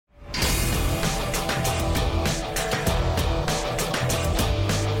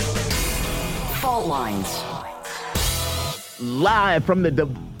Fault Lines. Live from the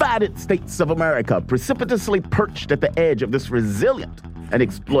divided states of America, precipitously perched at the edge of this resilient and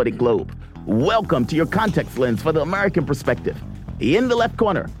exploited globe. Welcome to your context lens for the American perspective. In the left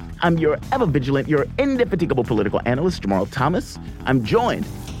corner, I'm your ever-vigilant, your indefatigable political analyst, Jamarl Thomas. I'm joined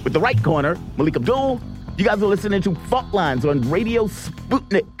with the right corner, Melik Abdul. You guys are listening to Fault Lines on Radio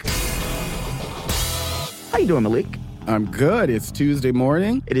Sputnik. How you doing, Melik? I'm good. It's Tuesday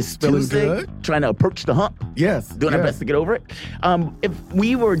morning. It is Feeling Tuesday. good. Trying to approach the hump. Yes. Doing our best to get over it. If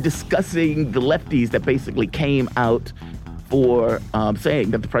we were discussing the lefties that basically came out for saying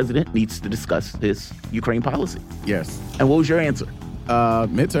that the president needs to discuss his Ukraine policy. Yes. And what was your answer?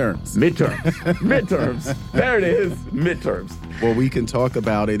 Midterms. Midterms. There it is. Midterms. Well, we can talk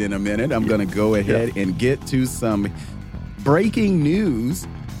about it in a minute. I'm going to go ahead and get to some breaking news.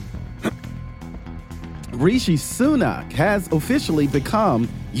 Rishi Sunak has officially become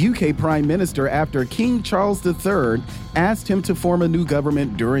UK Prime Minister after King Charles III asked him to form a new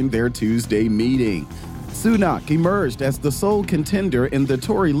government during their Tuesday meeting. Sunak emerged as the sole contender in the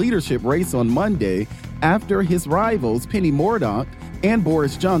Tory leadership race on Monday after his rivals Penny Murdoch and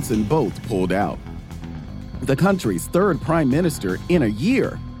Boris Johnson both pulled out. The country's third prime minister in a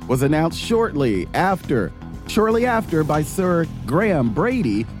year was announced shortly after by Sir Graham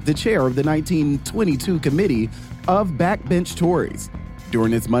Brady, the chair of the 1922 Committee of Backbench Tories.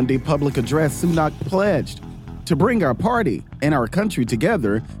 During his Monday public address, Sunak pledged to bring our party and our country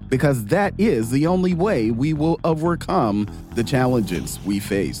together because that is the only way we will overcome the challenges we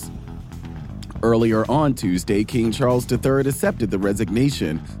face. Earlier on Tuesday, King Charles III accepted the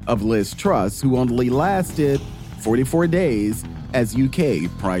resignation of Liz Truss, who only lasted 44 days as UK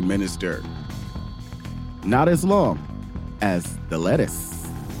Prime Minister. Not as long as the lettuce.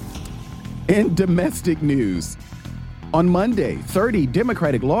 In domestic news, on Monday, 30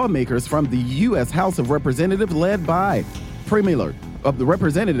 Democratic lawmakers from the U.S. House of Representatives, led by Premier of the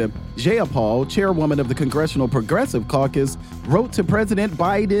Representative Jamarl, chairwoman of the Congressional Progressive Caucus, wrote to President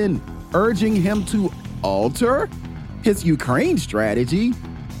Biden, urging him to alter his Ukraine strategy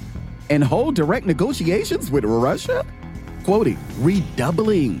and hold direct negotiations with Russia, quoting,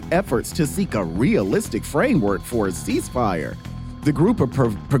 redoubling efforts to seek a realistic framework for a ceasefire. The group of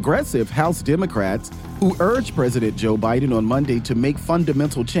progressive House Democrats who urged President Joe Biden on Monday to make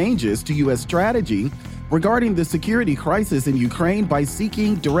fundamental changes to U.S. strategy regarding the security crisis in Ukraine by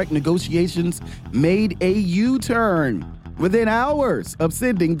seeking direct negotiations made a U-turn within hours of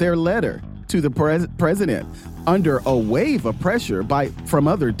sending their letter to the president. Under a wave of pressure from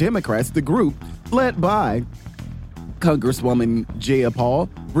other Democrats, the group, led by Congresswoman Jamarl,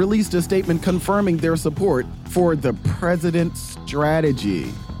 released a statement confirming their support for the president's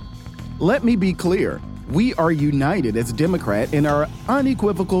strategy. Let me be clear. We are united as Democrats in our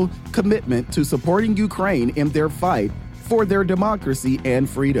unequivocal commitment to supporting Ukraine in their fight for their democracy and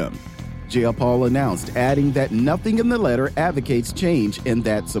freedom, Jamarl announced, adding that nothing in the letter advocates change in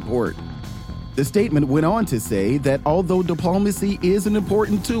that support. The statement went on to say that although diplomacy is an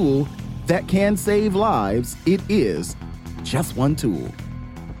important tool that can save lives, it is just one tool.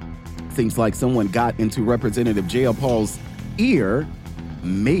 Seems like someone got into Representative Jamarl's ear,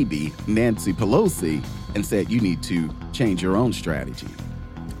 maybe Nancy Pelosi, and said you need to change your own strategy.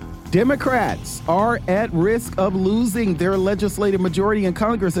 Democrats are at risk of losing their legislative majority in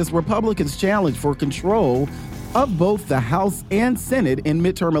Congress as Republicans challenge for control of both the House and Senate in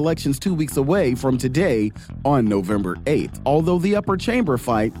midterm elections 2 weeks away from today on November 8th, although the upper chamber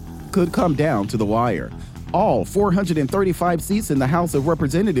fight could come down to the wire. All 435 seats in the House of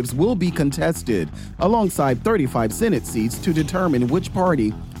Representatives will be contested, alongside 35 Senate seats to determine which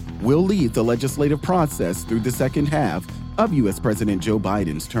party will lead the legislative process through the second half of U.S. President Joe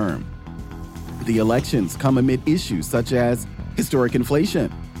Biden's term. The elections come amid issues such as historic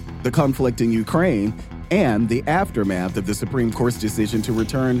inflation, the conflict in Ukraine, and the aftermath of the Supreme Court's decision to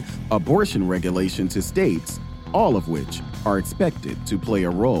return abortion regulation to states, all of which are expected to play a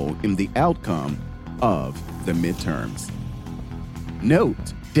role in the outcome of the midterms.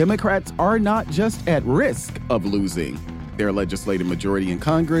 Note, Democrats are not just at risk of losing their legislative majority in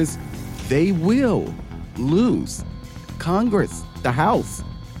Congress, they will lose Congress, the House.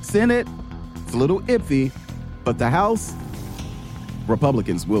 Senate, it's a little iffy, but the House,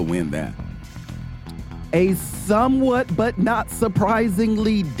 Republicans will win that. A somewhat but not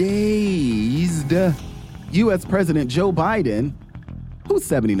surprisingly dazed U.S. President Joe Biden, who's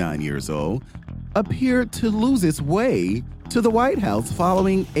 79 years old, appeared to lose his way to the White House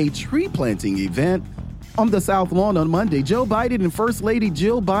following a tree planting event on the South Lawn on Monday. Joe Biden and First Lady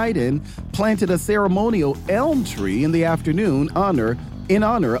Jill Biden planted a ceremonial elm tree in the afternoon honor in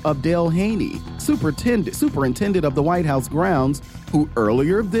honor of Dale Haney, superintendent of the White House grounds, who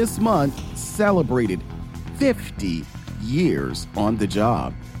earlier this month celebrated 50 years on the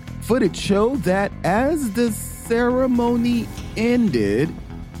job. Footage showed that as the ceremony ended,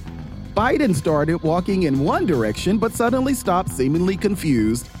 Biden started walking in one direction but suddenly stopped, seemingly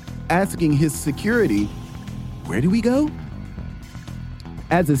confused, asking his security, "Where do we go?"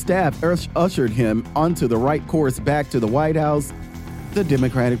 As his staff ushered him onto the right course back to the White House, the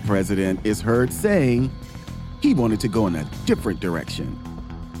Democratic president is heard saying he wanted to go in a different direction.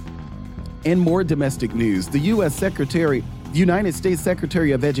 In more domestic news, the United States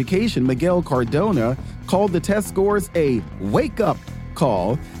Secretary of Education, Miguel Cardona, called the test scores a wake-up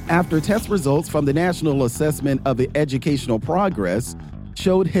call after test results from the National Assessment of Educational Progress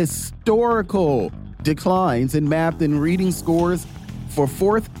showed historical declines in math and reading scores for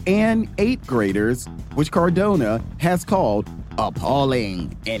 4th and 8th graders, which Cardona has called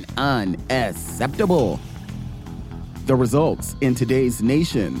appalling and unacceptable. The results in today's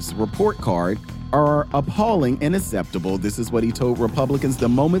Nation's report card are appalling and acceptable. This is what he told Republicans. The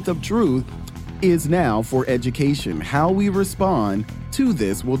moment of truth is now for education. How we respond to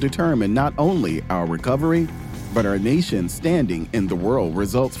this will determine not only our recovery, but our nation's standing in the world.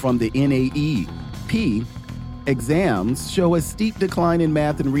 Results from the NAEP exams show a steep decline in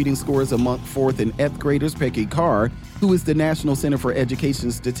math and reading scores among 4th and 8th graders. Peggy Carr, who is the National Center for Education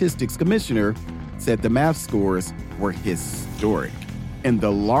Statistics Commissioner, said the math scores were historic. And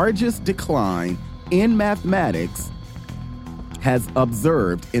the largest decline in mathematics has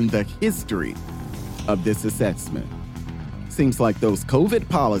observed in the history of this assessment. Seems like those COVID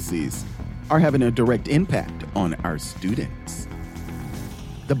policies are having a direct impact on our students.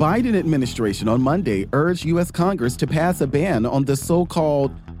 The Biden administration on Monday urged U.S. Congress to pass a ban on the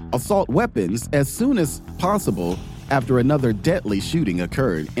so-called assault weapons as soon as possible after another deadly shooting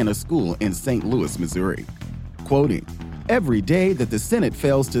occurred in a school in St. Louis, Missouri. Quoting, "Every day that the Senate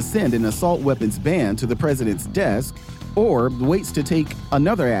fails to send an assault weapons ban to the president's desk or waits to take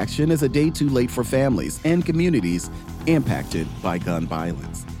another action is a day too late for families and communities impacted by gun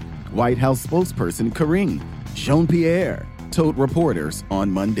violence." White House spokesperson Karine Jean-Pierre told reporters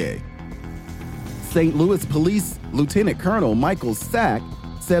on Monday. St. Louis Police Lieutenant Colonel Michael Sack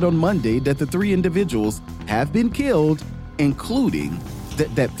said on Monday that the 3 individuals have been killed, including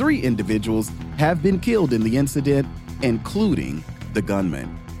that 3 individuals have been killed in the incident, including the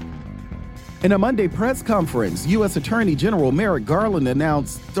gunman. In a Monday press conference, U.S. Attorney General Merrick Garland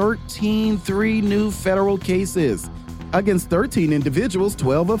announced 13 new federal cases against 13 individuals,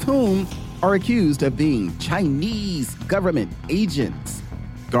 12 of whom are accused of being Chinese government agents.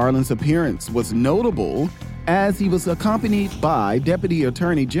 Garland's appearance was notable as he was accompanied by Deputy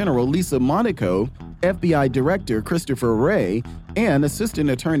Attorney General Lisa Monaco, FBI Director Christopher Wray, and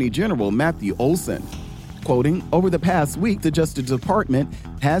Assistant Attorney General Matthew Olson. Quoting, "Over the past week, the Justice Department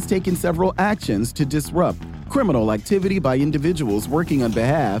has taken several actions to disrupt criminal activity by individuals working on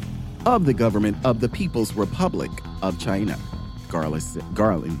behalf of the government of the People's Republic of China,"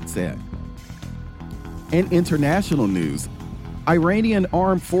 Garland said. In international news, Iranian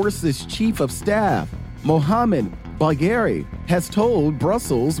Armed Forces Chief of Staff Mohammad Bagheri has told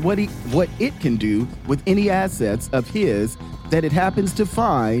Brussels what it can do with any assets of his that it happens to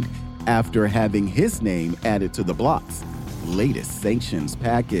find after having his name added to the bloc's latest sanctions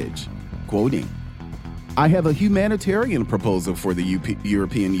package. Quoting, "I have a humanitarian proposal for the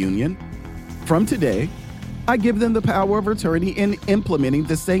European Union. From today, I give them the power of attorney in implementing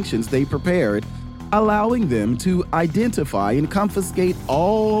the sanctions they prepared, allowing them to identify and confiscate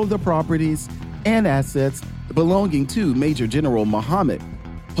all the properties and assets belonging to Major General Mohammed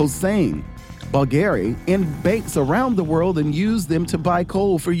Hossein Bagheri in banks around the world and use them to buy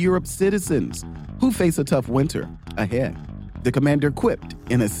coal for Europe's citizens who face a tough winter ahead," the commander quipped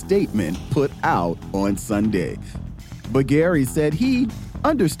in a statement put out on Sunday. Bagheri said he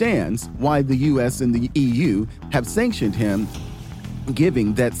understands why the U.S. and the EU have sanctioned him,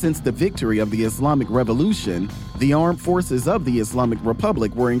 giving that since the victory of the Islamic Revolution, the armed forces of the Islamic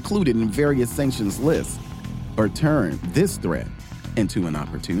Republic were included in various sanctions lists, or turned this threat into an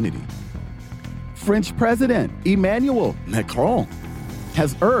opportunity. French President Emmanuel Macron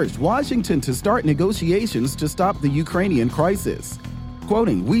has urged Washington to start negotiations to stop the Ukrainian crisis.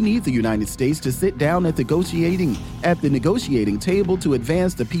 Quoting, "We need the United States to sit down at the negotiating table to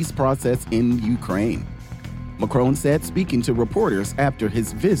advance the peace process in Ukraine," Macron said, speaking to reporters after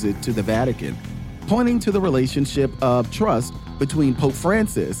his visit to the Vatican, pointing to the relationship of trust between Pope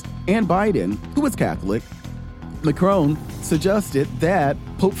Francis and Biden, who is Catholic. Macron suggested that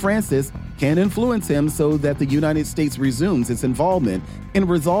Pope Francis can influence him so that the United States resumes its involvement in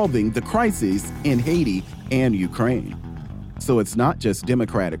resolving the crises in Haiti and Ukraine. So it's not just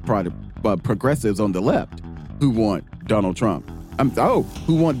Democratic progressives on the left who want Donald Trump.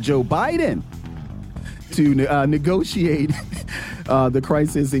 Who want Joe Biden to negotiate the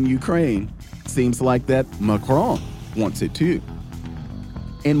crisis in Ukraine. Seems like that Macron wants it too.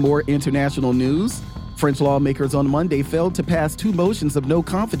 In more international news, French lawmakers on Monday failed to pass 2 motions of no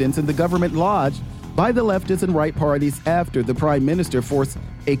confidence in the government lodged by the leftist and right parties after the prime minister forced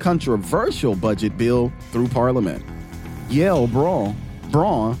a controversial budget bill through parliament. Yael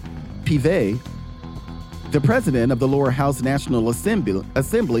Braun-Pivet, the president of the lower house National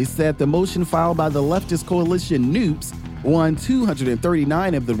Assembly, said the motion filed by the leftist coalition NUPES won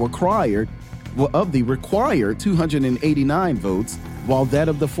 239 of the required 289 votes, while that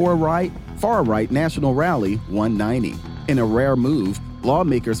of the far-right National Rally won 90. In a rare move,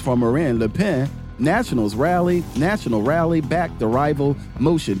 lawmakers from Marine Le Pen National Rally backed the rival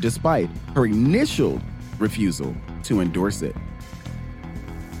motion despite her initial refusal to endorse it.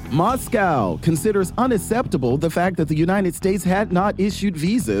 Moscow considers unacceptable the fact that the United States had not issued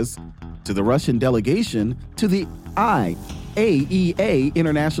visas to the Russian delegation to the IAEA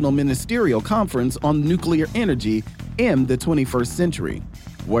International Ministerial Conference on Nuclear Energy in the 21st century.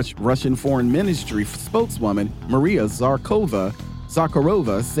 Russian Foreign Ministry spokeswoman Maria Zakharova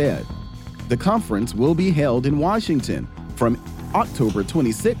said the conference will be held in Washington from October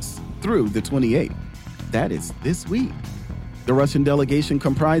 26th through the 28th. That is this week. The Russian delegation,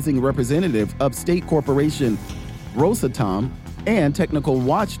 comprising representatives of state corporation Rosatom and technical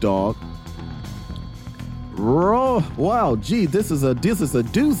watchdog this is a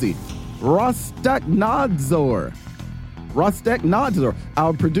doozy. Rostekhnadzor.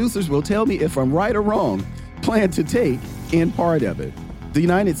 Our producers will tell me if I'm right or wrong. Plan to take in part of it. The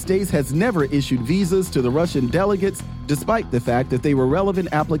United States has never issued visas to the Russian delegates, despite the fact that the relevant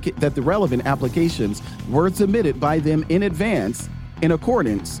applications were submitted by them in advance in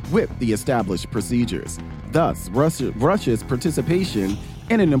accordance with the established procedures. Thus, Russia's participation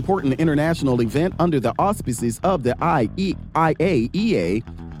in an important international event under the auspices of the IAEA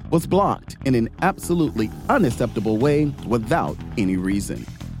was blocked in an absolutely unacceptable way without any reason,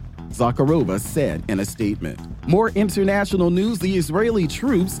 Zakharova said in a statement. More international news: the Israeli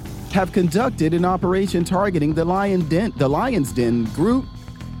troops have conducted an operation targeting the Lion's Den group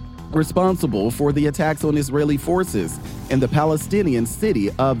responsible for the attacks on Israeli forces in the Palestinian city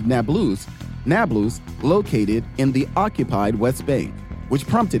of Nablus, located in the occupied West Bank, which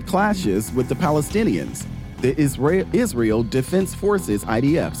prompted clashes with the Palestinians, the Israel Defense Forces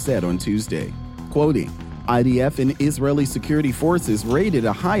IDF said on Tuesday. Quoting, IDF and Israeli security forces raided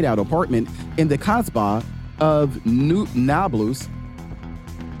a hideout apartment in the Kasbah of Nablus,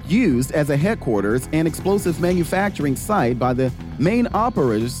 used as a headquarters and explosive manufacturing site by the main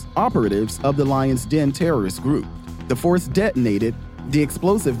operatives of the Lion's Den terrorist group. The force detonated the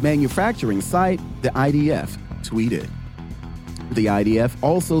explosive manufacturing site, the IDF tweeted. The IDF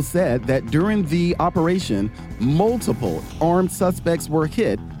also said that during the operation, multiple armed suspects were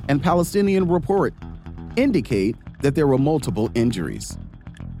hit, and Palestinian report indicate that there were multiple injuries,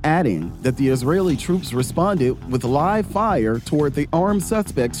 adding that the Israeli troops responded with live fire toward the armed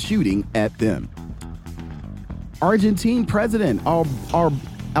suspects shooting at them. Argentine President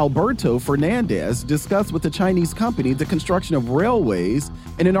Alberto Fernandez discussed with the Chinese company the construction of railways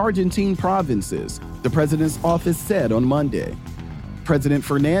in Argentine provinces, the president's office said on Monday. President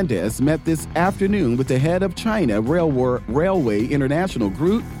Fernandez met this afternoon with the head of China Railway International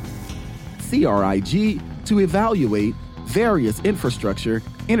Group, CRIG, to evaluate various infrastructure,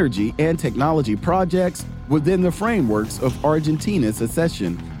 energy, and technology projects within the frameworks of Argentina's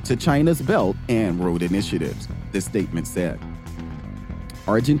accession to China's Belt and Road initiatives, the statement said.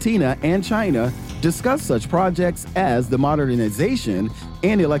 Argentina and China discussed such projects as the modernization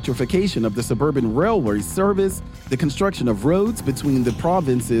and electrification of the suburban railway service, the construction of roads between the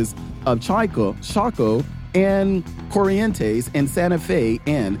provinces of Chaco and Corrientes and Santa Fe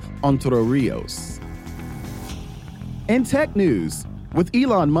and Entre Rios. In tech news, with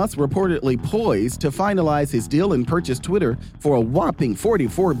Elon Musk reportedly poised to finalize his deal and purchase Twitter for a whopping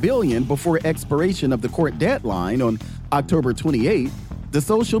 $44 billion before expiration of the court deadline on October 28, the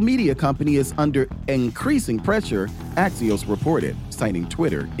social media company is under increasing pressure, Axios reported, citing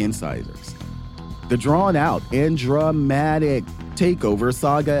Twitter insiders. The drawn-out and dramatic takeover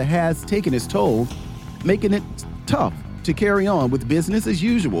saga has taken its toll, making it tough to carry on with business as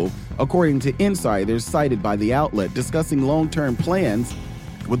usual, according to insiders cited by the outlet. Discussing long-term plans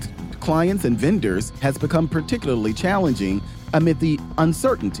with clients and vendors has become particularly challenging amid the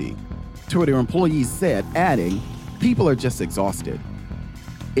uncertainty. Twitter employees said, adding, "People are just exhausted.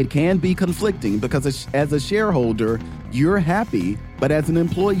 It can be conflicting because as a shareholder, you're happy, but as an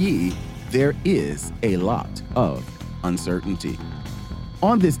employee, there is a lot of uncertainty."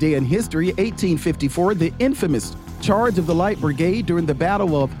 On this day in history, 1854, the infamous charge of the Light Brigade during the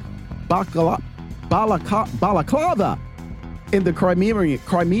Battle of Balaclava in the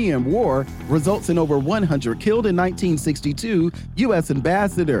Crimean War results in over 100 killed. In 1962, U.S.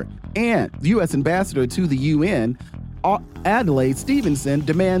 Ambassador to the UN, Adelaide Stevenson,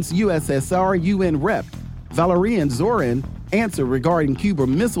 demands USSR UN Rep. Valerian Zorin answer regarding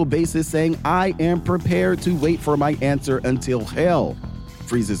Cuban missile bases, saying, "I am prepared to wait for my answer until hell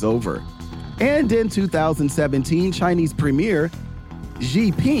freezes over." And in 2017, Chinese Premier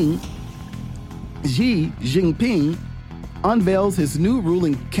Xi Jinping unveils his new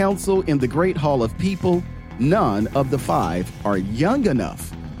ruling council in the Great Hall of People. None of the 5 are young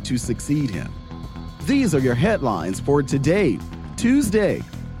enough to succeed him. These are your headlines for today, Tuesday,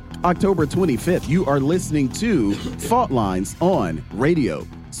 October 25th. You are listening to Fault Lines on Radio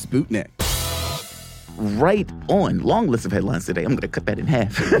Sputnik. Right on. Long list of headlines today. I'm going to cut that in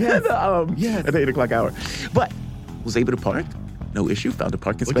half. Yes. At the 8 o'clock hour. But was able to park. No issue. Found a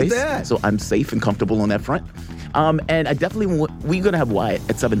parking space. Look at that. So I'm safe and comfortable on that front. And I definitely we're going to have Wyatt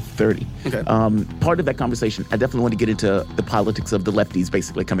at 7:30. Okay. Part of that conversation, I definitely want to get into the politics of the lefties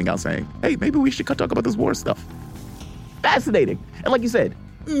basically coming out saying, hey, maybe we should talk about this war stuff. Fascinating. And like you said,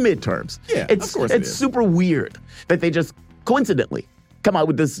 midterms. Yeah, of course it's super weird that they just coincidentally come out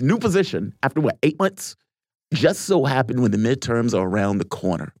with this new position after, 8 months? Just so happened when the midterms are around the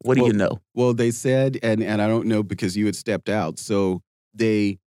corner. What do you know? Well, they said, and I don't know because you had stepped out, so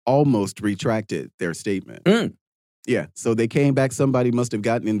they almost retracted their statement. Yeah, so they came back. Somebody must have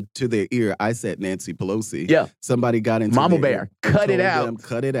gotten into their ear. I said Nancy Pelosi. Yeah. Somebody got into Mama their Bear, ear cut it out. Them,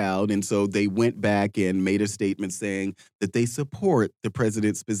 cut it out. And so they went back and made a statement saying that they support the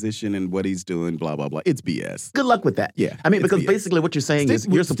president's position and what he's doing, blah, blah, blah. It's BS. Good luck with that. Yeah. I mean, because BS. basically what you're saying is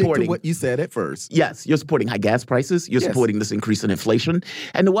you're supporting stick to what you said at first. Yes, you're supporting high gas prices. You're supporting this increase in inflation.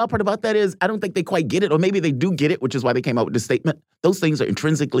 And the wild part about that is I don't think they quite get it, or maybe they do get it, which is why they came out with this statement. Those things are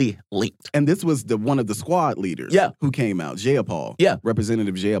intrinsically linked. And this was one of the squad leaders who came out, Jayapal. Yeah.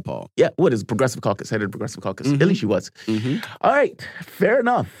 Representative Jayapal. Yeah, what is Progressive Caucus, head of the Progressive Caucus. At least she was. All right, fair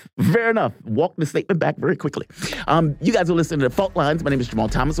enough. Walk the statement back very quickly. You guys are listening to Fault Lines. My name is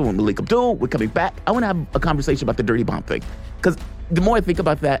Jamarl Thomas. I'm with Melik Abdul. We're coming back. I want to have a conversation about the dirty bomb thing. Because the more I think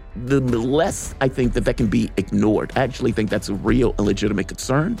about that, the less I think that can be ignored. I actually think that's a real and legitimate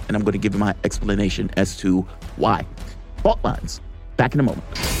concern, and I'm going to give you my explanation as to why. Fault Lines. Back in a moment.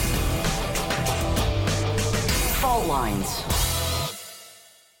 Fault Lines.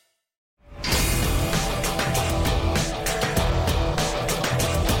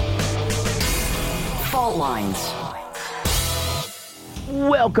 Fault Lines.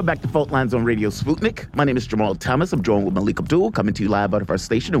 Welcome back to Fault Lines on Radio Sputnik. My name is Jamarl Thomas. I'm joined with Melik Abdul, coming to you live out of our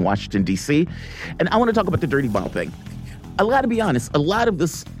station in Washington, D.C. And I want to talk about the dirty bomb thing. I got to be honest, a lot of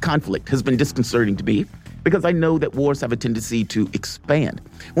this conflict has been disconcerting to me because I know that wars have a tendency to expand.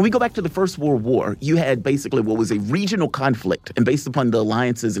 When we go back to the First World War, you had basically what was a regional conflict, and based upon the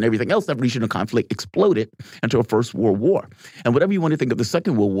alliances and everything else, that regional conflict exploded into a First World War. And whatever you want to think of the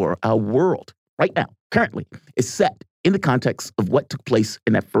Second World War, our world right now, currently, is set in the context of what took place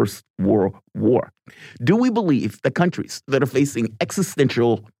in that First World War. Do we believe that countries that are facing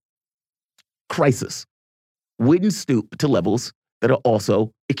existential crisis wouldn't stoop to levels that are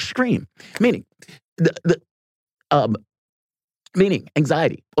also extreme? Meaning, meaning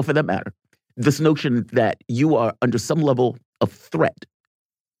anxiety, or for that matter, this notion that you are under some level of threat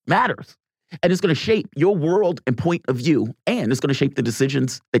matters. And it's going to shape your world and point of view, and it's going to shape the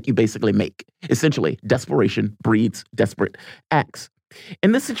decisions that you basically make. Essentially, desperation breeds desperate acts.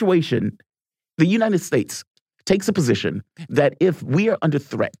 In this situation, the United States takes a position that if we are under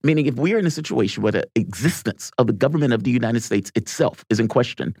threat, meaning if we are in a situation where the existence of the government of the United States itself is in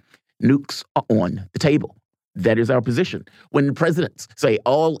question, nukes are on the table. That is our position. When the presidents say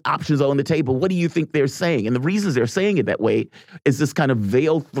all options are on the table, what do you think they're saying? And the reasons they're saying it that way is this kind of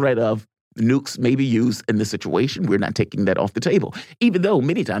veiled threat of nukes may be used in this situation. We're not taking that off the table. Even though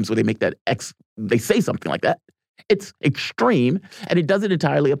many times when they make that, they say something like that, it's extreme and it doesn't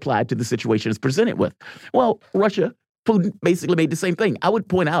entirely apply to the situation it's presented with. Well, Russia, Putin basically made the same thing. I would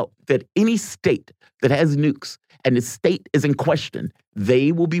point out that any state that has nukes and the state is in question,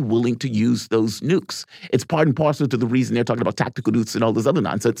 they will be willing to use those nukes. It's part and parcel to the reason they're talking about tactical nukes and all this other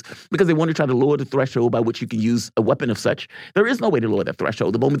nonsense, because they want to try to lower the threshold by which you can use a weapon of such. There is no way to lower that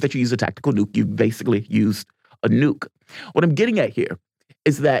threshold. The moment that you use a tactical nuke, you've basically used a nuke. What I'm getting at here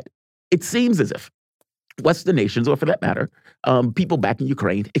is that it seems as if Western nations, or for that matter, people back in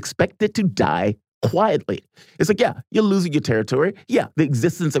Ukraine, expect it to die quietly. It's like, yeah, you're losing your territory. Yeah, the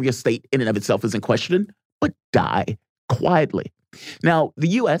existence of your state in and of itself is in question, but die quietly. Now, the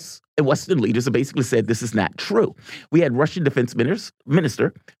U.S. and Western leaders have basically said this is not true. We had Russian Defense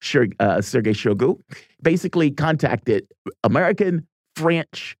Minister Sergei Shoigu basically contacted American,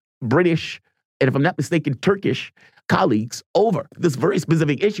 French, British, and if I'm not mistaken, Turkish colleagues over this very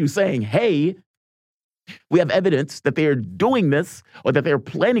specific issue, saying, hey, we have evidence that they are doing this or that they're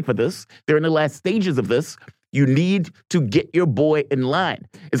planning for this. They're in the last stages of this. You need to get your boy in line.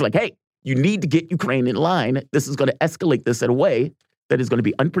 It's like, hey, you need to get Ukraine in line. This is going to escalate this in a way that is going to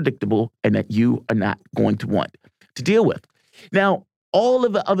be unpredictable and that you are not going to want to deal with. Now, all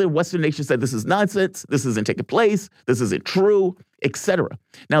of the other Western nations said this is nonsense, this isn't taking place, this isn't true, etc.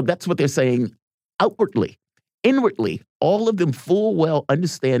 Now, that's what they're saying outwardly. Inwardly, all of them full well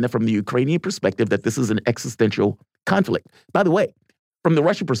understand that from the Ukrainian perspective that this is an existential conflict. By the way, from the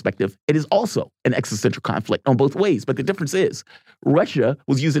Russian perspective, it is also an existential conflict on both ways. But the difference is Russia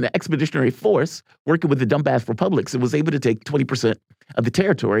was using an expeditionary force working with the Donbass republics and was able to take 20% of the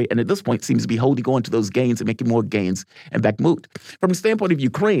territory, and at this point seems to be holding on to those gains and making more gains in Bakhmut. From the standpoint of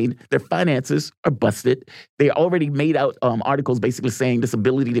Ukraine, their finances are busted. They already made out articles basically saying this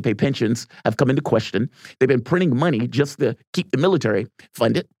ability to pay pensions have come into question. They've been printing money just to keep the military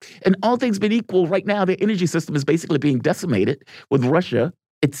funded. And all things being equal, right now their energy system is basically being decimated, with Russia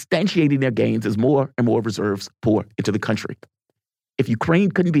instantiating their gains as more and more reserves pour into the country. If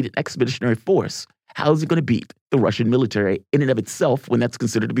Ukraine couldn't beat an expeditionary force, how is it going to beat the Russian military in and of itself when that's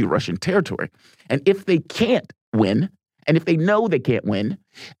considered to be Russian territory? And if they can't win, and if they know they can't win,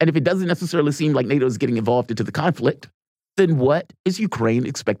 and if it doesn't necessarily seem like NATO is getting involved into the conflict, then what is Ukraine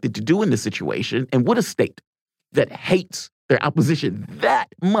expected to do in this situation? And would a state that hates their opposition that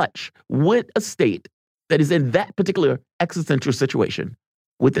much, would a state that is in that particular existential situation,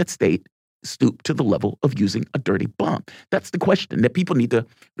 would that state stoop to the level of using a dirty bomb? That's the question that people need to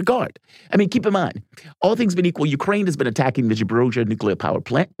regard. I mean, keep in mind, all things being equal, Ukraine has been attacking the Zaporozhye nuclear power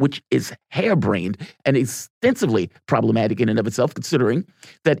plant, which is harebrained and extensively problematic in and of itself, considering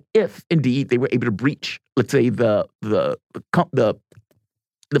that if indeed they were able to breach, let's say, the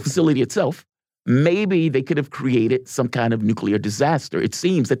facility itself, maybe they could have created some kind of nuclear disaster. It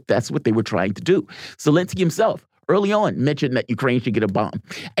seems that that's what they were trying to do. Zelensky himself early on mentioned that Ukraine should get a bomb,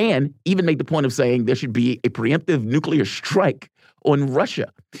 and even made the point of saying there should be a preemptive nuclear strike on Russia.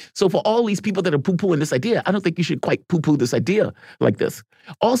 So for all these people that are poo-pooing this idea, I don't think you should quite poo-poo this idea like this.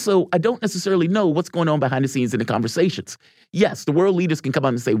 Also, I don't necessarily know what's going on behind the scenes in the conversations. Yes, the world leaders can come out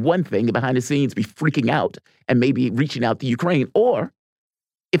and say one thing and behind the scenes be freaking out and maybe reaching out to Ukraine, or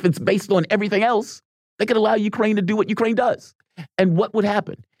if it's based on everything else, they could allow Ukraine to do what Ukraine does. And what would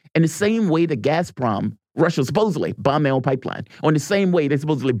happen? In the same way that Gazprom, Russia supposedly bombed their own pipeline, or in the same way they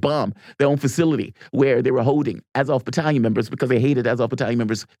supposedly bombed their own facility where they were holding Azov battalion members because they hated Azov battalion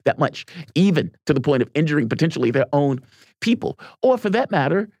members that much, even to the point of injuring potentially their own people. Or for that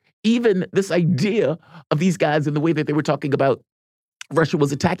matter, even this idea of these guys in the way that they were talking about Russia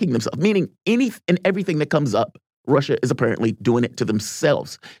was attacking themselves, meaning any and everything that comes up, Russia is apparently doing it to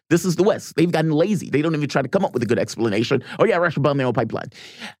themselves. This is the West. They've gotten lazy. They don't even try to come up with a good explanation. Oh, yeah, Russia bombed their own pipeline.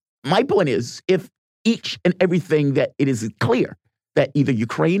 My point is, if each and everything that it is clear that either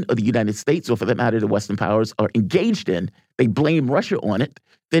Ukraine or the United States, or for that matter, the Western powers are engaged in, they blame Russia on it,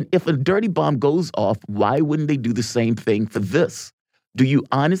 then if a dirty bomb goes off, why wouldn't they do the same thing for this? Do you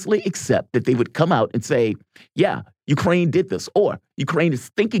honestly accept that they would come out and say, yeah, Ukraine did this, or Ukraine is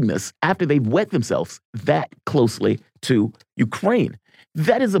thinking this after they've wed themselves that closely to Ukraine?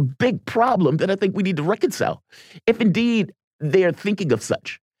 That is a big problem that I think we need to reconcile. If indeed they're thinking of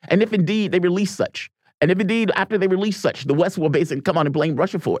such, and if indeed they release such, and if indeed after they release such, the West will basically come on and blame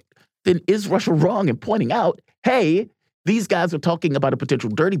Russia for it, then is Russia wrong in pointing out, hey, these guys are talking about a potential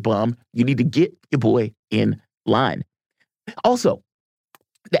dirty bomb. You need to get your boy in line. Also,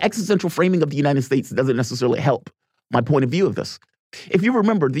 the existential framing of the United States doesn't necessarily help my point of view of this. If you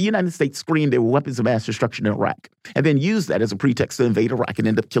remember, the United States screamed there were weapons of mass destruction in Iraq, and then used that as a pretext to invade Iraq and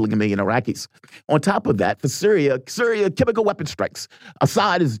end up killing 1 million Iraqis. On top of that, for Syria, chemical weapon strikes.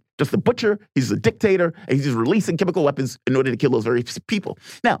 Assad is just a butcher, he's a dictator, and he's just releasing chemical weapons in order to kill those very people.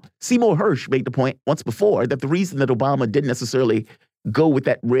 Now, Seymour Hersh made the point once before that the reason that Obama didn't necessarily go with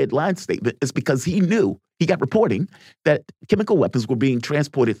that red line statement is because he knew, he got reporting that chemical weapons were being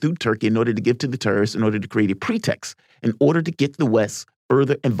transported through Turkey in order to give to the terrorists, in order to create a pretext, in order to get the West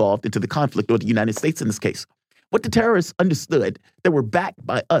further involved into the conflict, or the United States in this case. What the terrorists understood, that were backed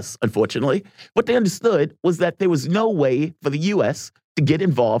by us, unfortunately, what they understood was that there was no way for the U.S. to get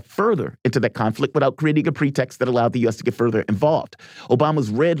involved further into that conflict without creating a pretext that allowed the U.S. to get further involved. Obama's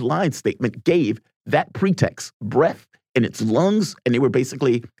red line statement gave that pretext breath in its lungs, and they were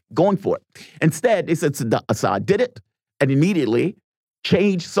basically going for it. Instead, they said Assad did it and immediately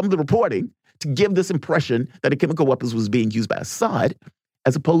changed some of the reporting to give this impression that a chemical weapons was being used by Assad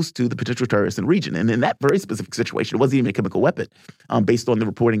as opposed to the potential terrorists in the region. And in that very specific situation, it wasn't even a chemical weapon based on the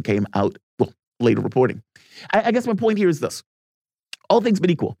reporting came out, well, later reporting. I guess my point here is this. All things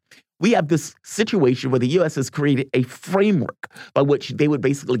being equal, we have this situation where the U.S. has created a framework by which they would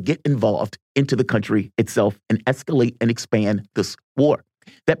basically get involved into the country itself and escalate and expand this war.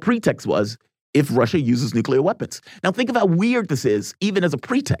 That pretext was if Russia uses nuclear weapons. Now think of how weird this is, even as a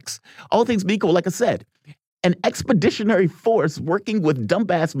pretext. All things being equal, like I said, an expeditionary force working with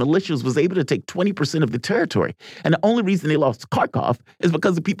dumbass militias was able to take 20% of the territory. And the only reason they lost Kharkov is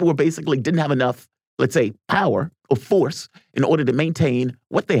because the people were basically didn't have enough, let's say, power or force in order to maintain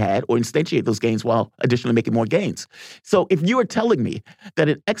what they had or instantiate those gains while additionally making more gains. So if you are telling me that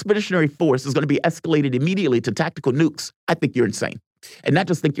an expeditionary force is going to be escalated immediately to tactical nukes, I think you're insane. And not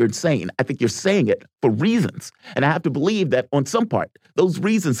just think you're insane, I think you're saying it for reasons. And I have to believe that on some part, those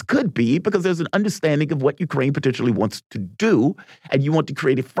reasons could be because there's an understanding of what Ukraine potentially wants to do, and you want to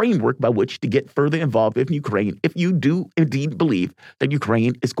create a framework by which to get further involved in Ukraine if you do indeed believe that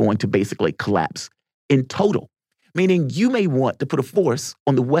Ukraine is going to basically collapse in total. Meaning you may want to put a force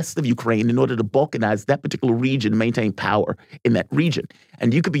on the west of Ukraine in order to balkanize that particular region and maintain power in that region.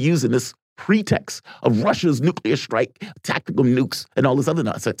 And you could be using this pretext of Russia's nuclear strike, tactical nukes, and all this other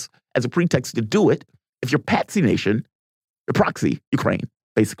nonsense as a pretext to do it if your patsy nation, your proxy, Ukraine,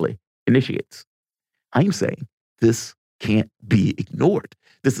 basically initiates. I'm saying this can't be ignored.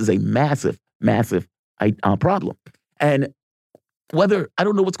 This is a massive, massive problem. And whether, I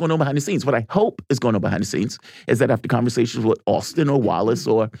don't know what's going on behind the scenes. What I hope is going on behind the scenes is that after conversations with Austin or Wallace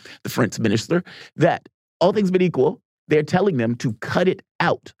or the French minister, that all things being equal, they're telling them to cut it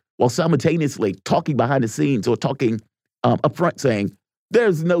out while simultaneously talking behind the scenes or talking up front saying,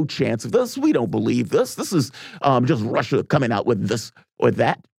 there's no chance of this. We don't believe this. This is just Russia coming out with this or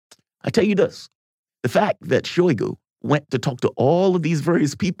that. I tell you this, the fact that Shoigu went to talk to all of these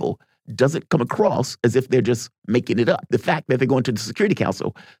various people doesn't come across as if they're just making it up. The fact that they're going to the Security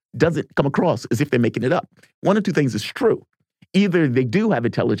Council doesn't come across as if they're making it up. One of two things is true. Either they do have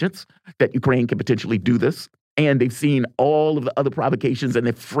intelligence that Ukraine can potentially do this, and they've seen all of the other provocations and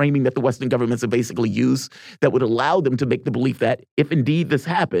the framing that the Western governments have basically used that would allow them to make the belief that if indeed this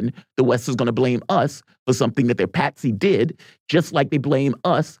happened, the West is going to blame us for something that their patsy did, just like they blame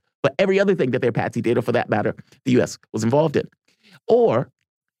us for every other thing that their patsy did, or for that matter, the U.S. was involved in. Or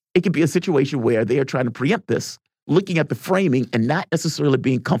it could be a situation where they are trying to preempt this, looking at the framing and not necessarily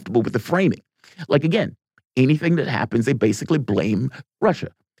being comfortable with the framing. Like, again, anything that happens, they basically blame Russia.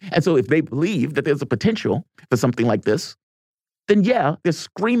 And so if they believe that there's a potential for something like this, then yeah, they're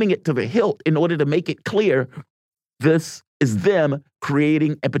screaming it to the hilt in order to make it clear this is them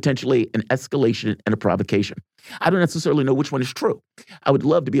creating and potentially an escalation and a provocation. I don't necessarily know which one is true. I would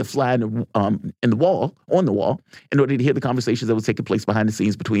love to be a fly on the wall, in order to hear the conversations that was taking place behind the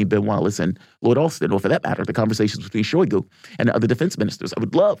scenes between Ben Wallace and Lord Austin, or for that matter, the conversations between Shoigu and the other defense ministers. I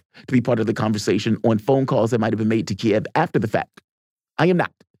would love to be part of the conversation on phone calls that might have been made to Kiev after the fact. I am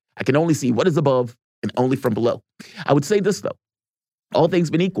not. I can only see what is above and only from below. I would say this, though. All things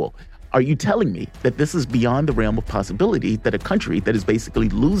being equal, are you telling me that this is beyond the realm of possibility that a country that is basically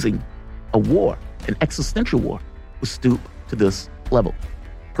losing a war, an existential war, will stoop to this level?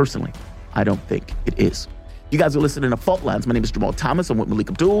 Personally, I don't think it is. You guys are listening to Fault Lines. My name is Jamarl Thomas. I'm with Melik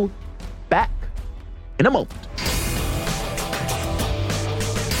Abdul. Back in a moment.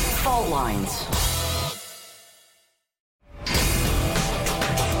 Fault Lines.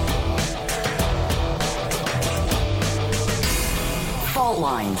 Fault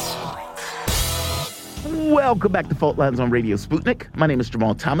Lines. Welcome back to Fault Lines on Radio Sputnik. My name is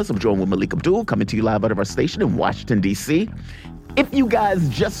Jamarl Thomas. I'm joined with Melik Abdul, coming to you live out of our station in Washington, D.C. If you guys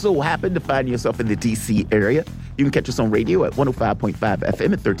just so happen to find yourself in the D.C. area, you can catch us on radio at 105.5 FM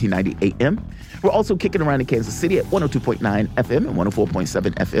at 1390 AM. We're also kicking around in Kansas City at 102.9 FM and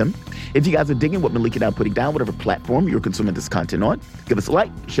 104.7 FM. If you guys are digging what Melik and I are putting down, whatever platform you're consuming this content on, give us a like,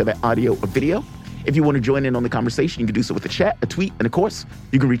 share that audio or video. If you want to join in on the conversation, you can do so with a chat, a tweet, and of course,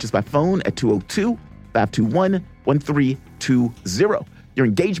 you can reach us by phone at 202-521-1320. Your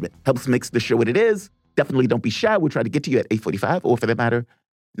engagement helps make the show what it is. Definitely don't be shy. We'll try to get to you at 8:45 or, for that matter,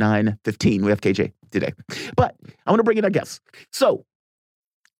 9:15. We have KJ today. But I want to bring in our guests. So,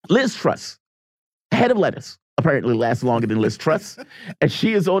 Liz Truss, head of lettuce, apparently lasts longer than Liz Truss. And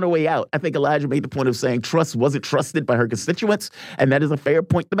she is on her way out. I think Elijah made the point of saying Truss wasn't trusted by her constituents. And that is a fair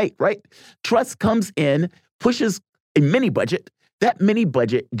point to make, right? Truss comes in, pushes a mini budget. That mini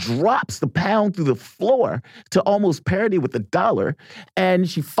budget drops the pound through the floor to almost parity with the dollar. And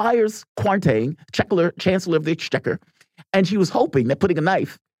she fires Quarantine, Chancellor of the Exchequer. And she was hoping that putting a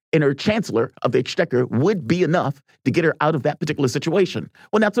knife in her Chancellor of the Exchequer would be enough to get her out of that particular situation.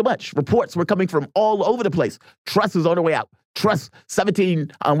 Well, not so much. Reports were coming from all over the place. Truss is on her way out. Truss,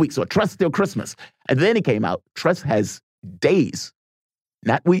 17 weeks, or Truss till Christmas. And then it came out, Truss has days,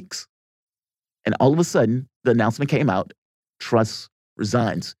 not weeks. And all of a sudden, the announcement came out, Truss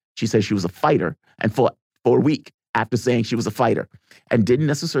resigns. She says she was a fighter and fought for a week after saying she was a fighter and didn't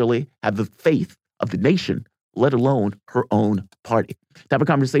necessarily have the faith of the nation, let alone her own party. To have a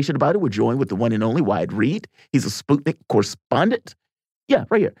conversation about it, we're joined with the one and only Wyatt Reed. He's a Sputnik correspondent. Yeah,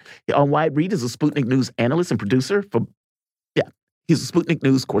 right here. Wyatt Reed is a Sputnik News analyst and producer he's a Sputnik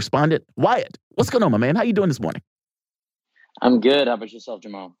News correspondent. Wyatt, what's going on, my man? How you doing this morning? I'm good. How about yourself,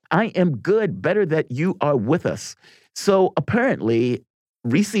 Jamarl? I am good. Better that you are with us. So apparently,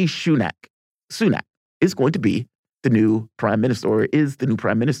 Rishi Sunak is going to be the new prime minister, or is the new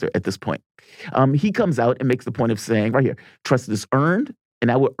prime minister at this point. He comes out and makes the point of saying, right here, trust is earned, and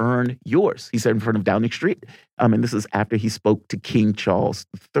I will earn yours, he said in front of Downing Street. And this is after he spoke to King Charles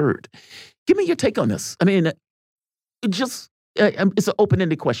III. Give me your take on this. I mean, it's an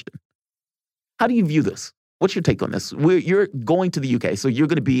open-ended question. How do you view this? What's your take on this? You're going to the UK, so you're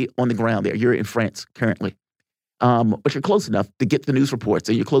going to be on the ground there. You're in France currently. But you're close enough to get the news reports,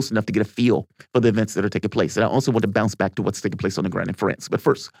 and you're close enough to get a feel for the events that are taking place. And I also want to bounce back to what's taking place on the ground in France. But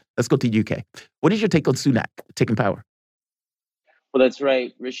first, let's go to the UK. What is your take on Sunak taking power? Well, that's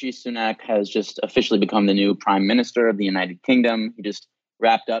right. Rishi Sunak has just officially become the new prime minister of the United Kingdom. He just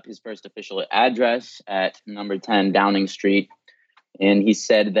wrapped up his first official address at number 10 Downing Street. And he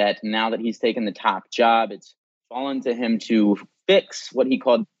said that now that he's taken the top job, it's fallen to him to fix what he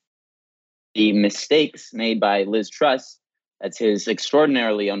called the mistakes made by Liz Truss. That's his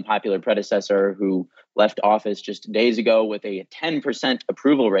extraordinarily unpopular predecessor who left office just days ago with a 10%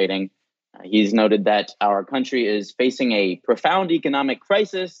 approval rating. He's noted that our country is facing a profound economic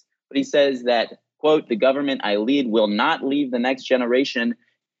crisis, but he says that, quote, the government I lead will not leave the next generation,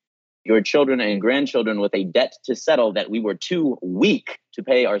 your children and grandchildren, with a debt to settle that we were too weak to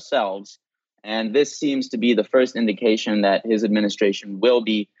pay ourselves. And this seems to be the first indication that his administration will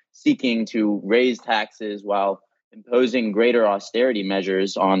be seeking to raise taxes while imposing greater austerity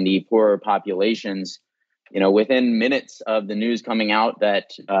measures on the poorer populations. Within minutes of the news coming out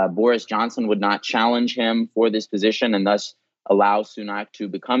that Boris Johnson would not challenge him for this position and thus allow Sunak to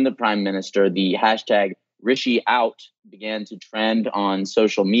become the prime minister, the hashtag Rishi out began to trend on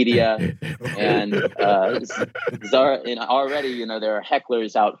social media. And already, there are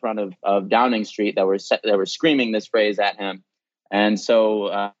hecklers out front of Downing Street that were screaming this phrase at him. And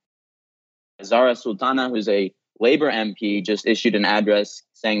so Zara Sultana, who's a Labour MP, just issued an address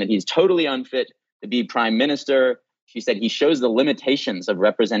saying that he's totally unfit to be prime minister. She said he shows the limitations of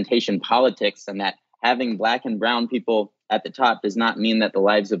representation politics and that having black and brown people at the top does not mean that the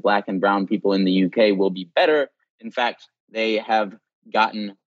lives of black and brown people in the UK will be better. In fact, they have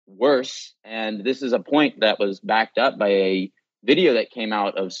gotten worse. And this is a point that was backed up by a video that came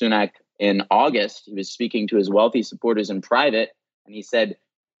out of Sunak in August. He was speaking to his wealthy supporters in private, and he said,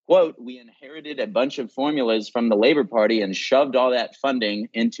 quote, we inherited a bunch of formulas from the Labour Party and shoved all that funding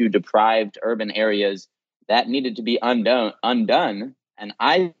into deprived urban areas. That needed to be undone. And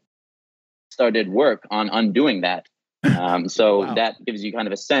I started work on undoing that. Wow. That gives you kind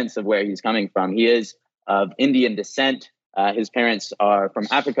of a sense of where he's coming from. He is of Indian descent. His parents are from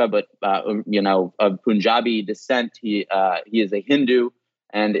Africa, but, of Punjabi descent. He is a Hindu,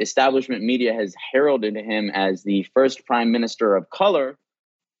 and establishment media has heralded him as the first prime minister of color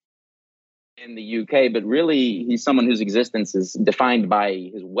in the UK, but really he's someone whose existence is defined by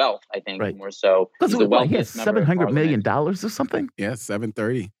his wealth, I think, right. More so. Because he has $700 million or something? Yeah,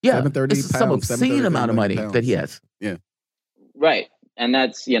 730. Yeah, 730 it's some obscene amount of money that he has. Yeah. Right. And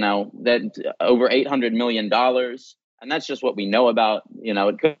that's, that over $800 million. And that's just what we know about,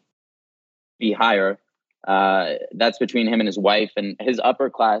 it could be higher. That's between him and his wife, and his upper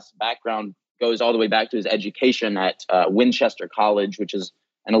class background goes all the way back to his education at Winchester College, which is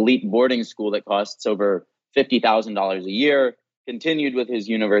an elite boarding school that costs over $50,000 a year, continued with his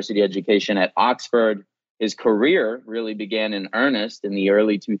university education at Oxford. His career really began in earnest in the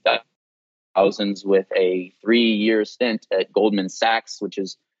early 2000s with a 3-year stint at Goldman Sachs, which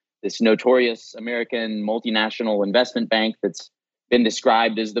is this notorious American multinational investment bank that's been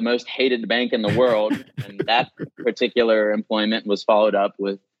described as the most hated bank in the world. And that particular employment was followed up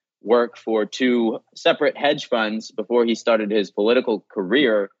with work for 2 separate hedge funds before he started his political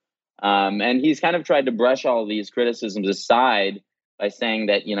career. And he's kind of tried to brush all these criticisms aside by saying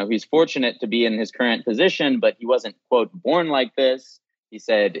that, he's fortunate to be in his current position, but he wasn't, quote, born like this. He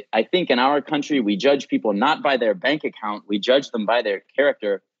said, I think in our country, we judge people not by their bank account. We judge them by their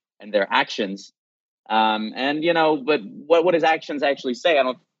character and their actions. But what his actions actually say, I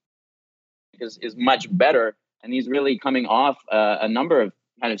don't think is much better. And he's really coming off a number of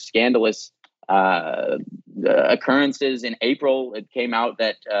kind of scandalous occurrences. In April, it came out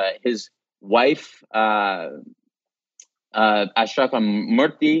that his wife, Ashraka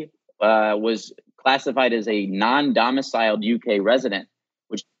Murthy, was classified as a non-domiciled UK resident,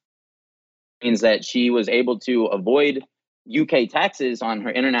 which means that she was able to avoid UK taxes on her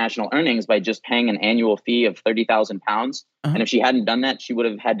international earnings by just paying an annual fee of £30,000. And if she hadn't done that, she would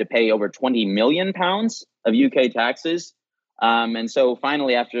have had to pay over £20 million of UK taxes. And so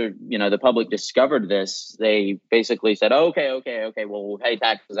finally, after, the public discovered this, they basically said, okay, well, we'll pay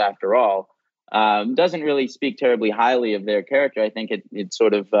taxes after all. Doesn't really speak terribly highly of their character. I think it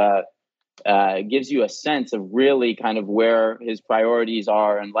sort of gives you a sense of really kind of where his priorities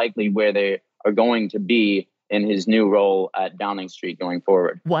are and likely where they are going to be in his new role at Downing Street going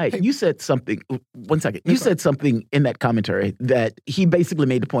forward. Wyatt, you said something, one second, you said something in that commentary that he basically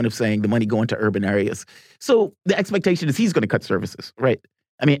made the point of saying the money going to urban areas. So the expectation is he's going to cut services, right?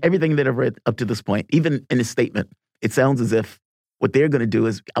 I mean, everything that I've read up to this point, even in his statement, it sounds as if what they're going to do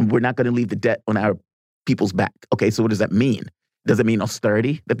is we're not going to leave the debt on our people's back. Okay, so what does that mean? Does it mean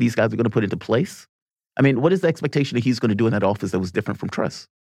austerity that these guys are going to put into place? I mean, what is the expectation that he's going to do in that office that was different from Truss?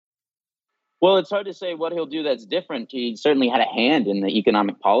 Well, it's hard to say what he'll do that's different. He certainly had a hand in the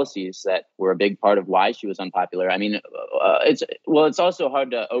economic policies that were a big part of why she was unpopular. I mean, it's also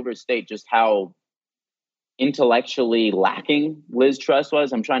hard to overstate just how intellectually lacking Liz Truss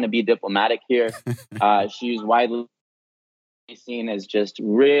was. I'm trying to be diplomatic here. She's widely seen as just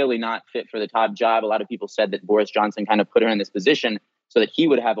really not fit for the top job. A lot of people said that Boris Johnson kind of put her in this position so that he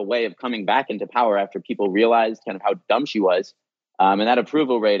would have a way of coming back into power after people realized kind of how dumb she was. And that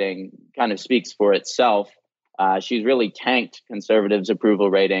approval rating kind of speaks for itself. She's really tanked Conservatives' approval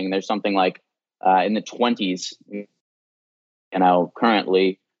rating. There's something like in the 20s,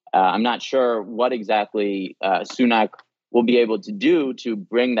 currently. I'm not sure what exactly Sunak will be able to do to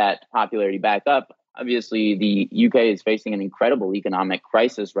bring that popularity back up. Obviously, the UK is facing an incredible economic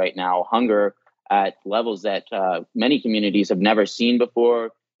crisis right now, hunger at levels that many communities have never seen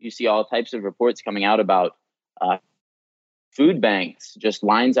before. You see all types of reports coming out about food banks, just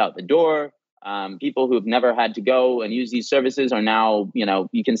lines out the door. People who have never had to go and use these services are now,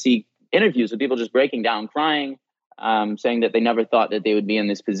 you can see interviews with people just breaking down, crying, saying that they never thought that they would be in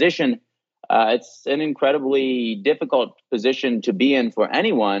this position. It's an incredibly difficult position to be in for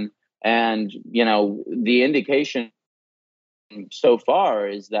anyone. And, the indication so far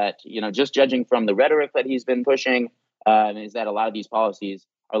is that, just judging from the rhetoric that he's been pushing, is that a lot of these policies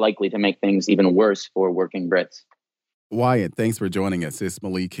are likely to make things even worse for working Brits. Wyatt, thanks for joining us. It's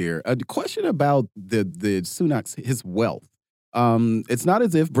Melik here. A question about the Sunak's his wealth. It's not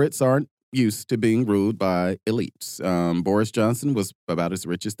as if Brits aren't used to being ruled by elites. Boris Johnson was about as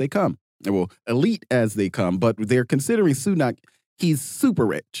rich as they come. Well, elite as they come, but they're considering Sunak, he's super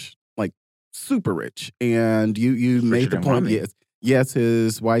rich, like super rich. And you made the point, yes,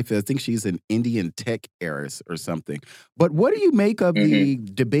 his wife, I think she's an Indian tech heiress or something. But what do you make of the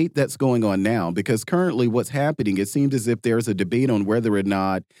debate that's going on now? Because currently what's happening, it seems as if there's a debate on whether or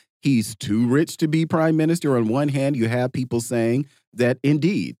not he's too rich to be prime minister. On one hand, you have people saying that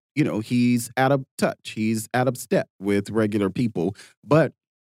indeed, he's out of touch. He's out of step with regular people. But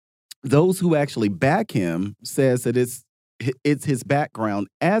those who actually back him says that it's his background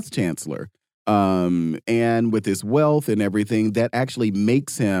as chancellor. And with his wealth and everything, that actually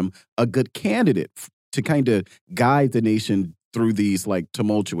makes him a good candidate to kind of guide the nation through these like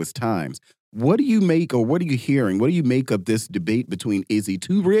tumultuous times. What do you make, or what are you hearing? What do you make of this debate between is he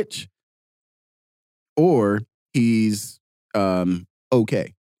too rich or he's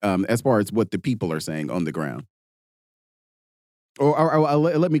okay, as far as what the people are saying on the ground? Or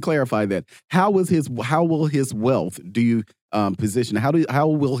let me clarify that. How will his wealth do you position? How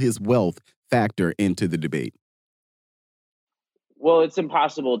will his wealth factor into the debate? Well, it's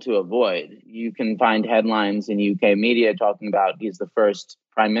impossible to avoid. You can find headlines in UK media talking about he's the first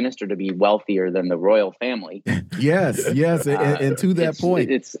prime minister to be wealthier than the royal family. Yes. And to that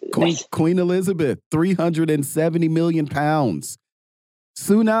point, Queen Elizabeth, £370 million.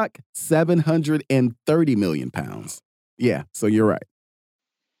 Sunak, £730 million. Yeah, so you're right.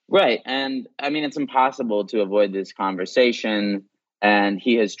 Right. And I mean, it's impossible to avoid this conversation. And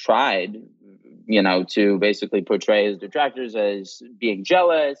he has tried, to basically portray his detractors as being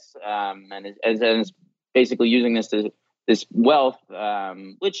jealous, and as basically using this wealth,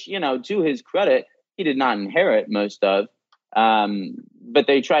 which, to his credit, he did not inherit most of. But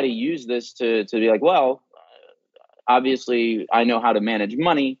they try to use this to be like, well, obviously, I know how to manage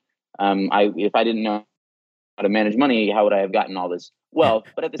money. If I didn't know how to manage money, how would I have gotten all this wealth?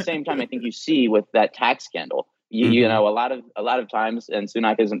 But at the same time, I think you see with that tax scandal, you know, a lot of times, and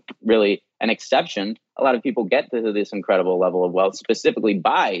Sunak isn't really an exception. A lot of people get to this incredible level of wealth specifically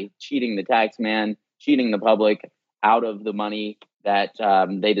by cheating the tax man, cheating the public out of the money that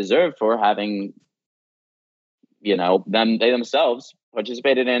they deserve for having, they themselves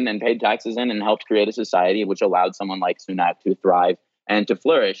participated in and paid taxes in and helped create a society which allowed someone like Sunak to thrive and to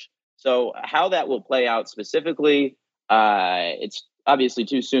flourish. So how that will play out specifically, it's obviously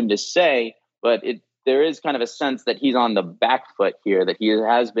too soon to say, but there is kind of a sense that he's on the back foot here, that he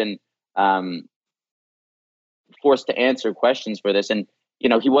has been forced to answer questions for this. And,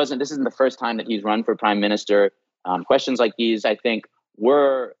 this isn't the first time that he's run for prime minister. Questions like these, I think,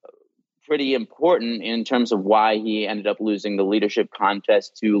 were pretty important in terms of why he ended up losing the leadership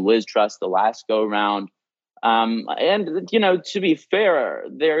contest to Liz Truss the last go round. And, to be fair,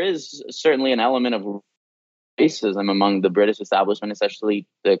 there is certainly an element of racism among the British establishment, especially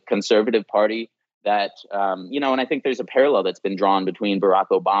the Conservative Party, that, and I think there's a parallel that's been drawn between Barack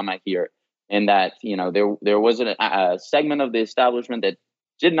Obama here, in that, there was a segment of the establishment that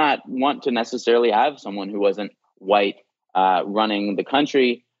did not want to necessarily have someone who wasn't white running the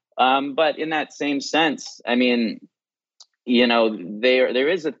country. But in that same sense, I mean, there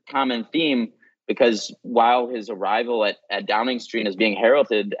is a common theme, because while his arrival at Downing Street is being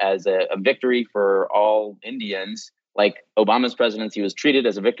heralded as a victory for all Indians, like Obama's presidency was treated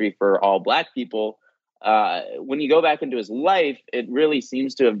as a victory for all Black people, when you go back into his life, it really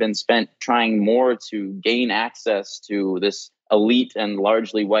seems to have been spent trying more to gain access to this elite and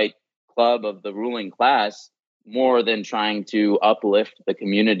largely white club of the ruling class, more than trying to uplift the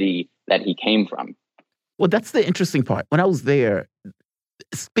community that he came from. Well, that's the interesting part. When I was there,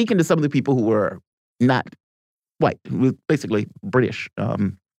 speaking to some of the people who were not white, who were basically British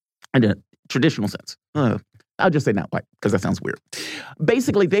in a traditional sense. I'll just say not white, because that sounds weird.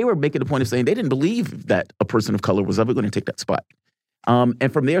 Basically, they were making a point of saying they didn't believe that a person of color was ever going to take that spot.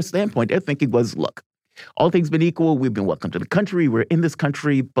 And from their standpoint, their thinking was, look, all things being equal, we've been welcome to the country, we're in this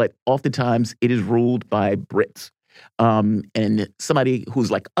country, but oftentimes it is ruled by Brits. And somebody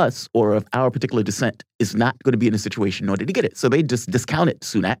who's like us or of our particular descent is not going to be in a situation in order to get it. So they just discounted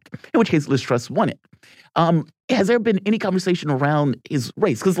Sunak, in which case Liz Truss won it. Has there been any conversation around his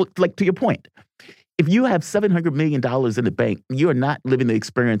race? Because, like, to your point, if you have $700 million in the bank, you are not living the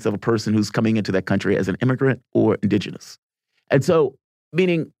experience of a person who's coming into that country as an immigrant or indigenous. And so,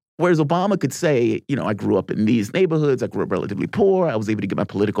 meaning, whereas Obama could say, I grew up in these neighborhoods, I grew up relatively poor, I was able to get my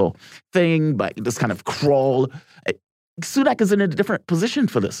political thing, but just kind of crawl. Sunak is in a different position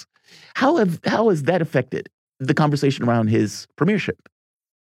for this. How has that affected the conversation around his premiership?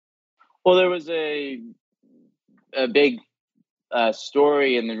 Well, there was a big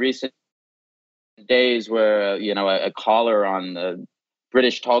story in the recent days where, a caller on the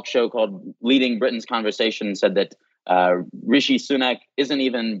British talk show called Leading Britain's Conversation said that Rishi Sunak isn't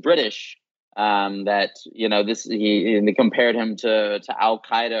even British. That they compared him to Al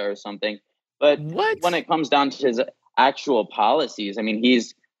Qaeda or something. But when it comes down to his actual policies, I mean,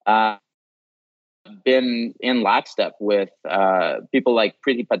 he's been in lockstep with people like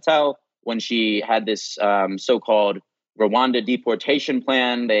Priti Patel when she had this so-called Rwanda deportation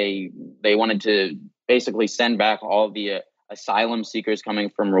plan. They wanted to basically send back all the asylum seekers coming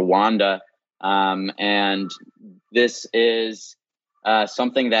from Rwanda. And this is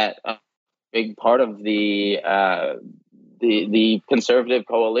something that a big part of the conservative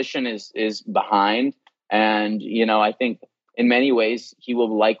coalition is behind. And, I think in many ways he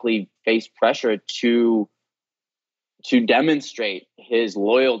will likely face pressure to demonstrate his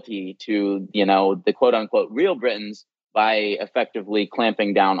loyalty to, the quote unquote real Britons by effectively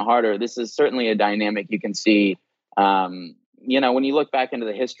clamping down harder. This is certainly a dynamic you can see, when you look back into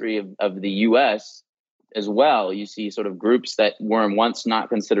the history of the U.S. as well, you see sort of groups that were once not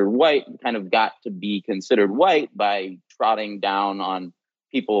considered white kind of got to be considered white by trotting down on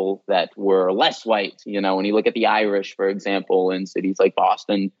people that were less white. When you look at the Irish, for example, in cities like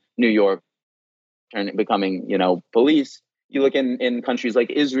Boston, New York, becoming, police. You look in countries like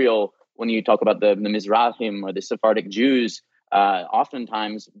Israel, when you talk about the Mizrahim or the Sephardic Jews,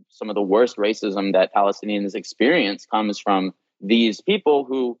 oftentimes some of the worst racism that Palestinians experience comes from these people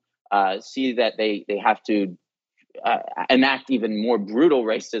who see that they have to enact even more brutal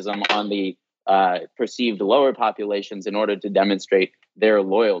racism on the perceived lower populations in order to demonstrate their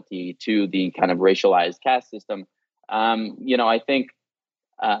loyalty to the kind of racialized caste system. I think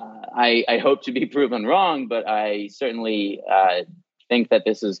I hope to be proven wrong, but I certainly think that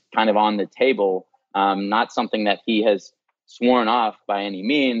this is kind of on the table, not something that he has sworn off by any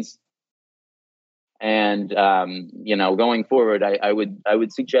means. And, going forward, I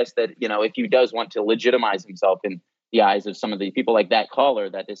would suggest that, if he does want to legitimize himself in the eyes of some of the people like that caller,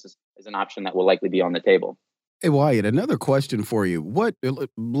 that this is an option that will likely be on the table. Hey, Wyatt, another question for you.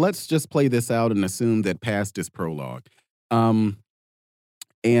 Let's just play this out and assume that past is prologue. And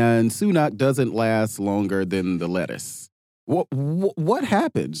Sunak doesn't last longer than the lettuce. What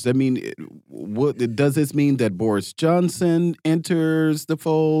happens? I mean, does this mean that Boris Johnson enters the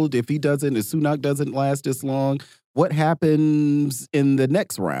fold? If Sunak doesn't last this long, what happens in the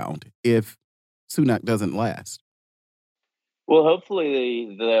next round if Sunak doesn't last? Well,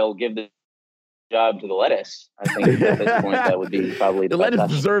 hopefully they'll give the job to the lettuce. I think at this point that would be probably the lettuce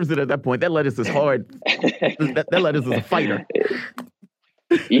deserves it at that point. That lettuce is hard. that lettuce is a fighter.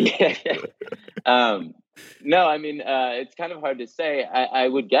 Yeah. No, I mean, it's kind of hard to say. I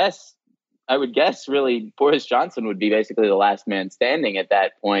would guess really Boris Johnson would be basically the last man standing at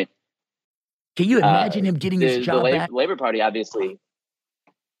that point. Can you imagine him getting his job back? The Labour Party, obviously,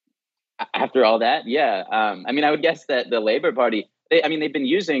 after all that, yeah. I mean, I would guess that the Labour Party, they've been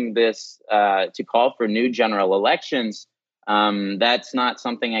using this to call for new general elections. That's not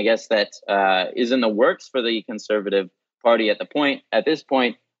something, I guess, that is in the works for the Conservative Party at this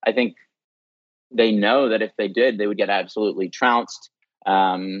point. I think they know that if they did, they would get absolutely trounced. You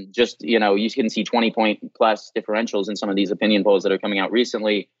can see 20-point plus differentials in some of these opinion polls that are coming out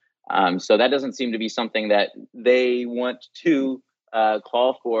recently. So that doesn't seem to be something that they want to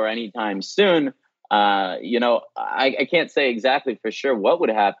call for anytime soon. I can't say exactly for sure what would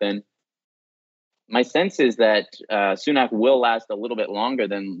happen. My sense is that Sunak will last a little bit longer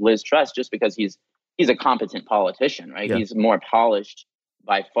than Liz Truss, just because he's a competent politician, right? Yeah. He's more polished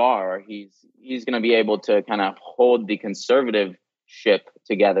by far. He's going to be able to kind of hold the conservative ship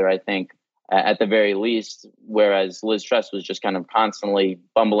together, I think, at the very least, whereas Liz Truss was just kind of constantly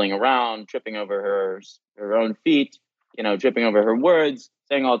bumbling around, tripping over her own feet, tripping over her words,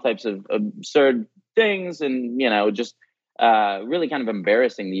 saying all types of absurd things, and, just really kind of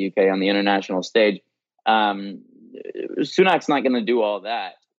embarrassing the UK on the international stage. Sunak's not going to do all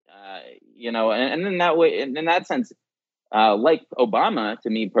that, and in that way, in that sense, like Obama, to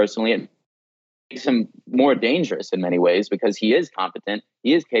me personally, it makes him more dangerous in many ways because he is competent.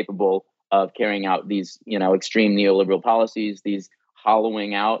 He is capable of carrying out these, extreme neoliberal policies, these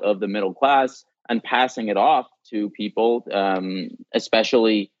hollowing out of the middle class and passing it off to people,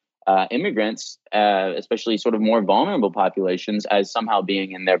 especially immigrants, especially sort of more vulnerable populations, as somehow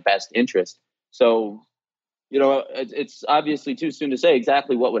being in their best interest. So, it's obviously too soon to say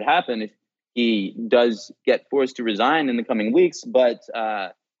exactly what would happen if he does get forced to resign in the coming weeks, but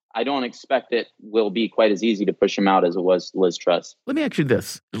I don't expect it will be quite as easy to push him out as it was Liz Truss. Let me ask you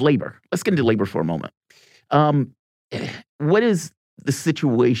this. Labor. Let's get into labor for a moment. What is the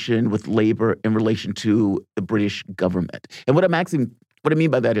situation with labor in relation to the British government? And what I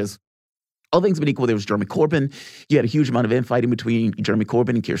mean by that is, all things being equal, there was Jeremy Corbyn. You had a huge amount of infighting between Jeremy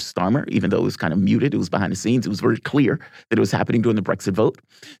Corbyn and Keir Starmer, even though it was kind of muted. It was behind the scenes. It was very clear that it was happening during the Brexit vote.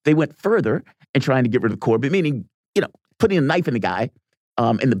 They went further in trying to get rid of Corbyn, meaning, putting a knife in the guy,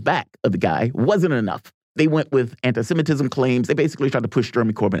 in the back of the guy wasn't enough. They went with anti-Semitism claims. They basically tried to push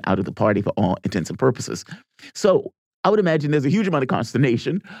Jeremy Corbyn out of the party for all intents and purposes. So I would imagine there's a huge amount of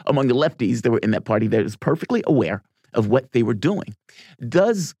consternation among the lefties that were in that party that is perfectly aware of what they were doing.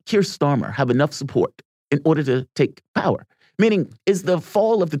 Does Keir Starmer have enough support in order to take power? Meaning, is the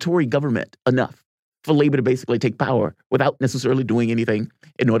fall of the Tory government enough for Labour to basically take power without necessarily doing anything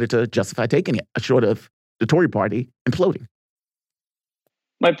in order to justify taking it, short of the Tory party imploding?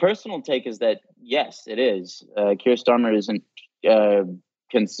 My personal take is that, yes, it is. Keir Starmer isn't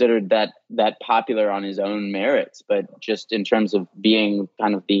considered that popular on his own merits, but just in terms of being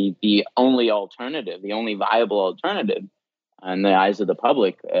kind of the only alternative, the only viable alternative in the eyes of the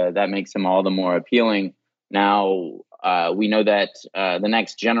public, that makes him all the more appealing. Now, we know that the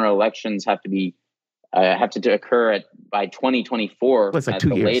next general elections have to occur by 2024 at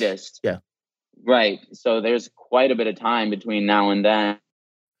the latest. Yeah. Right. So there's quite a bit of time between now and then.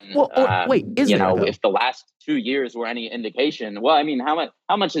 Well, wait, is there, though? If the last 2 years were any indication, well, I mean,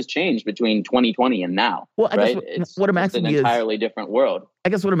 how much has changed between 2020 and now? Well, I right? guess what I'm asking an entirely different world. I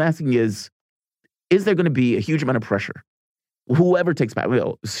guess what I'm asking is there going to be a huge amount of pressure? Whoever takes back,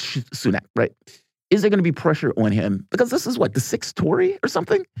 Sunak, right? Is there going to be pressure on him? Because this is what, the sixth Tory or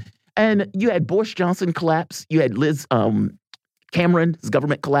something? And you had Boris Johnson collapse. You had Liz Cameron's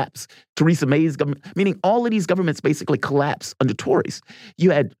government collapse. Theresa May's government, meaning all of these governments basically collapse under Tories.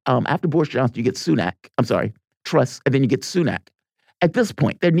 You had, after Boris Johnson, you get Truss, and then you get Sunak. At this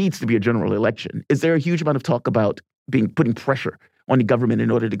point, there needs to be a general election. Is there a huge amount of talk about putting pressure on the government in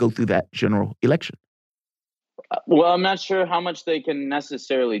order to go through that general election? Well, I'm not sure how much they can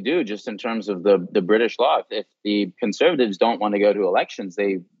necessarily do just in terms of the British law. If the Conservatives don't want to go to elections,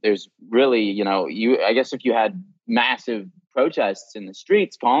 there's really, I guess if you had massive protests in the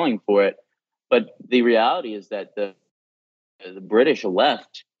streets calling for it, but the reality is that the British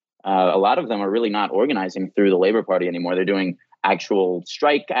left, a lot of them are really not organizing through the Labour Party anymore. They're doing actual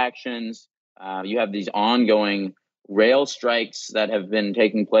strike actions. You have these ongoing rail strikes that have been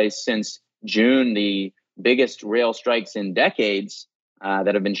taking place since June, the biggest rail strikes in decades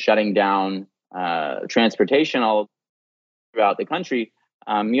that have been shutting down transportation all throughout the country.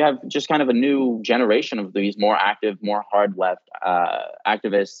 You have just kind of a new generation of these more active, more hard left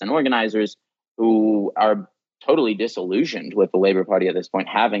activists and organizers who are totally disillusioned with the Labour Party at this point,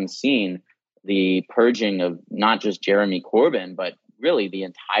 having seen the purging of not just Jeremy Corbyn, but really the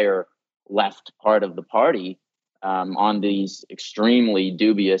entire left part of the party on these extremely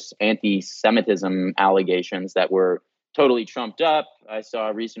dubious anti-Semitism allegations that were totally trumped up. I saw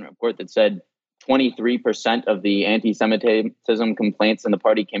a recent report that said 23% of the anti-Semitism complaints in the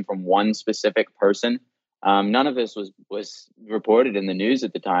party came from one specific person. None of this was reported in the news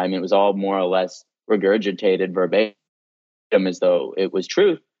at the time. It was all more or less regurgitated verbatim as though it was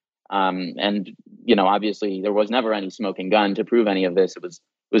truth. And, obviously there was never any smoking gun to prove any of this. It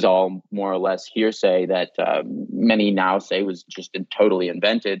was all more or less hearsay that many now say was just totally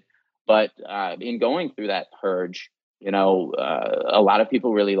invented. But in going through that purge, a lot of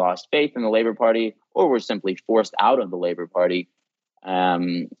people really lost faith in the Labour Party or were simply forced out of the Labour Party.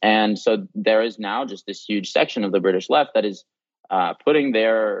 And so there is now just this huge section of the British left that is putting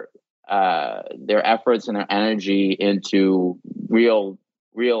their efforts and their energy into real,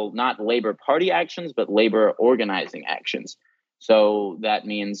 not Labour Party actions, but Labour organizing actions. So that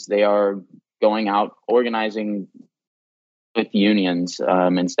means they are going out organizing with unions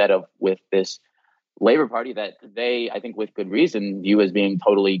instead of with this Labour Party that they, I think with good reason, view as being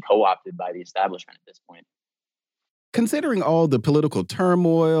totally co-opted by the establishment at this point. Considering all the political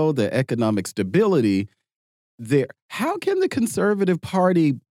turmoil, the economic stability there, how can the Conservative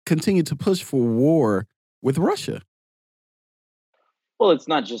Party continue to push for war with Russia? Well, it's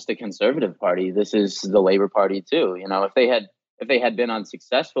not just the Conservative Party. This is the Labour Party too. If they had been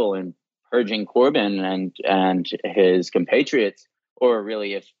unsuccessful in purging Corbyn and his compatriots, or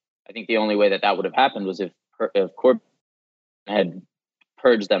really I think the only way that would have happened was if Corbyn had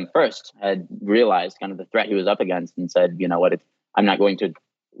purged them first, had realized kind of the threat he was up against and said, I'm not going to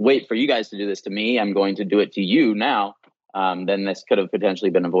wait for you guys to do this to me. I'm going to do it to you now. Then this could have potentially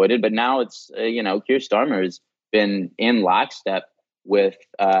been avoided. But now it's, Keir Starmer has been in lockstep with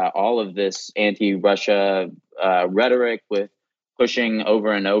all of this anti-Russia rhetoric, with pushing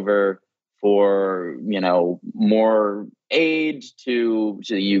over and over for, more aid to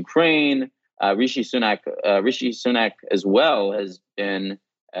the Ukraine. Rishi Sunak as well has been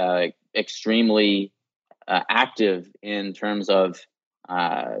extremely active in terms of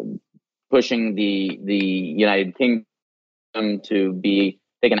pushing the United Kingdom to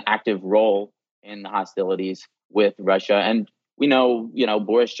take an active role in the hostilities with Russia. And we know,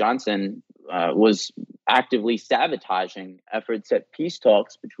 Boris Johnson was actively sabotaging efforts at peace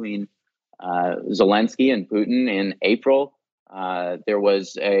talks between Zelensky and Putin in April. There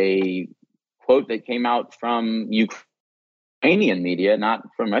was a quote that came out from Ukrainian media, not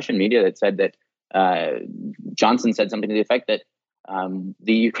from Russian media, that said that Johnson said something to the effect that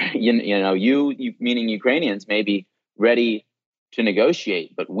you meaning Ukrainians may be ready to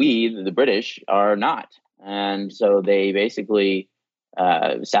negotiate, but we, the British, are not. And so they basically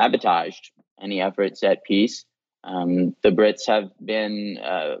sabotaged any efforts at peace. The Brits have been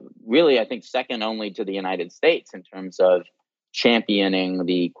really, I think, second only to the United States in terms of championing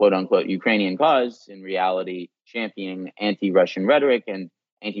the quote-unquote Ukrainian cause, in reality championing anti-Russian rhetoric and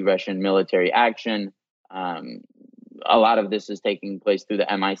anti-Russian military action. A lot of this is taking place through the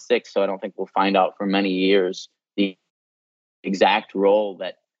MI6, so I don't think we'll find out for many years the exact role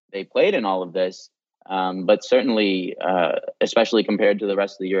that they played in all of this. But certainly, especially compared to the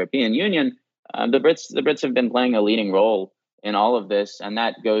rest of the European Union, the Brits have been playing a leading role in all of this, and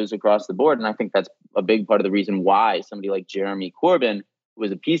that goes across the board. And I think that's a big part of the reason why somebody like Jeremy Corbyn, who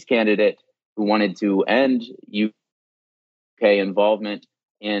was a peace candidate who wanted to end UK involvement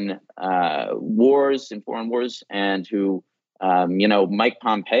in wars, in foreign wars, and who, Mike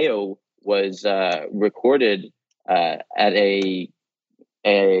Pompeo was recorded at a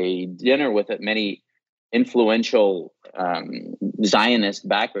dinner with many influential Zionist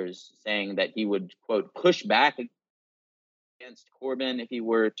backers, saying that he would, quote, push back against Corbyn if he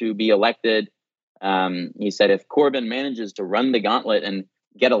were to be elected. He said, if Corbyn manages to run the gauntlet and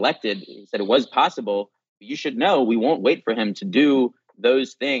get elected, he said it was possible. You should know we won't wait for him to do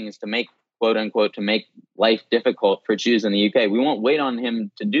those things to make, quote unquote, to make life difficult for Jews in the UK. We won't wait on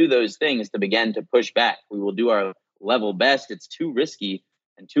him to do those things to begin to push back. We will do our level best. It's too risky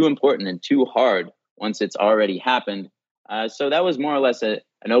and too important and too hard once it's already happened. So that was more or less an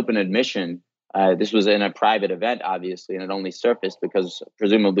open admission. This was in a private event, obviously, and it only surfaced because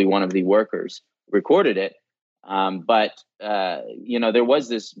presumably one of the workers recorded it. But there was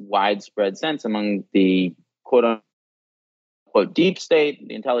this widespread sense among the quote unquote deep state,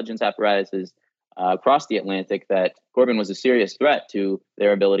 the intelligence apparatuses across the Atlantic, that Corbyn was a serious threat to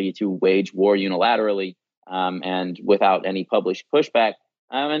their ability to wage war unilaterally and without any published pushback.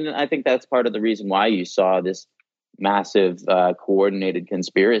 And I think that's part of the reason why you saw this massive coordinated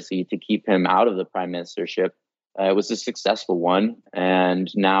conspiracy to keep him out of the prime ministership. It was a successful one. And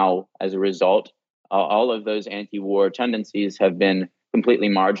now, as a result, all of those anti-war tendencies have been completely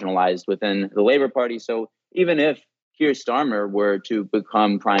marginalized within the Labour Party. So even if Keir Starmer were to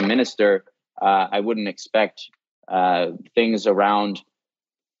become prime minister, I wouldn't expect things around,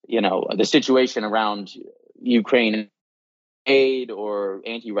 the situation around Ukraine aid or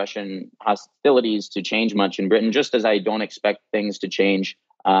anti-Russian hostilities to change much in Britain, just as I don't expect things to change,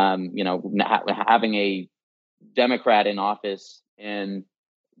 having a Democrat in office in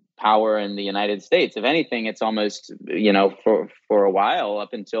power in the United States. If anything, it's almost, for a while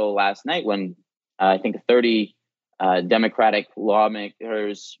up until last night when I think 30 Democratic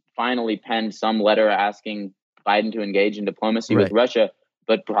lawmakers finally penned some letter asking Biden to engage in diplomacy with Russia.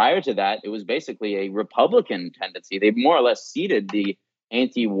 But prior to that, it was basically a Republican tendency. They more or less ceded the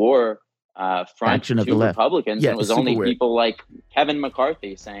anti-war front to the Republicans. Yeah, and it was only people like Kevin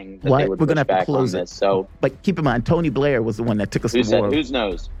McCarthy saying that they would push back on this. So, but keep in mind, Tony Blair was the one that took us to war. Whose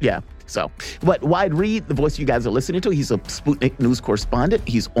knows? Yeah. So, but Wyatt Reed, the voice you guys are listening to, he's a Sputnik news correspondent.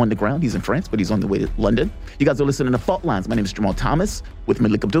 He's on the ground. He's in France, but he's on the way to London. You guys are listening to Fault Lines. My name is Jamarl Thomas with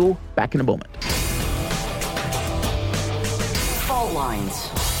Melik Abdul. Back in a moment. Fault Lines.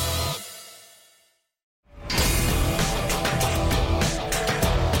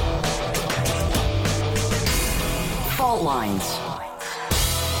 Fault Lines.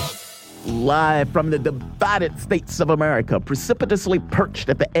 Live from the divided states of America, precipitously perched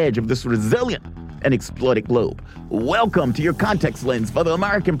at the edge of this resilient and exploited globe. Welcome to your context lens for the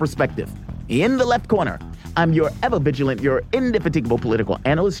American perspective. In the left corner, I'm your ever-vigilant, your indefatigable political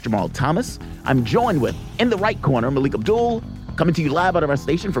analyst, Jamarl Thomas. I'm joined with, in the right corner, Melik Abdul, coming to you live out of our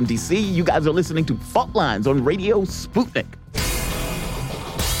station from D.C. You guys are listening to Fault Lines on Radio Sputnik.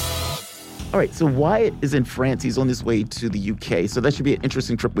 All right, so Wyatt is in France. He's on his way to the UK, so that should be an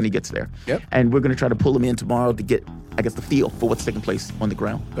interesting trip when he gets there. Yep. And we're going to try to pull him in tomorrow to get, I guess, the feel for what's taking place on the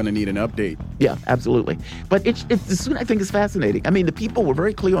ground. Going to need an update. Yeah, absolutely. But the Sunak, I think, is fascinating. I mean, the people were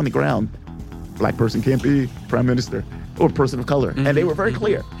very clear on the ground. Black person can't be prime minister or person of color. Mm-hmm. And they were very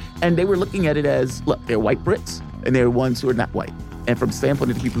clear. And they were looking at it as, look, they're white Brits, and they're ones who are not white. And from the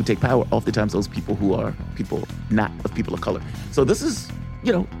standpoint of the people who take power, oftentimes those people who are people not of people of color. So this is,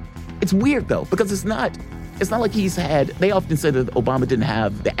 it's weird though, because it's not like they often say that Obama didn't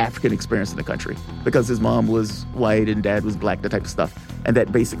have the African experience in the country because his mom was white and dad was black, that type of stuff. And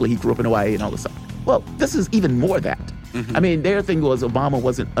that basically he grew up in Hawaii and all this stuff. Well, this is even more that. Mm-hmm. I mean, their thing was Obama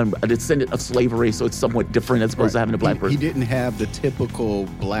wasn't a descendant of slavery, so it's somewhat different as opposed to having a black person. He didn't have the typical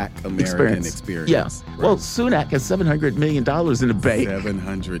black American experience. Yeah. Right. Well, Sunak has $700 million in the bank.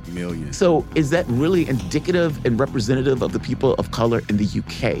 $700 million. So is that really indicative and representative of the people of color in the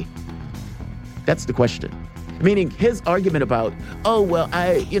UK? That's the question. Meaning his argument about,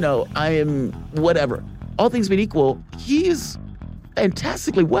 I am whatever. All things being equal, he is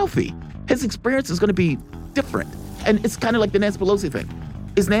fantastically wealthy. His experience is going to be different. And it's kind of like the Nancy Pelosi thing.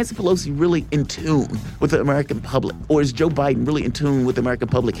 Is Nancy Pelosi really in tune with the American public? Or is Joe Biden really in tune with the American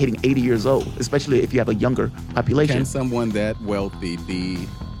public hitting 80 years old, especially if you have a younger population? Can someone that wealthy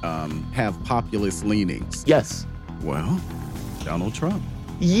have populist leanings? Yes. Well, Donald Trump.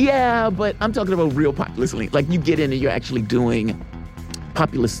 Yeah, but I'm talking about real populism. Like you get in and you're actually doing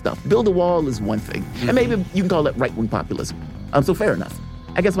populist stuff. Build a wall is one thing. And maybe you can call it right-wing populism. So fair enough.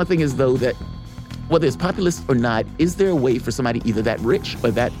 I guess my thing is, though, that whether it's populist or not, is there a way for somebody either that rich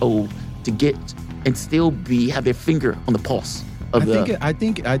or that old to get and still have their finger on the pulse of I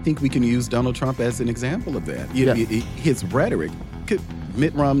think we can use Donald Trump as an example of that. His rhetoric.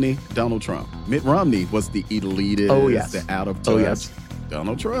 Mitt Romney, Donald Trump. Mitt Romney was the elitist, the out of touch. Oh, yes.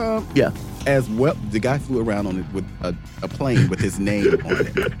 Donald Trump. Yeah. As well, the guy flew around on it with a plane with his name on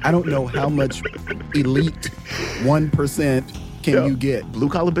it. I don't know how much elite 1% can you get. Blue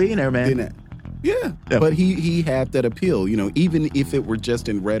collar billionaire, man. Yeah. But he had that appeal, even if it were just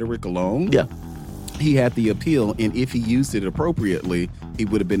in rhetoric alone. Yeah. He had the appeal, and if he used it appropriately, he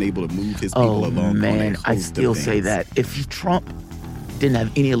would have been able to move his people along. Oh, man, I still say that. If Trump didn't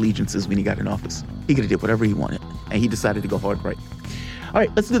have any allegiances when he got in office, he could have did whatever he wanted, and he decided to go hard right. All right,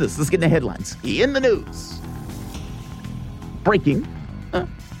 let's do this. Let's get in the headlines. In the news. Breaking, a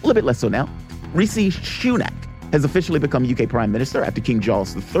little bit less so now. Rishi Sunak has officially become UK Prime Minister after King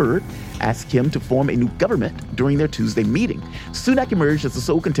Charles III asked him to form a new government during their Tuesday meeting. Sunak emerged as the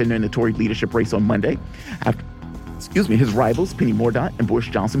sole contender in the Tory leadership race on Monday after, his rivals Penny Mordaunt and Boris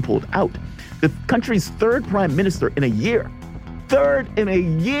Johnson pulled out. The country's third Prime Minister in a year,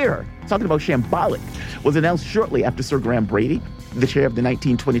 talking about shambolic, was announced shortly after Sir Graham Brady, the chair of the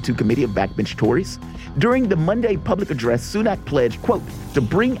 1922 Committee of Backbench Tories. During the Monday public address, Sunak pledged, quote, to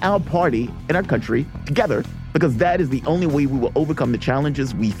bring our party and our country together because that is the only way we will overcome the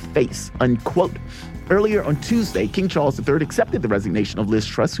challenges we face, unquote. Earlier on Tuesday, King Charles III accepted the resignation of Liz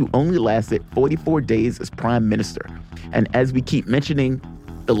Truss, who only lasted 44 days as prime minister. And as we keep mentioning,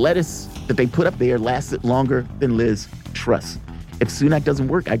 the lettuce that they put up there lasted longer than Liz Truss. If Sunak doesn't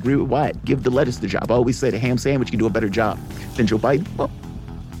work, I agree with Wyatt. Give the lettuce the job. I always say the ham sandwich can do a better job than Joe Biden. Well,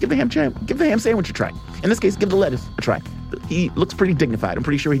 give the ham sandwich a try. In this case, give the lettuce a try. He looks pretty dignified. I'm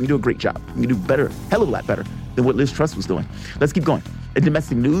pretty sure he can do a great job. He can do better, hell of a lot better than what Liz Truss was doing. Let's keep going. In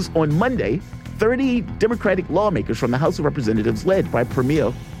domestic news, on Monday, 30 Democratic lawmakers from the House of Representatives, led by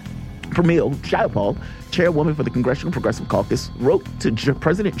Premier Jamarl, chairwoman for the Congressional Progressive Caucus, wrote to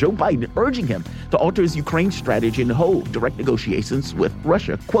President Joe Biden urging him to alter his Ukraine strategy and hold direct negotiations with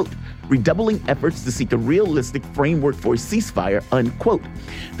Russia, quote, redoubling efforts to seek a realistic framework for a ceasefire, unquote.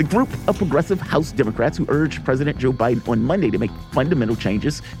 The group of progressive House Democrats who urged President Joe Biden on Monday to make fundamental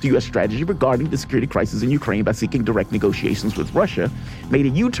changes to U.S. strategy regarding the security crisis in Ukraine by seeking direct negotiations with Russia made a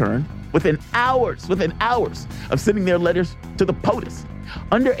U-turn within hours of sending their letters to the POTUS.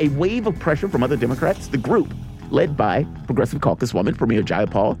 Under a wave of pressure from other Democrats, the group, led by Progressive Caucus woman Premier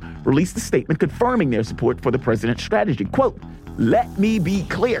Jamarl, released a statement confirming their support for the president's strategy. Quote, let me be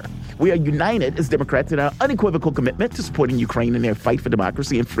clear. We are united as Democrats in our unequivocal commitment to supporting Ukraine in their fight for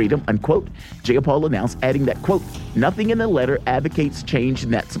democracy and freedom, unquote. Jamarl announced, adding that, quote, nothing in the letter advocates change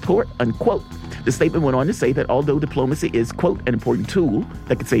in that support, unquote. The statement went on to say that although diplomacy is, quote, an important tool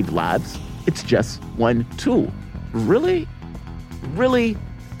that could save lives, it's just one tool. Really?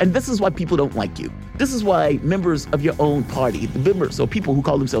 And this is why people don't like you. This is why members of your own party, the members or people who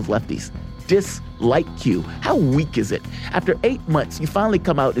call themselves lefties, dislike you. How weak is it? After 8 months, you finally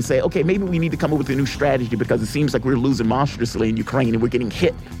come out and say, okay, maybe we need to come up with a new strategy because it seems like we're losing monstrously in Ukraine and we're getting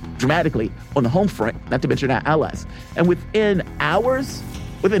hit dramatically on the home front, not to mention our allies. And within hours,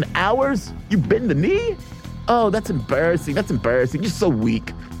 you bend the knee? Oh, that's embarrassing. You're so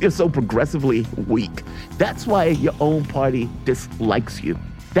weak. You're so progressively weak. That's why your own party dislikes you.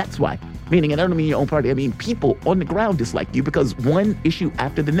 That's why. Meaning, and I don't mean your own party, I mean people on the ground dislike you because one issue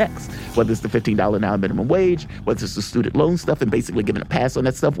after the next, whether it's the $15 an hour minimum wage, whether it's the student loan stuff and basically giving a pass on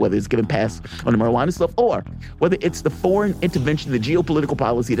that stuff, whether it's giving a pass on the marijuana stuff, or whether it's the foreign intervention, the geopolitical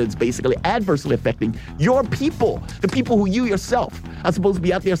policy that's basically adversely affecting your people, the people who you yourself are supposed to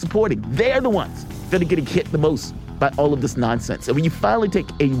be out there supporting. They're the ones that are getting hit the most by all of this nonsense. And when you finally take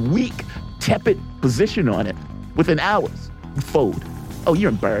a weak, tepid position on it, within hours, you fold. Oh, you're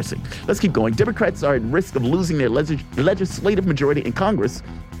embarrassing. Let's keep going. Democrats are at risk of losing their legislative majority in Congress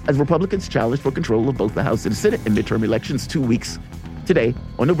as Republicans challenge for control of both the House and the Senate in midterm elections 2 weeks today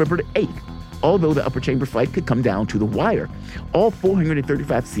on November the 8th. Although the upper chamber fight could come down to the wire, all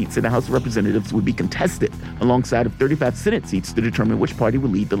 435 seats in the House of Representatives would be contested alongside of 35 Senate seats to determine which party will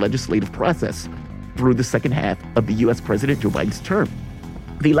lead the legislative process through the second half of the U.S. President Joe Biden's term.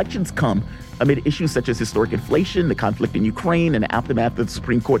 The elections come amid issues such as historic inflation, the conflict in Ukraine, and the aftermath of the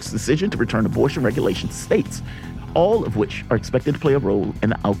Supreme Court's decision to return abortion regulations to states, all of which are expected to play a role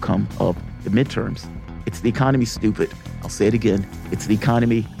in the outcome of the midterms. It's the economy, stupid. I'll say it again. It's the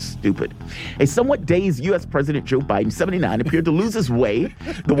economy, stupid. A somewhat dazed U.S. President Joe Biden, 79, appeared to lose his way,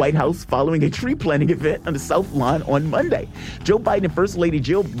 the White House, following a tree planting event on the South Lawn on Monday. Joe Biden and First Lady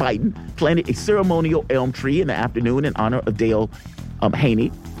Jill Biden planted a ceremonial elm tree in the afternoon in honor of Dale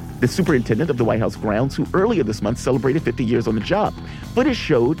Haney, the superintendent of the White House grounds, who earlier this month celebrated 50 years on the job. Footage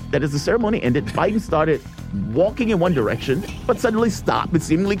showed that as the ceremony ended, Biden started walking in one direction, but suddenly stopped and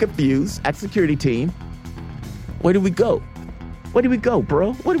seemingly confused. Asked security team, where did we go? Where did we go,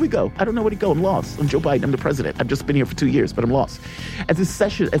 bro? Where did we go? I don't know where to go. I'm lost. I'm Joe Biden. I'm the president. I've just been here for 2 years, but I'm lost. As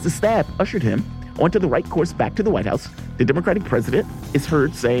the staff ushered him onto the right course back to the White House, the Democratic president is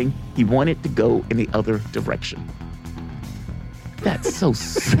heard saying he wanted to go in the other direction. That's so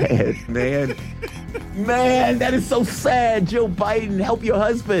sad, man. Man, that is so sad. Joe Biden, help your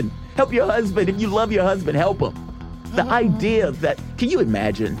husband. Help your husband. If you love your husband, help him. The idea that, can you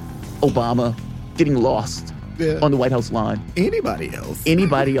imagine Obama getting lost on the White House lawn? Anybody else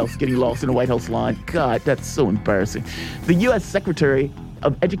getting lost in the White House lawn? God, that's so embarrassing. The U.S. Secretary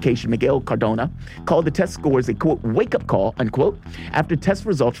of Education, Miguel Cardona, called the test scores a, quote, wake-up call, unquote, after test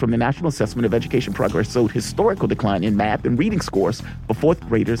results from the National Assessment of Education Progress showed historical decline in math and reading scores for fourth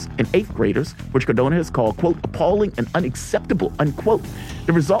graders and eighth graders, which Cardona has called, quote, appalling and unacceptable, unquote.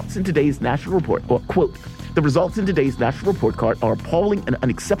 The results in today's national report, or, quote, the results in today's national report card are appalling and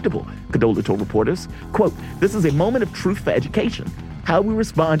unacceptable, Cardona told reporters. Quote, this is a moment of truth for education. How we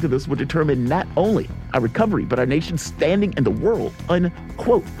respond to this will determine not only our recovery, but our nation's standing in the world,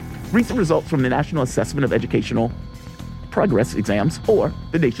 unquote. Recent results from the National Assessment of Educational Progress exams, or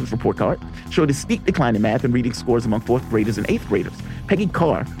the nation's report card, showed a steep decline in math and reading scores among fourth graders and eighth graders. Peggy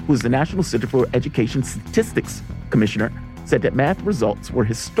Carr, who is the National Center for Education Statistics Commissioner, said that math results were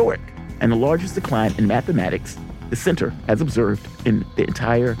historic and the largest decline in mathematics the center has observed in the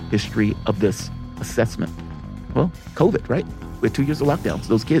entire history of this assessment. Well, COVID, right? We had 2 years of lockdowns.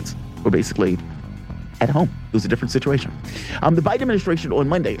 Those kids were basically at home. It was a different situation. The Biden administration on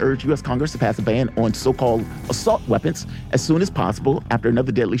Monday urged U.S. Congress to pass a ban on so-called assault weapons as soon as possible after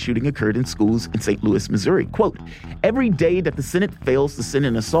another deadly shooting occurred in schools in St. Louis, Missouri. Quote, every day that the Senate fails to send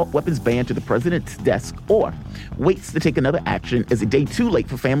an assault weapons ban to the president's desk or waits to take another action is a day too late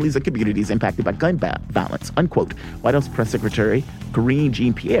for families and communities impacted by gun violence, unquote. White House Press Secretary Karine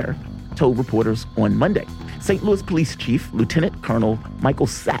Jean-Pierre told reporters on Monday. St. Louis Police Chief Lieutenant Colonel Michael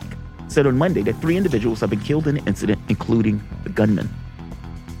Sack said on Monday that 3 individuals have been killed in the incident, including the gunman.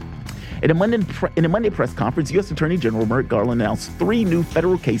 In a Monday press conference, U.S. Attorney General Merrick Garland announced 3 new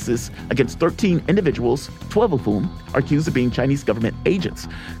federal cases against 13 individuals, 12 of whom are accused of being Chinese government agents.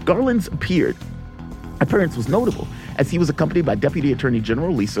 Garland's appearance was notable as he was accompanied by Deputy Attorney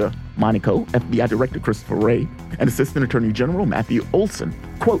General Lisa Monaco, FBI Director Christopher Wray, and Assistant Attorney General Matthew Olson.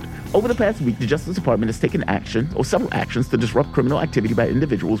 Quote, over the past week, the Justice Department has taken action or several actions to disrupt criminal activity by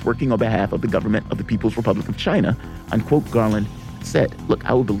individuals working on behalf of the government of the People's Republic of China, unquote, Garland said. Look,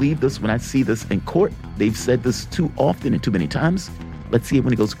 I will believe this when I see this in court. They've said this too often and too many times. Let's see it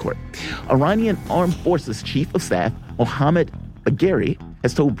when it goes to court. Iranian Armed Forces Chief of Staff Mohammad Bagheri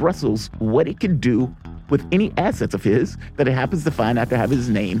has told Brussels what it can do with any assets of his that it happens to find after having his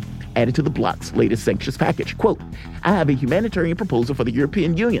name added to the bloc's latest sanctions package. Quote, I have a humanitarian proposal for the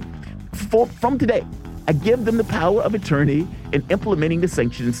European Union. From today, I give them the power of attorney in implementing the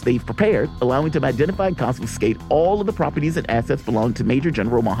sanctions they've prepared, allowing them to identify and confiscate all of the properties and assets belonging to Major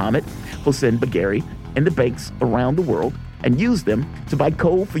General Mohammed Hossein Bagheri and the banks around the world, and use them to buy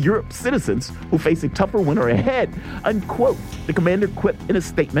coal for Europe's citizens who face a tougher winter ahead, unquote. The commander quipped in a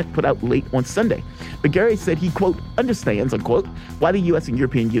statement put out late on Sunday. Bagheri said he, quote, understands, unquote, why the U.S. and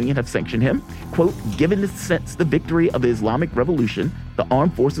European Union have sanctioned him. Quote, given the victory of the Islamic Revolution, the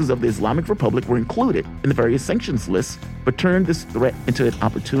armed forces of the Islamic Republic were included in the various sanctions lists, but turned this threat into an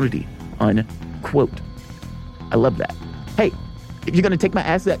opportunity, unquote. I love that. Hey, if you're going to take my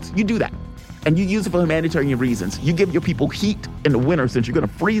assets, you do that. And you use it for humanitarian reasons. You give your people heat in the winter since you're going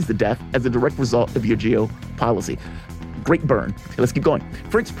to freeze to death as a direct result of your geopolicy. Great burn. Let's keep going.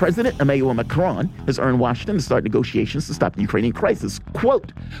 French President Emmanuel Macron has urged Washington to start negotiations to stop the Ukrainian crisis.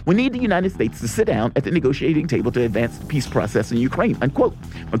 Quote, we need the United States to sit down at the negotiating table to advance the peace process in Ukraine, unquote.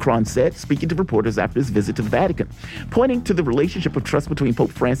 Macron said, speaking to reporters after his visit to the Vatican. Pointing to the relationship of trust between Pope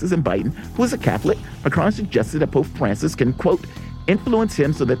Francis and Biden, who is a Catholic, Macron suggested that Pope Francis can, quote, influence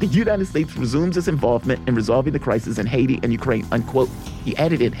him so that the United States resumes its involvement in resolving the crisis in Haiti and Ukraine, unquote. He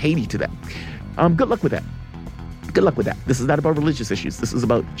added in Haiti to that. Good luck with that. Good luck with that. This is not about religious issues. This is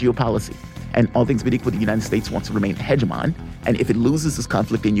about geopolicy. And all things being equal, the United States wants to remain hegemon. And if it loses this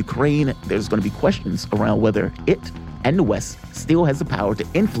conflict in Ukraine, there's going to be questions around whether it and the West still has the power to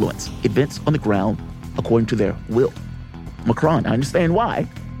influence events on the ground according to their will. Macron, I understand why.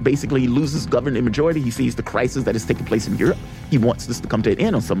 Basically, he loses governing majority. He sees the crisis that is taking place in Europe. He wants this to come to an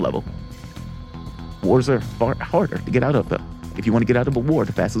end on some level. Wars are far harder to get out of, though. If you want to get out of a war,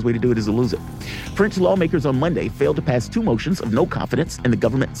 the fastest way to do it is to lose it. French lawmakers on Monday failed to pass 2 motions of no confidence in the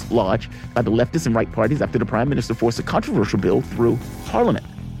government's lodged by the leftist and right parties after the prime minister forced a controversial bill through parliament.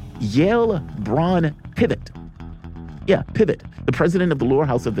 Yael Braun-Pivet, the president of the lower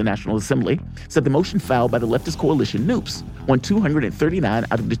house of the National Assembly, said the motion filed by the leftist coalition Noops won 239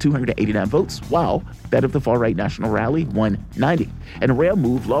 out of the 289 votes, while that of the far-right National Rally won 90. In a rare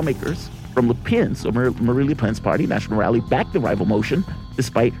move, lawmakers from Le Pen's, or Marie Le Pen's party, National Rally, backed the rival motion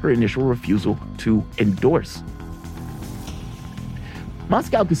despite her initial refusal to endorse.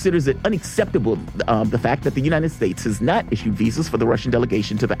 Moscow considers it unacceptable the fact that the United States has not issued visas for the Russian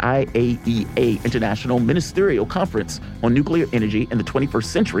delegation to the IAEA International Ministerial Conference on Nuclear Energy in the 21st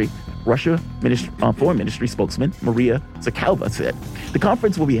Century, Russia Foreign Ministry spokesman Maria Zakharova said. The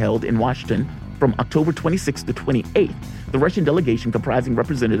conference will be held in Washington from October 26th to 28th. The Russian delegation, comprising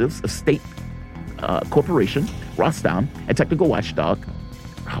representatives of state corporation, Rostom, and technical watchdog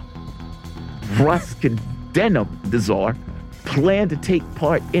Roskaddenadzor, plan to take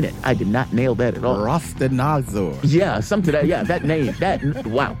part in it. I did not nail that at all. Roskaddenadzor. Yeah, something that, that name,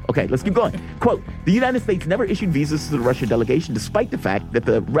 wow. Okay, let's keep going. Quote, the United States never issued visas to the Russian delegation, despite the fact that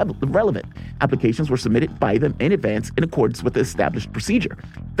the relevant applications were submitted by them in advance in accordance with the established procedure.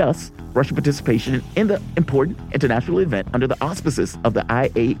 Thus, Russian participation in the important international event under the auspices of the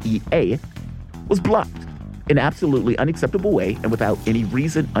IAEA was blocked in an absolutely unacceptable way and without any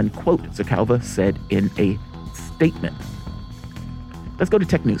reason, unquote, Zakharova said in a statement. Let's go to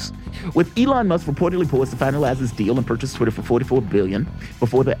tech news. With Elon Musk reportedly poised to finalize his deal and purchase Twitter for $44 billion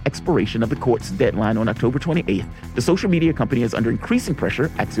before the expiration of the court's deadline on October 28th, the social media company is under increasing pressure,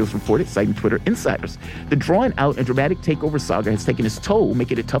 Axios reported, citing Twitter insiders. The drawn-out and dramatic takeover saga has taken its toll,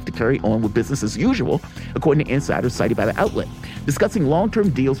 making it tough to carry on with business as usual, according to insiders cited by the outlet. Discussing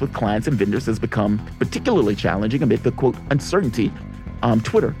long-term deals with clients and vendors has become particularly challenging amid the, quote, uncertainty,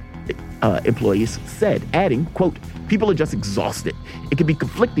 Twitter employees said, adding, quote, people are just exhausted. It can be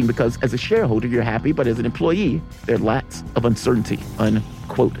conflicting because as a shareholder, you're happy, but as an employee, there are lots of uncertainty,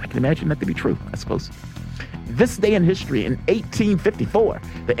 unquote. I can imagine that to be true, I suppose. This day in history, in 1854,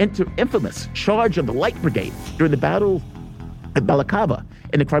 the infamous Charge of the Light Brigade during the Battle of Balaclava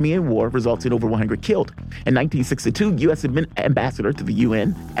in the Crimean War results in over 100 killed. In 1962, U.S. Ambassador to the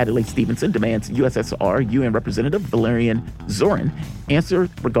UN, Adlai Stevenson, demands USSR UN Representative Valerian Zorin answer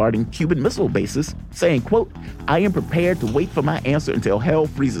regarding Cuban missile bases, saying, quote, I am prepared to wait for my answer until hell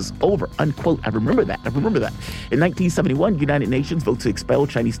freezes over, unquote. I remember that. In 1971, United Nations votes to expel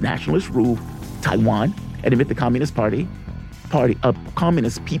Chinese nationalists rule Taiwan and admit the Communist Party of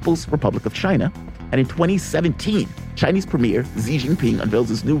Communist People's Republic of China. And in 2017, Chinese Premier Xi Jinping unveils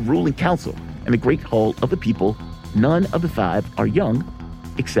his new ruling council in the Great Hall of the People. None of the 5 are young,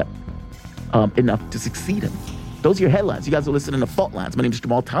 except enough to succeed him. Those are your headlines. You guys are listening to Fault Lines. My name is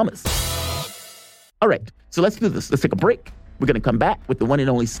Jamarl Thomas. All right, so let's do this. Let's take a break. We're going to come back with the one and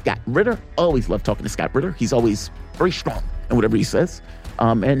only Scott Ritter. Always love talking to Scott Ritter. He's always very strong in whatever he says.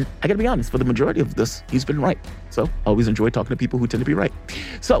 And I got to be honest, for the majority of this, he's been right. So I always enjoy talking to people who tend to be right.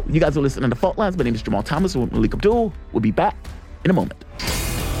 So you guys are listening to Fault Lines. My name is Jamarl Thomas with Melik Abdul. We'll be back in a moment.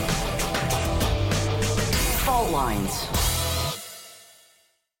 Fault Lines.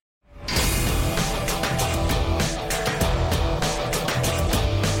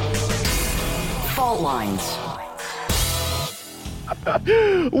 Fault Lines.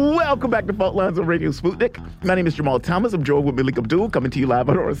 Welcome back to Fault Lines on Radio Sputnik. My name is Jamarl Thomas. I'm joined with Melik Abdul, coming to you live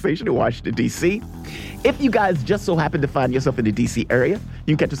on our station in Washington, D.C. If you guys just so happen to find yourself in the D.C. area,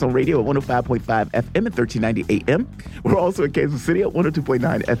 you can catch us on radio at 105.5 FM and 1390 AM. We're also in Kansas City at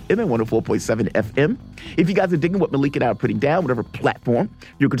 102.9 FM and 104.7 FM. If you guys are digging what Melik and I are putting down, whatever platform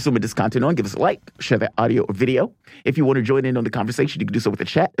you're consuming this content on, give us a like, share that audio or video. If you want to join in on the conversation, you can do so with a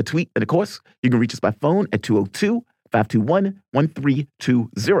chat, a tweet, and of course, you can reach us by phone at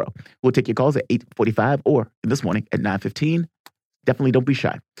 202-521-1320. We'll take your calls at 8:45 or this morning at 9:15. Definitely don't be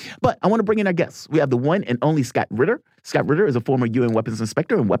shy. But I want to bring in our guests. We have the one and only Scott Ritter. Scott Ritter is a former UN weapons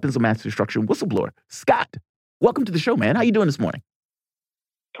inspector and weapons of mass destruction whistleblower. Scott, welcome to the show, man. How you doing this morning?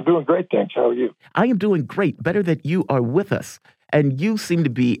 I'm doing great, thanks. How are you? I am doing great. Better that you are with us. And you seem to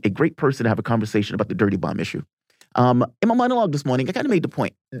be a great person to have a conversation about the dirty bomb issue. In my monologue this morning, I kind of made the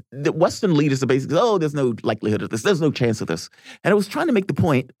point that Western leaders are basically, there's no likelihood of this. There's no chance of this. And I was trying to make the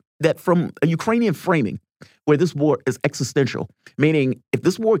point that from a Ukrainian framing, where this war is existential, meaning if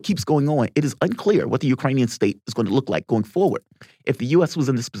this war keeps going on, it is unclear what the Ukrainian state is going to look like going forward. If the U.S. was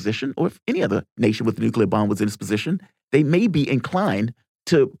in this position, or if any other nation with a nuclear bomb was in this position, they may be inclined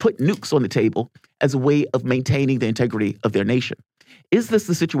to put nukes on the table as a way of maintaining the integrity of their nation. Is this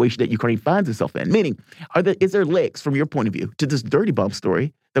the situation that Ukraine finds itself in? Meaning, is there legs, from your point of view, to this dirty bomb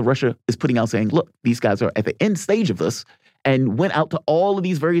story that Russia is putting out saying, look, these guys are at the end stage of this, and went out to all of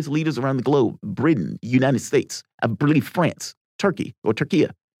these various leaders around the globe, Britain, United States, I believe France, Turkey, or Turkey.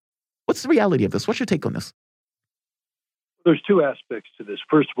 What's the reality of this? What's your take on this? There's two aspects to this.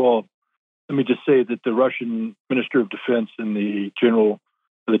 First of all, let me just say that the Russian Minister of Defense and the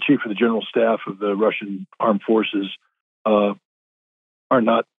Chief of the General Staff of the Russian Armed Forces are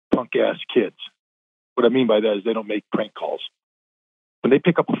not punk-ass kids. What I mean by that is they don't make prank calls. When they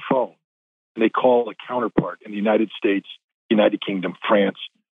pick up a phone and they call a counterpart in the United States, United Kingdom, France,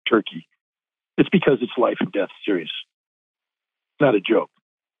 Turkey, it's because it's life and death serious. It's not a joke.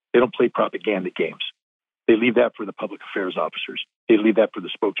 They don't play propaganda games. They leave that for the public affairs officers. They leave that for the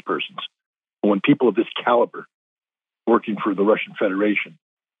spokespersons. But when people of this caliber working for the Russian Federation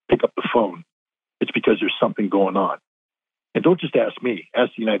pick up the phone, it's because there's something going on. And don't just ask me,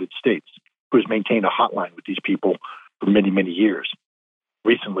 ask the United States, who has maintained a hotline with these people for many, many years,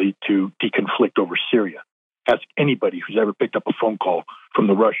 recently to deconflict over Syria. Ask anybody who's ever picked up a phone call from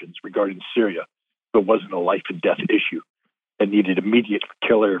the Russians regarding Syria if it wasn't a life and death issue and needed immediate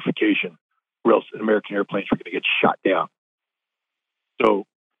clarification, or else American airplanes were going to get shot down. So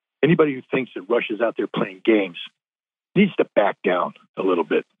anybody who thinks that Russia's out there playing games needs to back down a little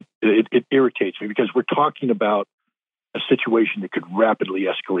bit. It irritates me because we're talking about a situation that could rapidly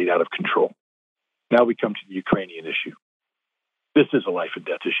escalate out of control. Now we come to the Ukrainian issue. This is a life and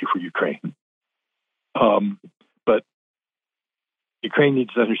death issue for Ukraine. But Ukraine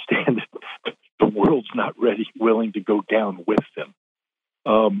needs to understand that the world's not ready, willing to go down with them.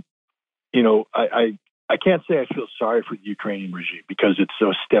 I can't say I feel sorry for the Ukrainian regime because it's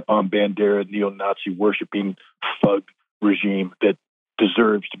a Stepan Bandera, neo-Nazi worshipping thug regime that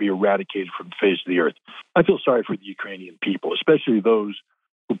deserves to be eradicated from the face of the earth. I feel sorry for the Ukrainian people, especially those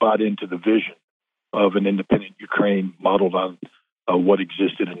who bought into the vision of an independent Ukraine modeled on what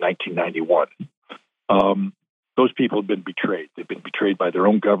existed in 1991. Those people have been betrayed. They've been betrayed by their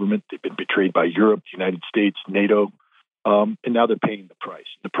own government. They've been betrayed by Europe, the United States, NATO, and now they're paying the price.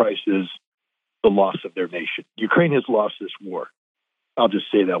 The price is the loss of their nation. Ukraine has lost this war. I'll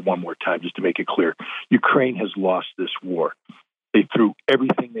just say that one more time just to make it clear. Ukraine has lost this war. They threw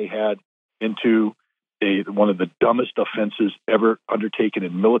everything they had into one of the dumbest offenses ever undertaken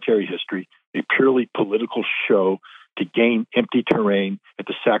in military history, a purely political show to gain empty terrain at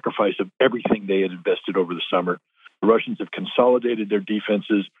the sacrifice of everything they had invested over the summer. The Russians have consolidated their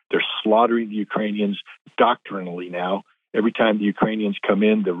defenses. They're slaughtering the Ukrainians doctrinally now. Every time the Ukrainians come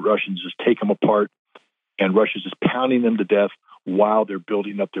in, the Russians just take them apart, and Russia's just pounding them to death while they're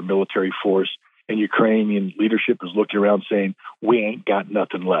building up their military force. And Ukrainian leadership is looking around saying, we ain't got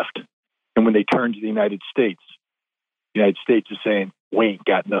nothing left. And when they turn to the United States is saying, we ain't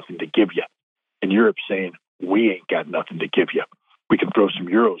got nothing to give you. And Europe's saying, we ain't got nothing to give you. We can throw some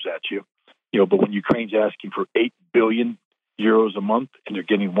euros at you. But when Ukraine's asking for 8 billion euros a month and they're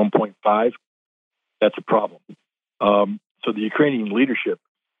getting 1.5, that's a problem. So the Ukrainian leadership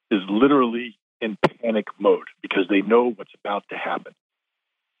is literally in panic mode because they know what's about to happen.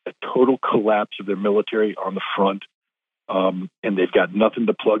 A total collapse of their military on the front, and they've got nothing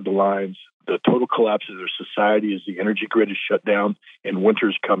to plug the lines. The total collapse of their society as the energy grid is shut down and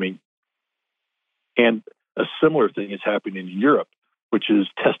winter's coming. And a similar thing is happening in Europe, which is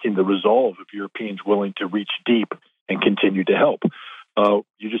testing the resolve of Europeans willing to reach deep and continue to help.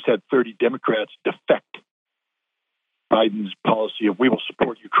 You just had 30 Democrats defect Biden's policy of we will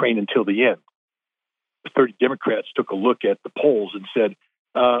support Ukraine until the end. The 30 Democrats took a look at the polls and said,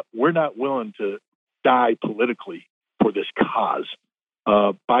 we're not willing to die politically for this cause.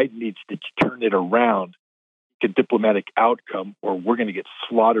 Biden needs to turn it around, get diplomatic outcome, or we're going to get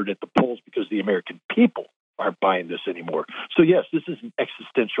slaughtered at the polls because the American people aren't buying this anymore. So yes, this is an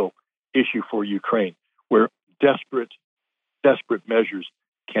existential issue for Ukraine where desperate measures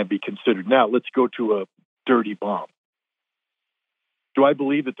can be considered. Now let's go to a dirty bomb. Do I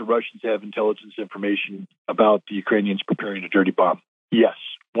believe that the Russians have intelligence information about the Ukrainians preparing a dirty bomb? Yes,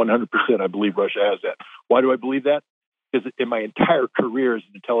 100%. I believe Russia has that. Why do I believe that? Because in my entire career as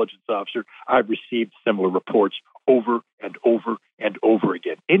an intelligence officer, I've received similar reports over and over and over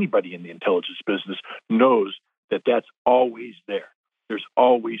again. Anybody in the intelligence business knows that that's always there. There's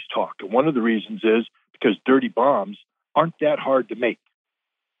always talk. And one of the reasons is because dirty bombs aren't that hard to make.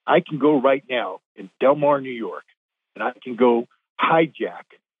 I can go right now in Del Mar, New York, and I can go hijack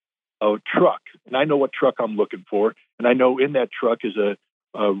a truck, and I know what truck I'm looking for, and I know in that truck is a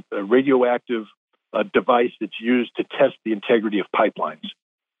radioactive device that's used to test the integrity of pipelines.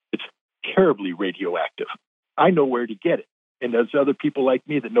 It's terribly radioactive. I know where to get it, and there's other people like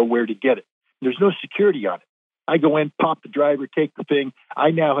me that know where to get it. There's no security on it. I go in, pop the driver, take the thing.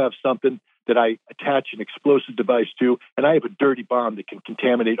 I now have something that I attach an explosive device to, and I have a dirty bomb that can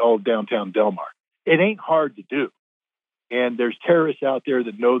contaminate all of downtown Del Mar. It ain't hard to do. And there's terrorists out there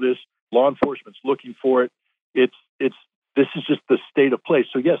that know this. Law enforcement's looking for it. This is just the state of play.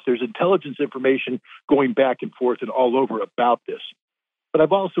 So yes, there's intelligence information going back and forth and all over about this. But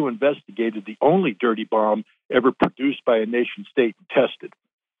I've also investigated the only dirty bomb ever produced by a nation state and tested.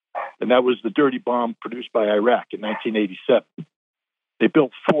 And that was the dirty bomb produced by Iraq in 1987. They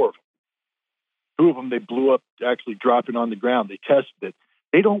built 4 of them. 2 of them they blew up, actually dropping on the ground. They tested it.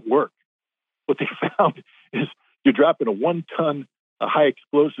 They don't work. What they found is you're dropping a 1-ton high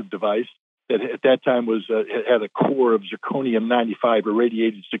explosive device that at that time had a core of zirconium-95,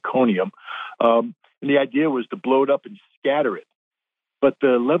 irradiated zirconium. And the idea was to blow it up and scatter it. But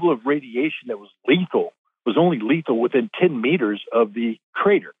the level of radiation that was lethal was only lethal within 10 meters of the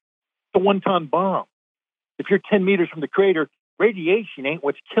crater. It's a 1-ton bomb. If you're 10 meters from the crater, radiation ain't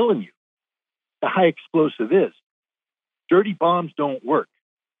what's killing you. The high explosive is. Dirty bombs don't work.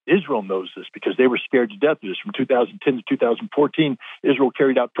 Israel knows this because they were scared to death of this. From 2010 to 2014, Israel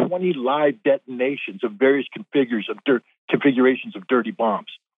carried out 20 live detonations of various configurations of dirty bombs.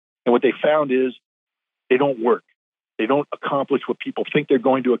 And what they found is they don't work. They don't accomplish what people think they're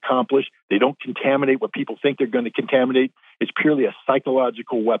going to accomplish. They don't contaminate what people think they're going to contaminate. It's purely a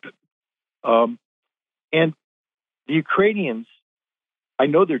psychological weapon. And the Ukrainians, I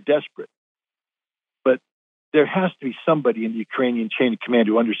know they're desperate, but there has to be somebody in the Ukrainian chain of command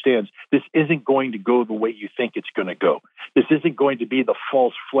who understands this isn't going to go the way you think it's going to go. This isn't going to be the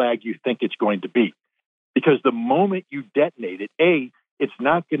false flag you think it's going to be. Because the moment you detonate it, it's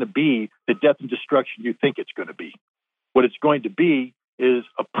not going to be the death and destruction you think it's going to be. What it's going to be is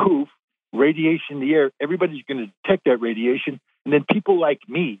a poof, radiation in the air. Everybody's going to detect that radiation. And then people like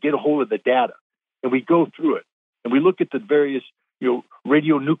me get a hold of the data and we go through it and we look at the various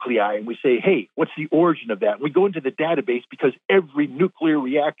radionuclei and we say, hey, what's the origin of that? And we go into the database because every nuclear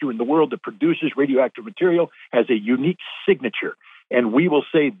reactor in the world that produces radioactive material has a unique signature. And we will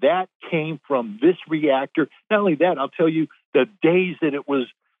say that came from this reactor. Not only that, I'll tell you the days that it was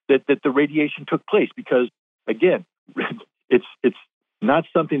that the radiation took place, because again, it's not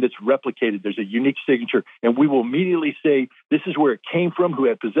something that's replicated. There's a unique signature, and we will immediately say this is where it came from, who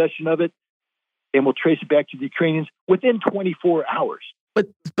had possession of it, and we'll trace it back to the Ukrainians within 24 hours. But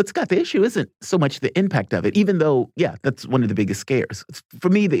Scott, the issue isn't so much the impact of it, even though, yeah, that's one of the biggest scares. For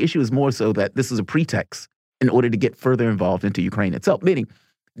me, the issue is more so that this is a pretext in order to get further involved into Ukraine itself. Meaning,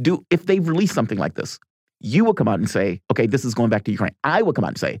 if they release something like this, you will come out and say, okay, this is going back to Ukraine. I will come out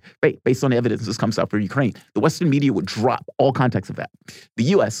and say, based on the evidence this comes out for Ukraine, the Western media would drop all context of that. The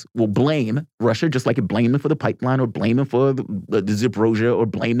U.S. will blame Russia just like it blamed them for the pipeline or blame them for the Zaporozhye or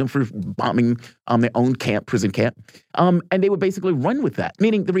blame them for bombing their own prison camp. And they would basically run with that,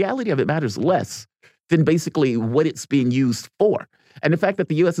 meaning the reality of it matters less than basically what it's being used for. And the fact that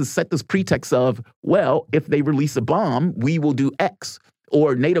the U.S. has set this pretext of, well, if they release a bomb, we will do X.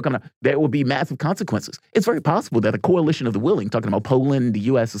 Or NATO there will be massive consequences. It's very possible that a coalition of the willing, talking about Poland, the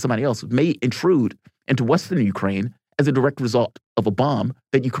U.S., or somebody else, may intrude into Western Ukraine as a direct result of a bomb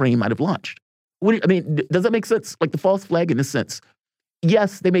that Ukraine might have launched. Does that make sense? Like the false flag in this sense.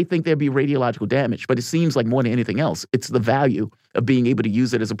 Yes, they may think there'd be radiological damage, but it seems like more than anything else, it's the value of being able to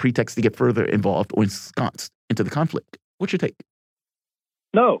use it as a pretext to get further involved or ensconced into the conflict. What's your take?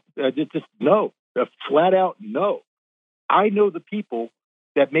 No, just no. Flat out no. I know the people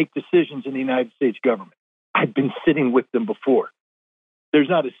that make decisions in the United States government. I've been sitting with them before. There's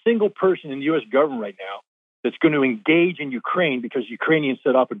not a single person in the U.S. government right now that's going to engage in Ukraine because Ukrainians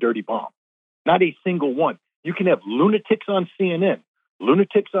set off a dirty bomb. Not a single one. You can have lunatics on CNN,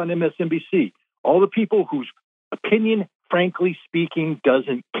 lunatics on MSNBC, all the people whose opinion, frankly speaking,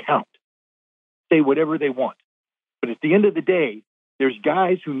 doesn't count. Say whatever they want. But at the end of the day, there's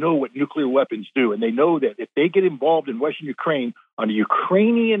guys who know what nuclear weapons do, and they know that if they get involved in Western Ukraine on a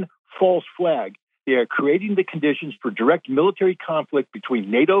Ukrainian false flag, they are creating the conditions for direct military conflict between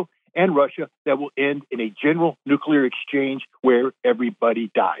NATO and Russia that will end in a general nuclear exchange where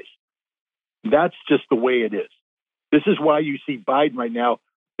everybody dies. That's just the way it is. This is why you see Biden right now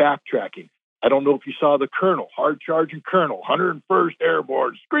backtracking. I don't know if you saw the colonel, hard-charging colonel, 101st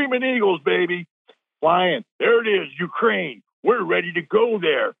Airborne, screaming Eagles, baby, flying. There it is, Ukraine. we're ready to go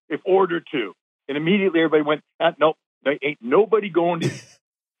there if ordered to. And immediately everybody went, nope, ain't nobody going to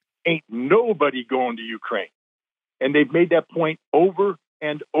Ukraine. And they've made that point over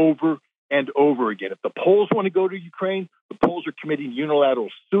and over and over again. If the Poles want to go to Ukraine, the Poles are committing unilateral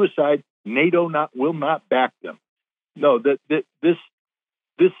suicide. NATO will not back them. No, this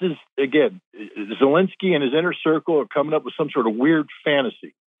is, again, Zelensky and his inner circle are coming up with some sort of weird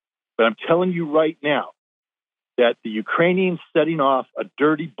fantasy. But I'm telling you right now that the Ukrainians setting off a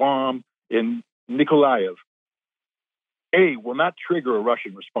dirty bomb in Nikolaev, will not trigger a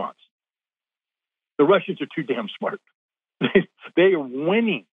Russian response. The Russians are too damn smart. They are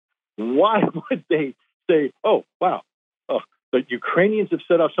winning. Why would they say, oh, wow, the Ukrainians have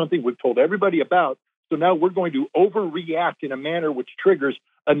set off something we've told everybody about, so now we're going to overreact in a manner which triggers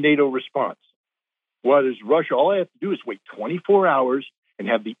a NATO response? Well, there's Russia. All I have to do is wait 24 hours and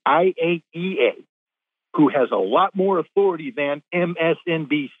have the IAEA, who has a lot more authority than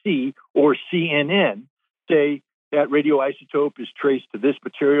MSNBC or CNN, say that radioisotope is traced to this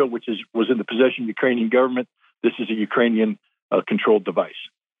material, which was in the possession of the Ukrainian government. This is a Ukrainian controlled device.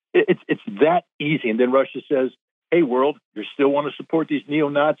 It's that easy. And then Russia says, hey, world, you still want to support these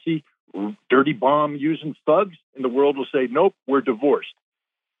neo-Nazi dirty bomb using thugs? And the world will say, nope, we're divorced.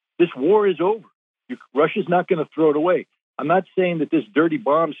 This war is over. Russia's not going to throw it away. I'm not saying that this dirty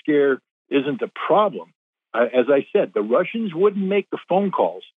bomb scare isn't a problem. As I said, the Russians wouldn't make the phone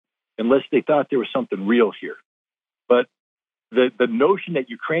calls unless they thought there was something real here. But the notion that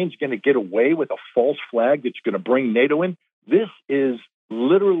Ukraine's going to get away with a false flag that's going to bring NATO in, this is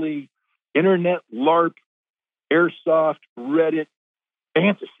literally internet LARP, airsoft, Reddit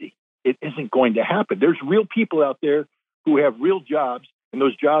fantasy. It isn't going to happen. There's real people out there who have real jobs, and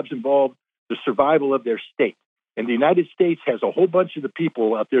those jobs involve the survival of their state. And the United States has a whole bunch of the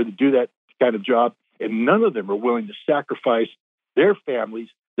people out there that do that kind of job, and none of them are willing to sacrifice their families,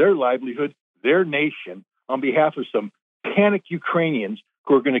 their livelihood, their nation on behalf of some panicked Ukrainians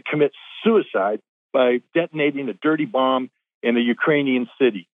who are going to commit suicide by detonating a dirty bomb in a Ukrainian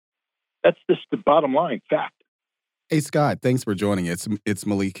city. That's just the bottom line fact. Hey, Scott, thanks for joining us. It's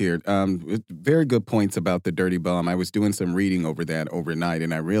Melik here. Very good points about the dirty bomb. I was doing some reading over that overnight,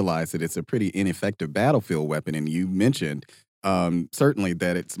 and I realized that it's a pretty ineffective battlefield weapon. And you mentioned certainly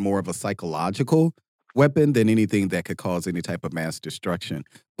that it's more of a psychological weapon than anything that could cause any type of mass destruction.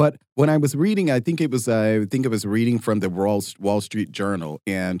 But when I was reading, I think it was reading from the Wall Street Journal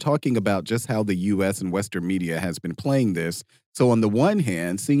and talking about just how the U.S. and Western media has been playing this. So on the one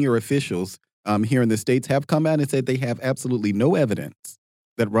hand, senior officials here in the States have come out and said they have absolutely no evidence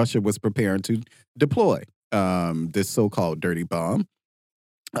that Russia was preparing to deploy this so-called dirty bomb.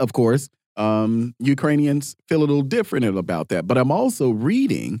 Of course, Ukrainians feel a little different about that. But I'm also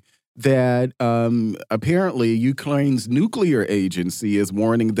reading that apparently Ukraine's nuclear agency is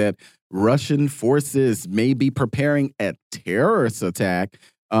warning that Russian forces may be preparing a terrorist attack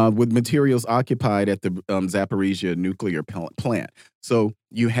with materials occupied at the Zaporizhia nuclear plant. So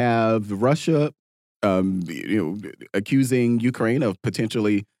you have Russia, accusing Ukraine of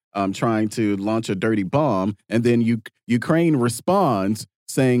potentially trying to launch a dirty bomb, and then Ukraine responds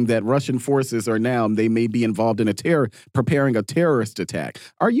saying that Russian forces they may be involved in preparing a terrorist attack.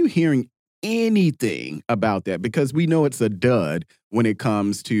 Are you hearing anything about that? Because we know it's a dud when it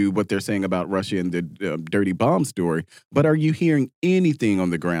comes to what they're saying about Russia and the dirty bomb story. But are you hearing anything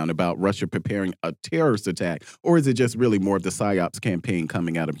on the ground about Russia preparing a terrorist attack? Or is it just really more of the PSYOPs campaign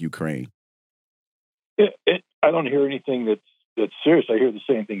coming out of Ukraine? I don't hear anything that's serious. I hear the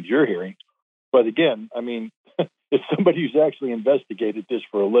same things you're hearing. But again, I mean, it's somebody who's actually investigated this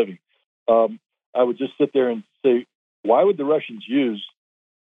for a living. I would just sit there and say, why would the Russians use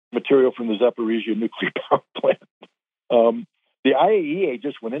material from the Zaporizhia nuclear power plant? The IAEA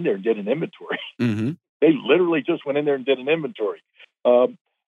just went in there and did an inventory. Mm-hmm. They literally just went in there and did an inventory.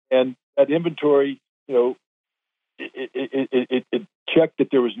 And that inventory, it checked that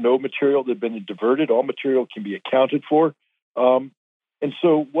there was no material that had been diverted. All material can be accounted for. And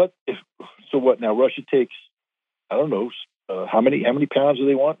so what now? Russia takes, I don't know, how many pounds do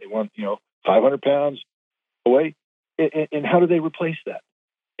they want? They want, 500 pounds away. And how do they replace that?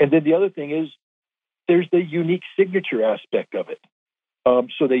 And then the other thing is there's the unique signature aspect of it.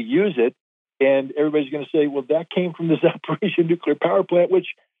 So they use it, and everybody's going to say, well, that came from the Zaporizhia nuclear power plant, which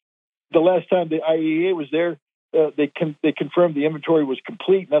the last time the IAEA was there, they confirmed the inventory was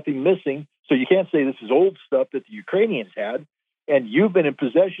complete, nothing missing. So you can't say this is old stuff that the Ukrainians had, and you've been in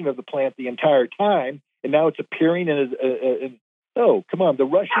possession of the plant the entire time, and now it's appearing no, come on. The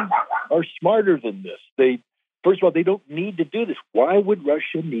Russians are smarter than this. First of all, they don't need to do this. Why would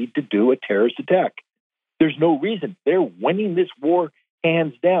Russia need to do a terrorist attack? There's no reason. They're winning this war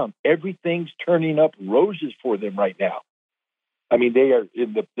hands down. Everything's turning up roses for them right now. I mean, they're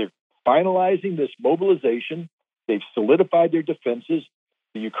finalizing this mobilization. They've solidified their defenses.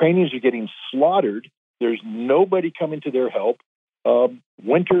 The Ukrainians are getting slaughtered. There's nobody coming to their help.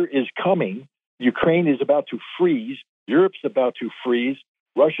 Winter is coming. Ukraine is about to freeze. Europe's about to freeze.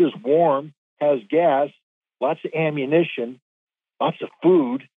 Russia's warm, has gas, lots of ammunition, lots of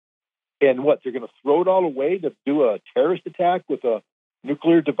food. And what, they're going to throw it all away to do a terrorist attack with a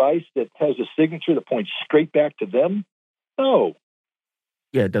nuclear device that has a signature that points straight back to them? No.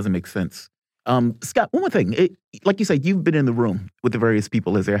 Yeah, it doesn't make sense. Scott, one more thing. Like you said, you've been in the room with the various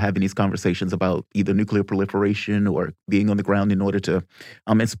people as they're having these conversations about either nuclear proliferation or being on the ground in order to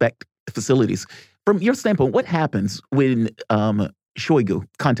inspect facilities. From your standpoint, what happens when Shoigu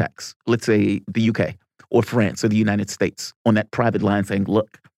contacts, let's say, the UK or France or the United States on that private line saying,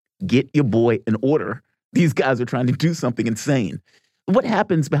 look, get your boy in order. These guys are trying to do something insane. What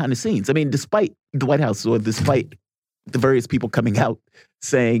happens behind the scenes? I mean, despite the White House or despite the various people coming out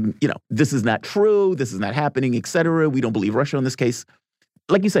saying, you know, this is not true, this is not happening, et cetera. We don't believe Russia in this case.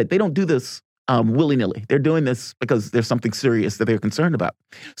 Like you said, they don't do this willy-nilly. They're doing this because there's something serious that they're concerned about.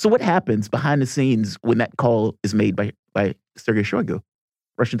 So what happens behind the scenes when that call is made by Sergei Shoigu,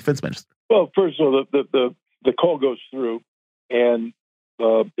 Russian defense minister? Well, first of all, the call goes through, and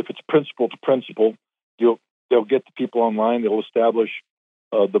if it's principal to principal, they'll get the people online. They'll establish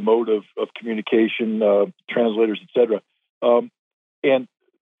the mode of communication, translators, etc. And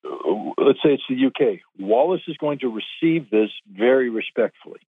let's say it's the UK. Wallace is going to receive this very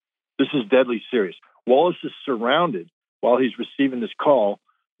respectfully. This is deadly serious. Wallace is surrounded while he's receiving this call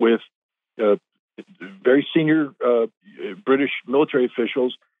with very senior British military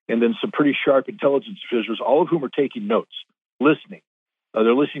officials and then some pretty sharp intelligence officials, all of whom are taking notes, listening.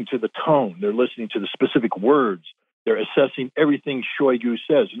 They're listening to the tone. They're listening to the specific words. They're assessing everything Shoigu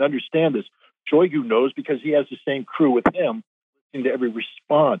says. And understand this, Shoigu knows because he has the same crew with him, listening to every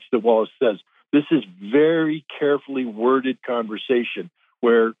response that Wallace says. This is very carefully worded conversation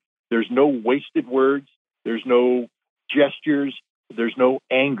where there's no wasted words, there's no gestures, there's no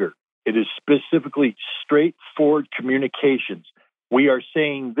anger. It is specifically straightforward communications. We are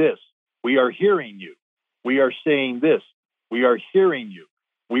saying this. We are hearing you. We are saying this. We are hearing you.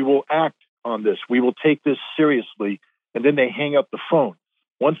 We will act on this. We will take this seriously. And then they hang up the phone.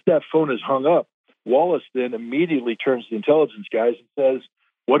 Once that phone is hung up, Wallace then immediately turns to the intelligence guys and says,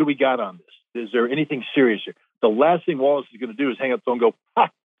 what do we got on this? Is there anything serious here? The last thing Wallace is going to do is hang up the phone and go, ha,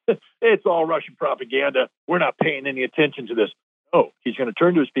 it's all Russian propaganda. We're not paying any attention to this. No, he's going to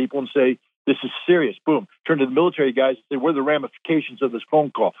turn to his people and say, this is serious. Boom. Turn to the military guys and say, what are the ramifications of this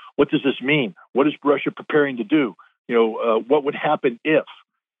phone call? What does this mean? What is Russia preparing to do? What would happen if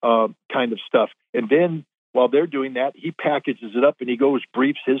kind of stuff. And then while they're doing that, he packages it up and he goes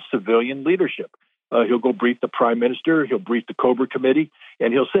briefs his civilian leadership. He'll go brief the prime minister. He'll brief the Cobra committee,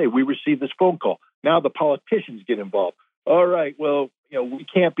 and he'll say, we received this phone call. Now the politicians get involved. All right, well, we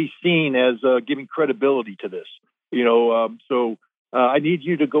can't be seen as giving credibility to this. So I need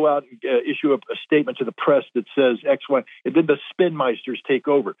you to go out and issue a statement to the press that says X, Y, and then the spinmeisters take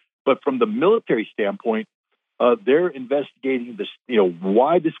over. But from the military standpoint, they're investigating this,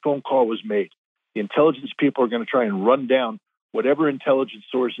 why this phone call was made. The intelligence people are going to try and run down whatever intelligence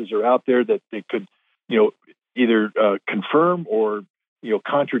sources are out there that they could, either confirm or,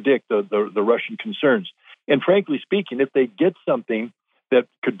 contradict the Russian concerns. And frankly speaking, if they get something that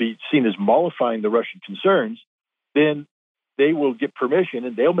could be seen as mollifying the Russian concerns, then they will get permission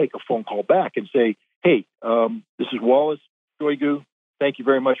and they'll make a phone call back and say, hey, this is Wallace, Shoigu. Thank you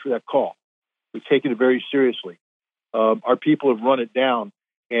very much for that call. We've taken it very seriously. Our people have run it down,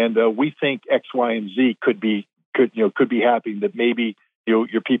 and we think X, Y, and Z could be happening. That maybe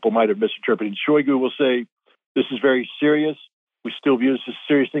your people might have misinterpreted. Shoigu will say, "This is very serious. We still view this as a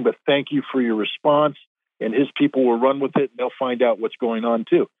serious thing, but thank you for your response." And his people will run with it, and they'll find out what's going on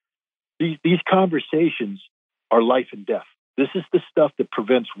too. These conversations are life and death. This is the stuff that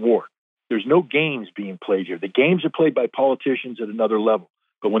prevents war. There's no games being played here. The games are played by politicians at another level.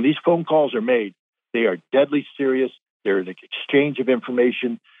 But when these phone calls are made, they are deadly serious. They're an exchange of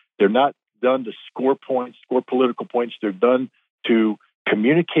information. They're not done to score points, score political points. They're done to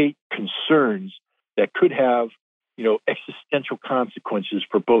communicate concerns that could have, existential consequences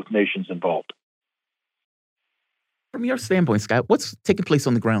for both nations involved. From your standpoint, Scott, what's taking place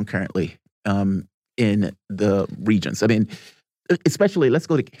on the ground currently in the regions? I mean, especially, let's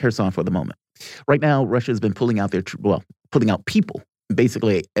go to Kherson for the moment. Right now, Russia has been pulling out pulling out people,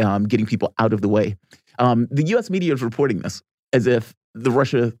 basically getting people out of the way. The U.S. media is reporting this as if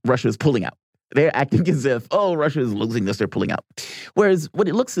Russia is pulling out. They're acting as if, oh, Russia is losing this, they're pulling out. Whereas what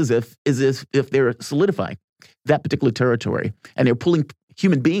it looks as if is if they're solidifying that particular territory and they're pulling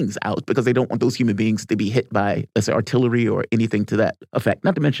human beings out because they don't want those human beings to be hit by, let's say, artillery or anything to that effect.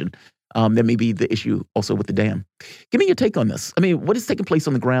 Not to mention, there may be the issue also with the dam. Give me your take on this. I mean, what is taking place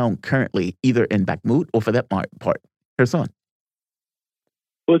on the ground currently, either in Bakhmut or for that part, Kherson?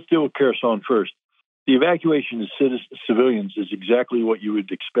 Let's deal with Kherson first. The evacuation of civilians is exactly what you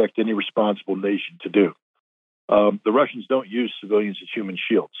would expect any responsible nation to do. The Russians don't use civilians as human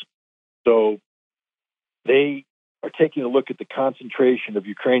shields. So they are taking a look at the concentration of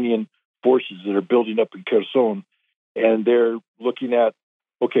Ukrainian forces that are building up in Kherson, and they're looking at,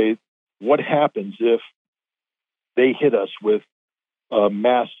 okay, what happens if they hit us with a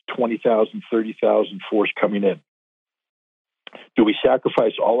mass 20,000, 30,000 force coming in? Do we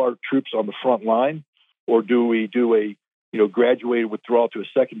sacrifice all our troops on the front line, or do we do a graduated withdrawal to a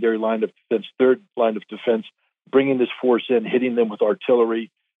secondary line of defense, third line of defense, bringing this force in, hitting them with artillery,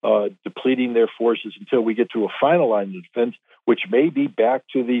 depleting their forces until we get to a final line of defense, which may be back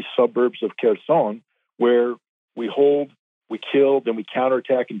to the suburbs of Kherson, where we hold, we kill, then we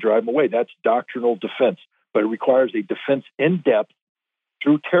counterattack and drive them away. That's doctrinal defense, but it requires a defense in depth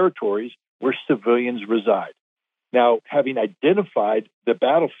through territories where civilians reside. Now, having identified the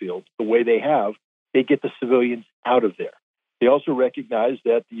battlefield the way they have, they get the civilians out of there. They also recognize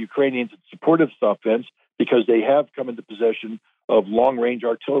that the Ukrainians in support of this offense, because they have come into possession of long-range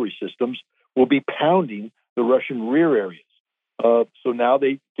artillery systems, will be pounding the Russian rear areas. So now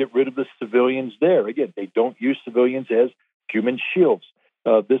they get rid of the civilians there. Again, they don't use civilians as human shields.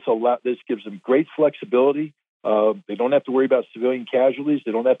 This gives them great flexibility. They don't have to worry about civilian casualties.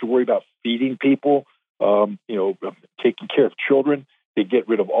 They don't have to worry about feeding people, taking care of children. They get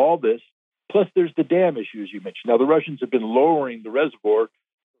rid of all this. Plus, there's the dam issue, as you mentioned. Now, the Russians have been lowering the reservoir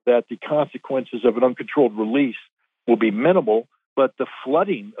that the consequences of an uncontrolled release will be minimal, but the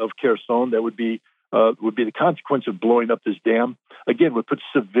flooding of Kherson, that would be the consequence of blowing up this dam, again, would put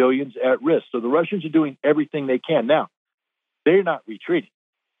civilians at risk. So the Russians are doing everything they can. Now, they're not retreating.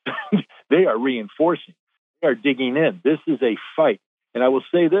 They are reinforcing. They are digging in. This is a fight. And I will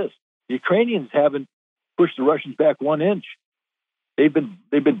say this, the Ukrainians haven't pushed the Russians back 1 inch. They've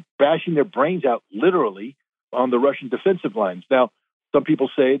been bashing their brains out literally on the Russian defensive lines. Now, some people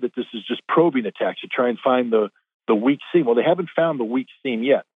say that this is just probing attacks to try and find the weak seam. Well, they haven't found the weak seam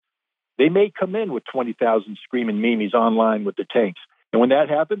yet. They may come in with 20,000 screaming memes online with the tanks. And when that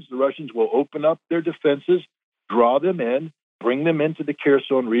happens, the Russians will open up their defenses, draw them in, bring them into the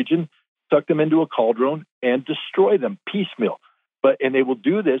Kherson region, suck them into a cauldron, and destroy them piecemeal. And they will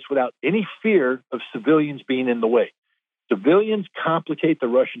do this without any fear of civilians being in the way. Civilians complicate the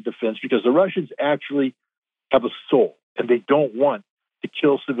Russian defense because the Russians actually have a soul, and they don't want to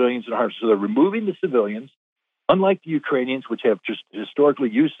kill civilians and harm. So they're removing the civilians, unlike the Ukrainians, which have just historically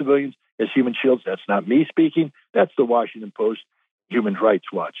used civilians as human shields. That's not me speaking. That's the Washington Post, Human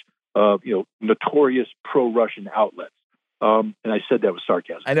Rights Watch, notorious pro-Russian outlets. And I said that with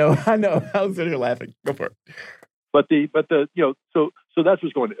sarcasm. I know. I was sitting here laughing. Go for it. So that's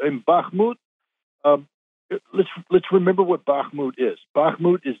what's going on. In Bakhmut, let's remember what Bakhmut is.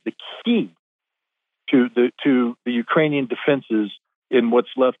 Bakhmut is the key to the Ukrainian defenses in what's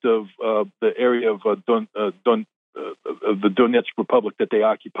left of the area of the Donetsk Republic that they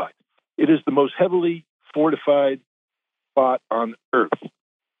occupied. It is the most heavily fortified spot on earth.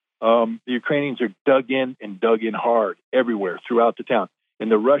 The Ukrainians are dug in hard everywhere throughout the town, and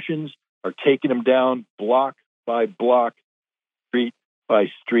the Russians are taking them down block by block, street by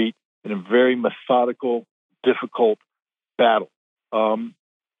street, in a very methodical, difficult battle. And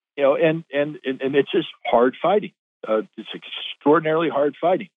it's just hard fighting. It's extraordinarily hard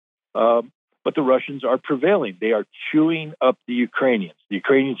fighting. But the Russians are prevailing. They are chewing up the Ukrainians. The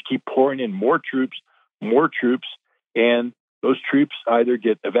Ukrainians keep pouring in more troops, and those troops either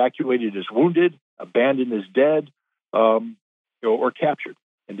get evacuated as wounded, abandoned as dead, or captured,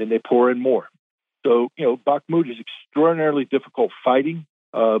 and then they pour in more. So, Bakhmut is extraordinarily difficult fighting,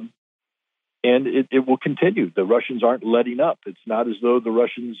 and it will continue. The Russians aren't letting up. It's not as though the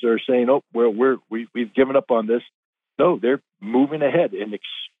Russians are saying, "Oh, well, we've given up on this." No, they're moving ahead in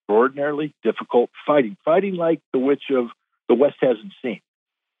extraordinarily difficult fighting like the which of the West hasn't seen.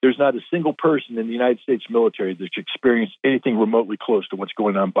 There's not a single person in the United States military that's experienced anything remotely close to what's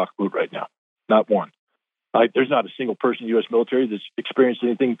going on in Bakhmut right now. Not one. There's not a single person in the U.S. military that's experienced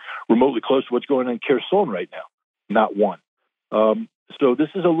anything remotely close to what's going on in Kherson right now. Not one. So this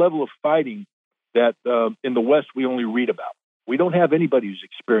is a level of fighting that in the West we only read about. We don't have anybody who's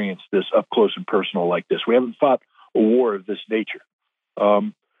experienced this up close and personal like this. We haven't fought a war of this nature.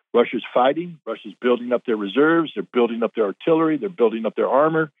 Russia's fighting. Russia's building up their reserves. They're building up their artillery. They're building up their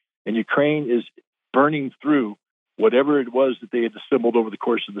armor. And Ukraine is burning through whatever it was that they had assembled over the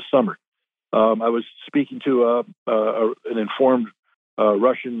course of the summer. I was speaking to an informed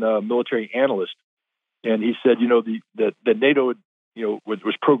Russian military analyst, and he said, that NATO had,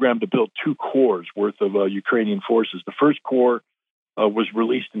 was programmed to build 2 corps worth of Ukrainian forces. The first corps was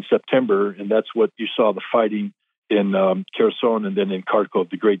released in September, and that's what you saw the fighting in Kherson and then in Kharkov,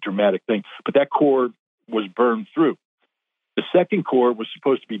 the great dramatic thing. But that corps was burned through. The second corps was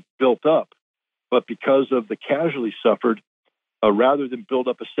supposed to be built up, but because of the casualties suffered, rather than build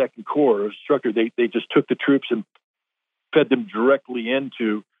up a second corps or structure, they just took the troops and fed them directly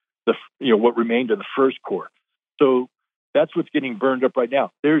into what remained of the first corps. So that's what's getting burned up right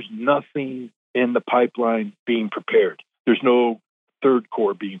now. There's nothing in the pipeline being prepared. There's no third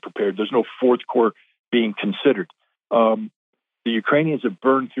corps being prepared. There's no fourth corps being considered. The Ukrainians have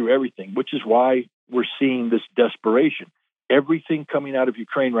burned through everything, which is why we're seeing this desperation. Everything coming out of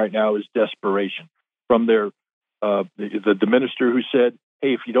Ukraine right now is desperation. From their the minister who said,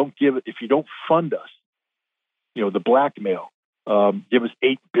 "Hey, if you don't fund us, the blackmail, give us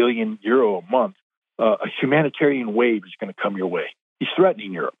 €8 billion a month, a humanitarian wave is going to come your way." He's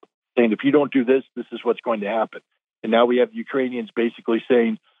threatening Europe, saying, "If you don't do this, this is what's going to happen." And now we have Ukrainians basically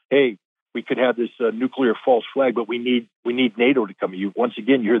saying, "Hey, we could have this nuclear false flag, but we need NATO to come." Once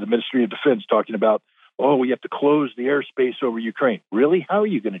again, you hear the Ministry of Defense talking about, "Oh, we have to close the airspace over Ukraine." Really? How are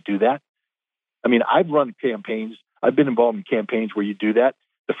you going to do that? I mean, I've run campaigns. I've been involved in campaigns where you do that.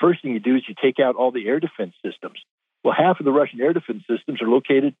 The first thing you do is you take out all the air defense systems. Well, half of the Russian air defense systems are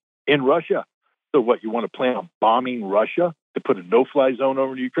located in Russia. So what, you want to plan on bombing Russia to put a no-fly zone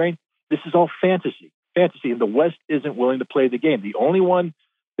over Ukraine? This is all fantasy. And the West isn't willing to play the game. The only one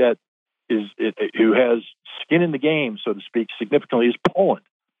that who has skin in the game, so to speak, significantly is Poland.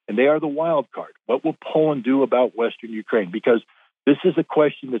 And they are the wild card. What will Poland do about Western Ukraine? Because this is a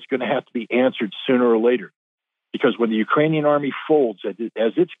question that's going to have to be answered sooner or later. Because when the Ukrainian army folds, as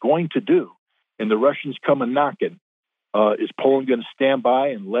it's going to do, and the Russians come a-knocking, is Poland going to stand by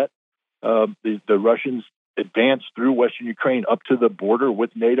and let the Russians advance through Western Ukraine up to the border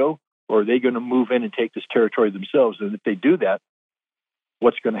with NATO? Or are they going to move in and take this territory themselves? And if they do that,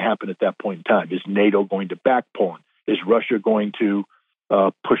 what's going to happen at that point in time? Is NATO going to back Poland? Is Russia going to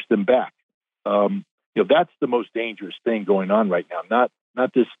push them back? That's the most dangerous thing going on right now.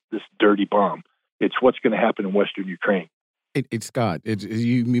 Not this dirty bomb. It's what's going to happen in Western Ukraine. Scott,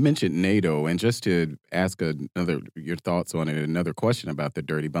 you mentioned NATO, and just to ask your thoughts on it, another question about the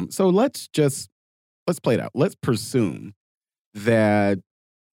dirty bomb. So let's play it out. Let's presume that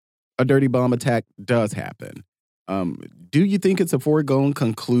a dirty bomb attack does happen. Do you think it's a foregone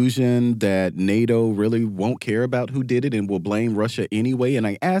conclusion that NATO really won't care about who did it and will blame Russia anyway? And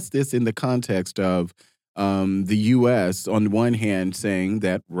I ask this in the context of the U.S. on one hand saying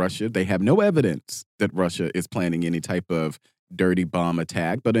that they have no evidence that Russia is planning any type of dirty bomb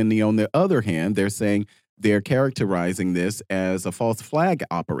attack. But on the other hand, they're characterizing this as a false flag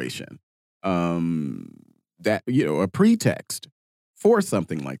operation, a pretext for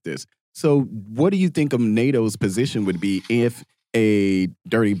something like this. So what do you think of NATO's position would be if a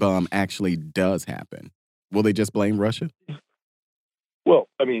dirty bomb actually does happen? Will they just blame Russia? Well,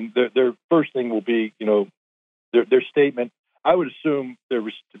 I mean, their first thing will be, their statement. I would assume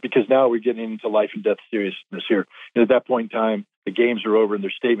because now we're getting into life and death seriousness here. And at that point in time, the games are over, and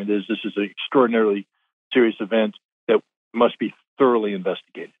their statement is this is an extraordinarily serious event that must be thoroughly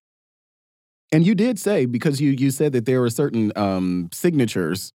investigated. And you did say, because you said that there were certain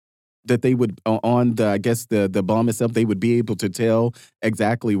signatures that they would on the bomb itself, they would be able to tell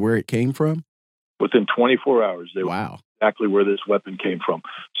exactly where it came from. Within 24 hours, they would exactly where this weapon came from.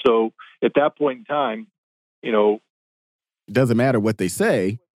 So at that point in time, doesn't matter what they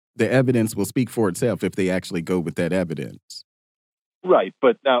say, the evidence will speak for itself if they actually go with that evidence. Right,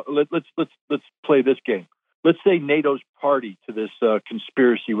 but now let's play this game. Let's say NATO's party to this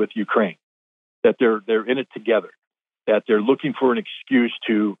conspiracy with Ukraine, that they're in it together, that they're looking for an excuse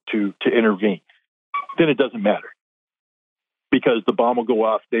to intervene. Then it doesn't matter, because the bomb will go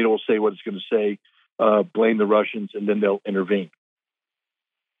off. NATO will say what it's going to say, blame the Russians, and then they'll intervene.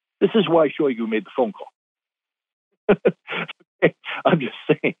 This is why Shoigu made the phone call. I'm just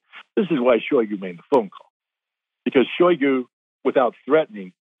saying, this is why Shoigu made the phone call. Because Shoigu, without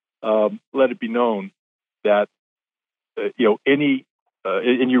threatening, let it be known that, and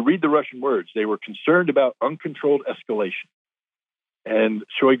you read the Russian words, they were concerned about uncontrolled escalation. And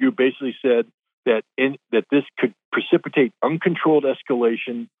Shoigu basically said that this could precipitate uncontrolled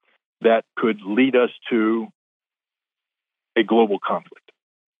escalation that could lead us to a global conflict.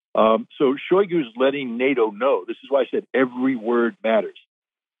 So Shoigu's letting NATO know. This is why I said every word matters.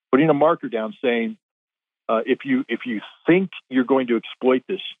 Putting a marker down saying, if you think you're going to exploit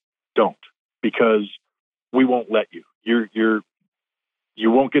this, don't, because we won't let you. You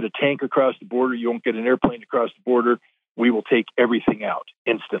won't get a tank across the border. You won't get an airplane across the border. We will take everything out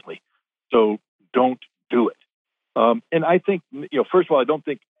instantly. So don't do it. And I think, first of all, I don't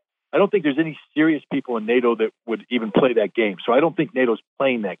think there's any serious people in NATO that would even play that game. So I don't think NATO's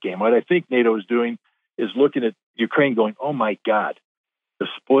playing that game. What I think NATO is doing is looking at Ukraine going, oh my God, the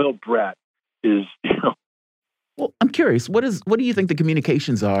spoiled brat is, Well, I'm curious, what do you think the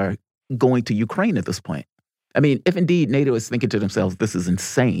communications are going to Ukraine at this point? I mean, if indeed NATO is thinking to themselves, this is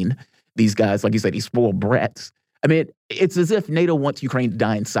insane, these guys, like you said, these spoiled brats. I mean, it's as if NATO wants Ukraine to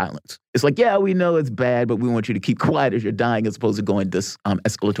die in silence. It's like, yeah, we know it's bad, but we want you to keep quiet as you're dying as opposed to going this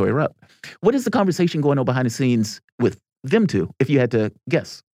escalatory route. What is the conversation going on behind the scenes with them two, if you had to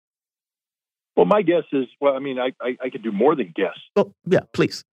guess? Well, my guess is, I could do more than guess. Oh, yeah,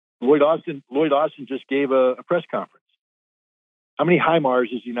 please. Lloyd Austin just gave a press conference. How many HIMARS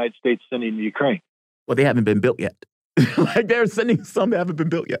is the United States sending to Ukraine? Well, they haven't been built yet. Like they're sending some that haven't been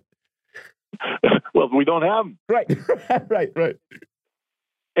built yet. Well, we don't have them. Right.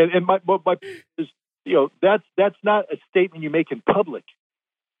 And my is, that's not a statement you make in public,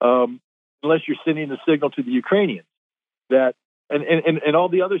 unless you're sending a signal to the Ukrainians that, and all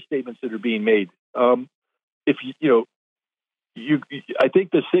the other statements that are being made. If I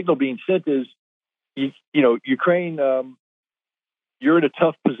think the signal being sent is, Ukraine, you're in a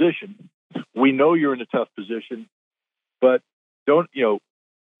tough position. We know you're in a tough position, but don't,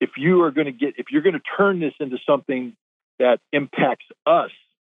 if you're going to turn this into something that impacts us,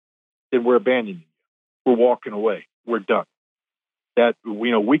 then we're abandoning you. We're walking away. We're done. That,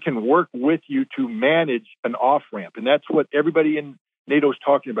 we can work with you to manage an off-ramp. And that's what everybody in NATO is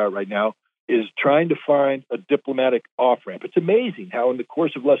talking about right now, is trying to find a diplomatic off-ramp. It's amazing how in the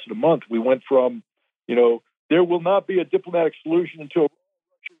course of less than a month, we went from, there will not be a diplomatic solution until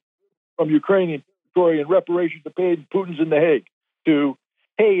from Ukrainian territory and reparations are paid and Putin's in The Hague, to,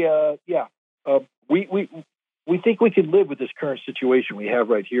 hey, we think we can live with this current situation we have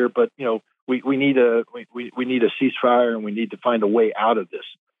right here, but we need a ceasefire and we need to find a way out of this.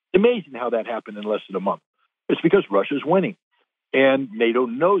 It's amazing how that happened in less than a month. It's because Russia's winning, and NATO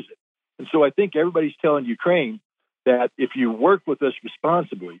knows it. And so I think everybody's telling Ukraine that if you work with us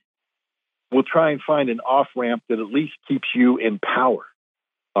responsibly, we'll try and find an off-ramp that at least keeps you in power.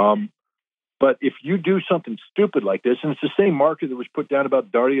 But if you do something stupid like this, and it's the same marker that was put down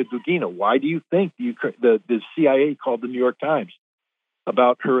about Daria Dugina, why do you think the CIA called the New York Times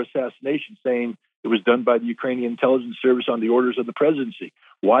about her assassination, saying it was done by the Ukrainian intelligence service on the orders of the presidency?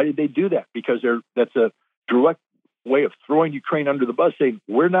 Why did they do that? Because that's a direct way of throwing Ukraine under the bus, saying,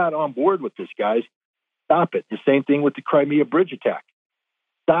 we're not on board with this, guys. Stop it. The same thing with the Crimea bridge attack.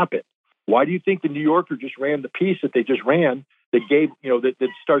 Stop it. Why do you think the New Yorker just ran the piece that they just ran that gave, that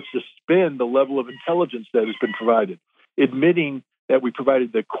starts to spin the level of intelligence that has been provided, admitting that we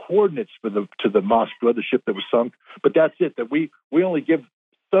provided the coordinates to the Moskva, the ship that was sunk, but that's it, that we only give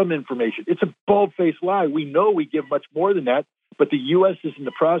some information. It's a bald-faced lie. We know we give much more than that, but the U.S. is in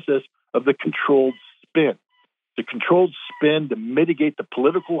the process of the controlled spin. The controlled spin to mitigate the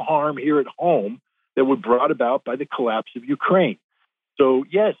political harm here at home that was brought about by the collapse of Ukraine. So,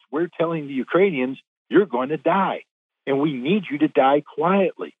 yes, we're telling the Ukrainians, you're going to die, and we need you to die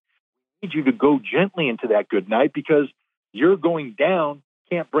quietly. We need you to go gently into that good night, because you're going down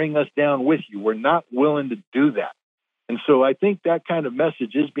can't bring us down with you. We're not willing to do that. And so I think that kind of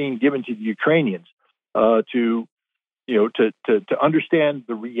message is being given to the Ukrainians to understand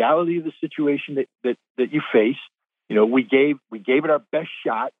the reality of the situation that you face. We gave it our best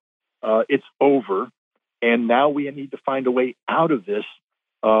shot. It's over. And now we need to find a way out of this.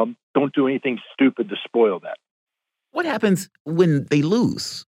 Don't do anything stupid to spoil that. What happens when they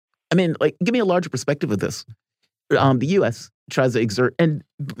lose? I mean, give me a larger perspective of this. The U.S. tries to exert, and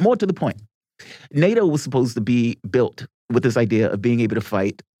more to the point, NATO was supposed to be built with this idea of being able to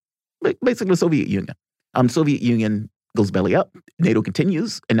fight basically the Soviet Union. Soviet Union goes belly up. NATO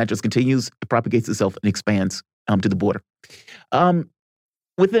continues, and not just continues, it propagates itself and expands to the border.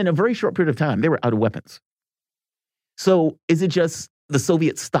 Within a very short period of time, they were out of weapons. So is it just the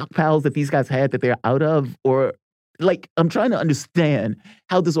Soviet stockpiles that these guys had that they're out of? Or, I'm trying to understand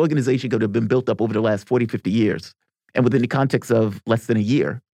how this organization could have been built up over the last 40, 50 years, and within the context of less than a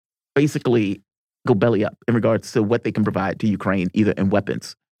year, basically go belly up in regards to what they can provide to Ukraine, either in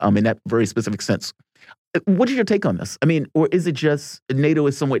weapons, in that very specific sense. What is your take on this? I mean, or is it just NATO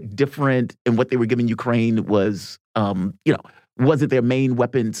is somewhat different, and what they were giving Ukraine was, Was it their main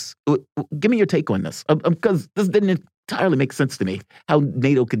weapons? Give me your take on this, because this didn't entirely make sense to me, how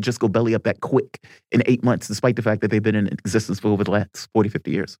NATO could just go belly up that quick in 8 months, despite the fact that they've been in existence for over the last 40,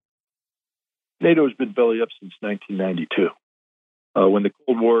 50 years. NATO has been belly up since 1992. When the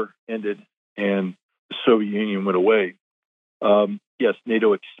Cold War ended and the Soviet Union went away, yes,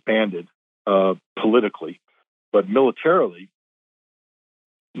 NATO expanded politically, but militarily,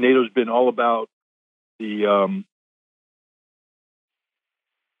 NATO's been all about the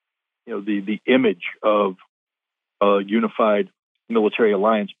image of a unified military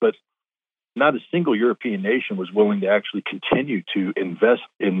alliance, but not a single European nation was willing to actually continue to invest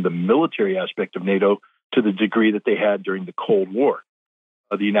in the military aspect of NATO to the degree that they had during the Cold War.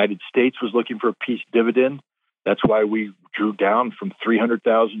 The United States was looking for a peace dividend. That's why we drew down from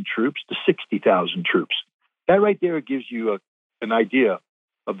 300,000 troops to 60,000 troops. That right there gives you an idea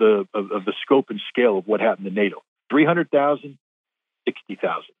of the scope and scale of what happened to NATO. 300,000,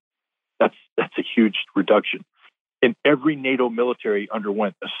 60,000. That's a huge reduction. And every NATO military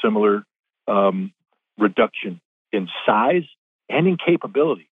underwent a similar reduction in size and in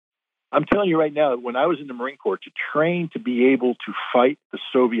capability. I'm telling you right now, when I was in the Marine Corps to train to be able to fight the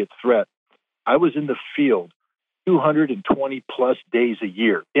Soviet threat, I was in the field 220 plus days a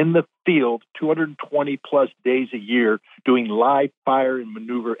year. In the field, 220 plus days a year doing live fire and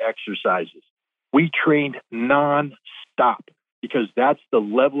maneuver exercises. We trained non-stop because that's the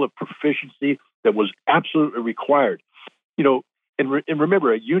level of proficiency that was absolutely required. And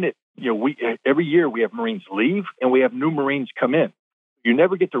remember, a unit, every year we have Marines leave and we have new Marines come in. You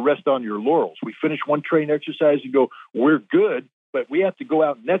never get to rest on your laurels. We finish one training exercise and go, we're good, but we have to go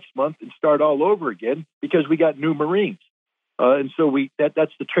out next month and start all over again because we got new Marines. And so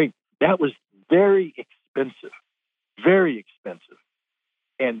that's the train. That was very expensive, very expensive.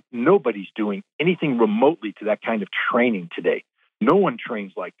 And nobody's doing anything remotely to that kind of training today. No one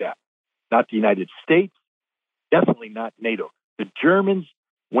trains like that. Not the United States, definitely not NATO. The Germans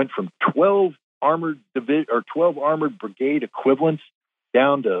went from 12 armored brigade equivalents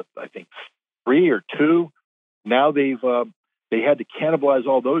down to, I think, 3 or 2. Now they had to cannibalize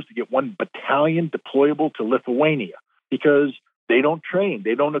all those to get one battalion deployable to Lithuania because they don't train,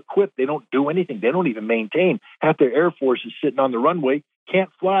 they don't equip, they don't do anything, they don't even maintain. Half their Air Force is sitting on the runway, can't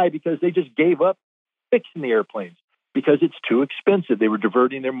fly because they just gave up fixing the airplanes because it's too expensive. They were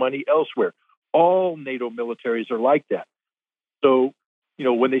diverting their money elsewhere. All NATO militaries are like that. So,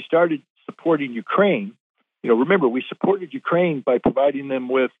 when they started supporting Ukraine, remember, we supported Ukraine by providing them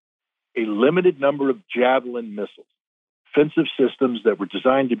with a limited number of Javelin missiles, offensive systems that were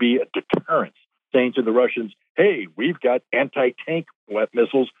designed to be a deterrence, saying to the Russians, hey, we've got anti-tank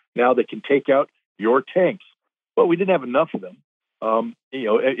missiles now that can take out your tanks. Well, we didn't have enough of them.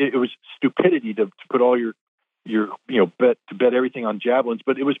 It was stupidity to put all your bet everything on Javelins,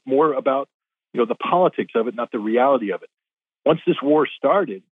 but it was more about, the politics of it, not the reality of it. Once this war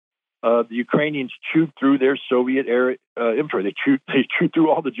started, the Ukrainians chewed through their Soviet era inventory. They chewed through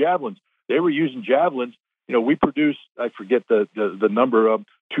all the Javelins. They were using Javelins. We produced, I forget the number of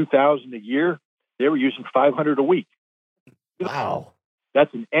 2,000 a year. They were using 500 a week. Wow.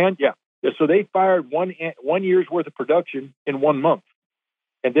 That's So they fired one year's worth of production in 1 month.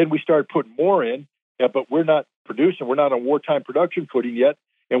 And then we started putting more in, but we're not producing. We're not on wartime production footing yet.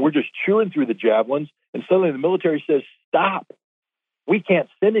 And we're just chewing through the Javelins. And suddenly the military says, stop. We can't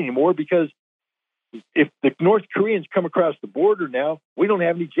send anymore because if the North Koreans come across the border now, we don't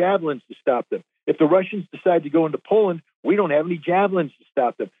have any Javelins to stop them. If the Russians decide to go into Poland, we don't have any Javelins to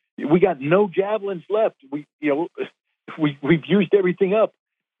stop them. We got no Javelins left. We've used everything up.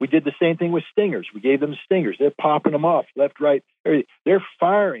 We did the same thing with Stingers. We gave them Stingers. They're popping them off left, right, everything. They're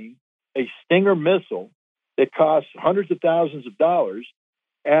firing a Stinger missile that costs hundreds of thousands of dollars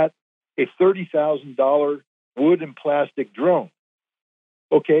at a $30,000 wood and plastic drone.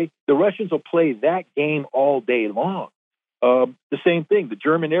 Okay, the Russians will play that game all day long. The same thing, the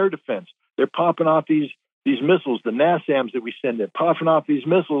German air defense. They're popping off these missiles, the NASAMs that we send. They're popping off these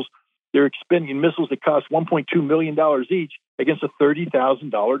missiles. They're expending missiles that cost $1.2 million each against a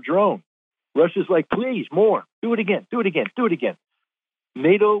 $30,000 drone. Russia's like, please, more. Do it again, do it again, do it again.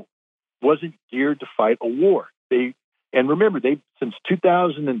 NATO wasn't geared to fight a war. And remember, since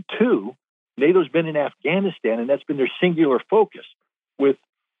 2002, NATO's been in Afghanistan, and that's been their singular focus with,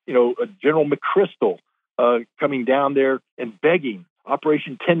 General McChrystal coming down there and begging,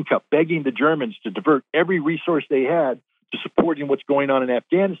 Operation Tin Cup, begging the Germans to divert every resource they had to supporting what's going on in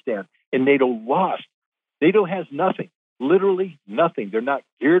Afghanistan. And NATO lost. NATO has nothing, literally nothing. They're not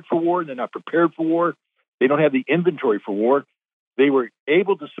geared for war. They're not prepared for war. They don't have the inventory for war. They were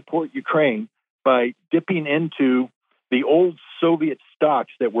able to support Ukraine by dipping into the old Soviet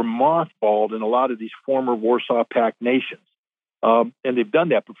stocks that were mothballed in a lot of these former Warsaw Pact nations. And they've done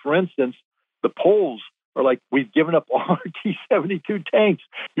that. But for instance, the Poles are like, we've given up all our T-72 tanks.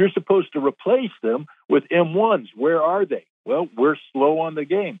 You're supposed to replace them with M1s. Where are they? Well, we're slow on the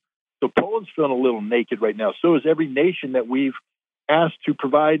game. So Poland's feeling a little naked right now. So is every nation that we've asked to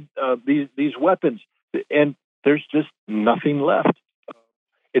provide these weapons. And there's just nothing left.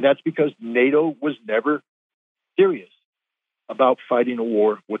 And that's because NATO was never serious about fighting a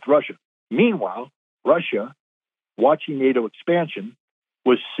war with Russia. Meanwhile, Russia, watching NATO expansion,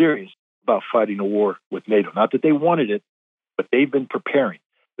 was serious about fighting a war with NATO. Not that they wanted it, but they've been preparing.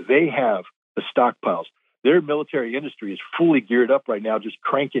 They have the stockpiles. Their military industry is fully geared up right now, just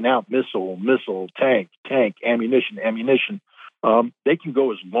cranking out missile, tank, ammunition. They can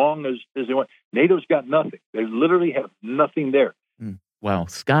go as long as they want. NATO's got nothing. They literally have nothing there. Wow.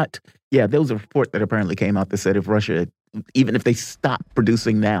 Scott, yeah, there was a report that apparently came out that said if Russia, even if they stop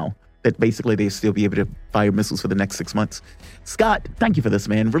producing now, that basically they still be able to fire missiles for the next 6 months. Scott, thank you for this,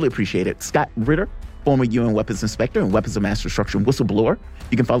 man. Really appreciate it. Scott Ritter, former UN weapons inspector and weapons of mass destruction whistleblower.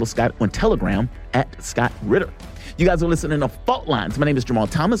 You can follow Scott on Telegram at Scott Ritter. You guys are listening to Fault Lines. My name is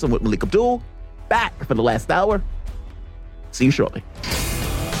Jamarl Thomas. I'm with Melik Abdul. Back for the last hour. See you shortly.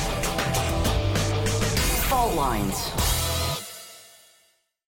 Fault Lines.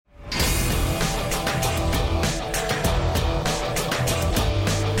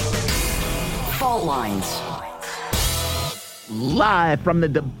 Fault Lines. Live from the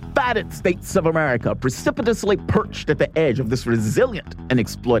divided states of America, precipitously perched at the edge of this resilient and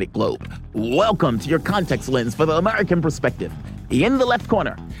exploited globe. Welcome to your context lens for the American perspective. In the left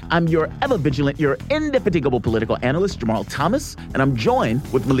corner, I'm your ever-vigilant, your indefatigable political analyst, Jamarl Thomas, and I'm joined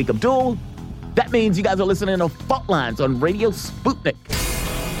with Melik Abdul. That means you guys are listening to Fault Lines on Radio Sputnik.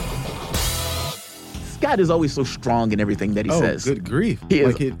 Scott is always so strong in everything that he says. Oh, good grief. He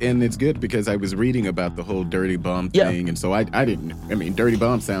is. And it's good because I was reading about the whole dirty bomb thing, and so I mean, dirty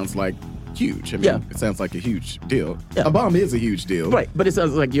bomb sounds like huge. I mean, it sounds like a huge deal. Yeah. A bomb is a huge deal. Right, but it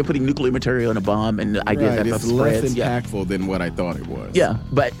sounds like you're putting nuclear material in a bomb, and the idea that it's less impactful than what I thought it was. Yeah,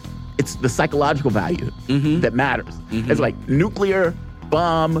 but it's the psychological value that matters. It's like nuclear,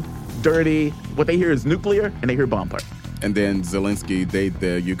 bomb, dirty. What they hear is nuclear, and they hear bomb part. And then Zelensky,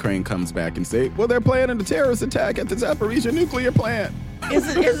 the Ukraine comes back and say, well, they're planning a terrorist attack at the Zaporizhia nuclear plant.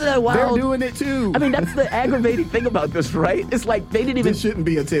 Isn't that wild? They're doing it too. I mean, that's the aggravating thing about this, right? It's like they didn't even... This shouldn't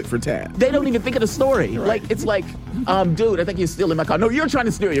be a tit for tat. They don't even think of the story. Right. Like, it's like, dude, I think you're stealing my car. No, you're trying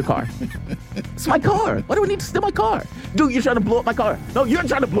to steal your car. It's my car. Why do I need to steal my car? Dude, you're trying to blow up my car. No, you're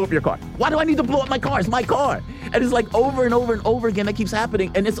trying to blow up your car. Why do I need to blow up my car? It's my car. And it's like over and over and over again that keeps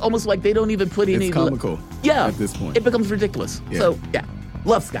happening. And it's almost like they don't even put any... It's comical at this point. It becomes ridiculous. Yeah. So, yeah.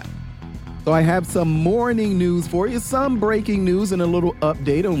 Love Scott. So I have some morning news for you, some breaking news, and a little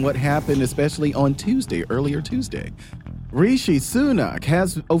update on what happened, especially on earlier Tuesday. Rishi Sunak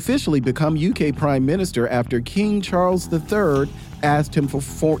has officially become UK Prime Minister after King Charles III asked him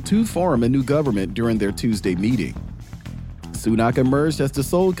to form a new government during their Tuesday meeting. Sunak emerged as the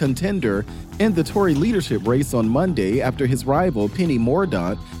sole contender in the Tory leadership race on Monday after his rival Penny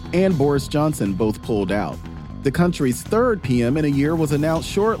Mordaunt and Boris Johnson both pulled out. The country's third PM in a year was announced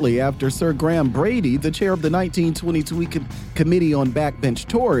shortly after Sir Graham Brady, the chair of the 1922 Committee on Backbench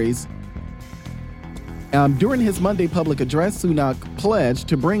Tories. During his Monday public address, Sunak pledged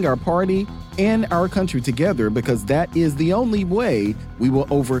to bring our party and our country together because that is the only way we will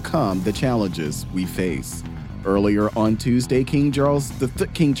overcome the challenges we face. Earlier on Tuesday, King Charles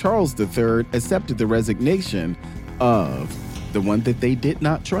III accepted the resignation of the one that they did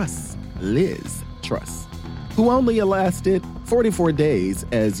not trust, Liz Truss, who only lasted 44 days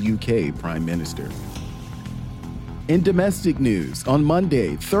as UK Prime Minister. In domestic news, on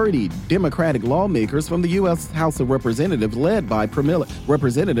Monday, 30 Democratic lawmakers from the U.S. House of Representatives, led by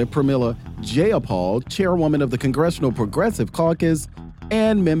Representative Pramila Jayapal, chairwoman of the Congressional Progressive Caucus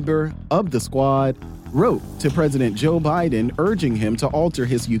and member of the Squad, wrote to President Joe Biden urging him to alter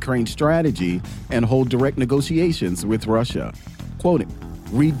his Ukraine strategy and hold direct negotiations with Russia, quoting,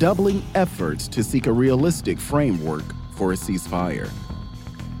 redoubling efforts to seek a realistic framework for a ceasefire.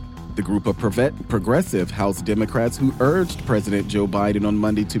 The group of progressive House Democrats who urged President Joe Biden on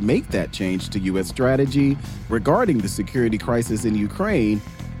Monday to make that change to U.S. strategy regarding the security crisis in Ukraine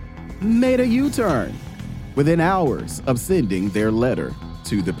made a U-turn within hours of sending their letter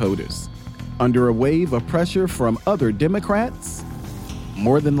to the POTUS. Under a wave of pressure from other Democrats,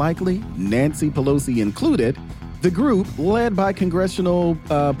 more than likely Nancy Pelosi included, the group, led by Congressional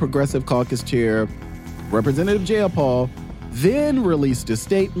Progressive Caucus Chair Representative Jayapal, then released a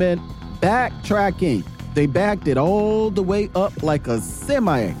statement backtracking They backed it all the way up like a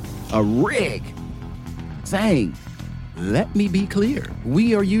rig, saying, "Let me be clear.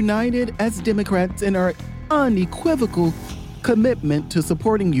 We are united as Democrats in our unequivocal commitment to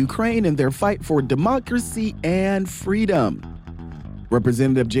supporting Ukraine in their fight for democracy and freedom."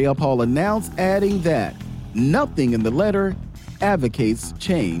 Representative Jamarl announced, adding that nothing in the letter advocates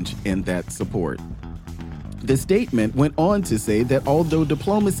change in that support. The statement went on to say that although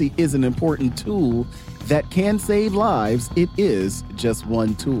diplomacy is an important tool that can save lives, it is just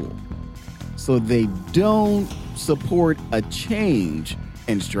one tool. So they don't support a change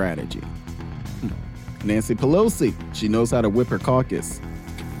in strategy. Nancy Pelosi, she knows how to whip her caucus.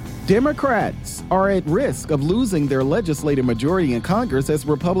 Democrats are at risk of losing their legislative majority in Congress as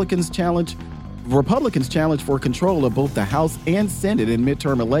Republicans challenge for control of both the House and Senate in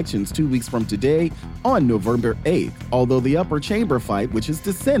midterm elections 2 weeks from today on November 8th, although the upper chamber fight, which is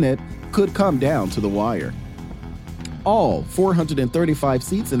the Senate, could come down to the wire. All 435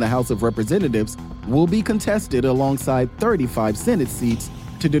 seats in the House of Representatives will be contested alongside 35 Senate seats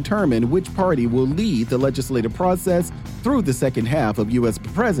to determine which party will lead the legislative process through the second half of U.S.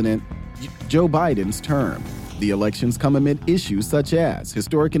 President Joe Biden's term. The elections come amid issues such as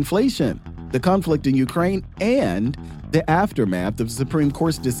historic inflation, the conflict in Ukraine, and the aftermath of the Supreme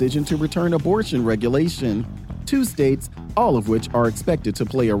Court's decision to return abortion regulation to states, all of which are expected to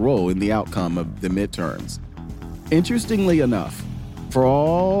play a role in the outcome of the midterms. Interestingly enough, for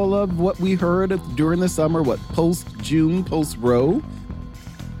all of what we heard during the summer, post-June, post-Roe,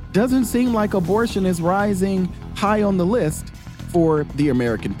 doesn't seem like abortion is rising high on the list for the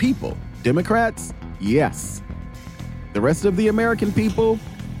American people. Democrats, yes. The rest of the American people,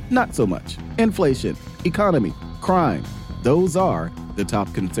 not so much. Inflation, economy, crime, those are the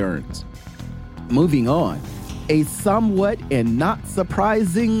top concerns. Moving on, a somewhat and not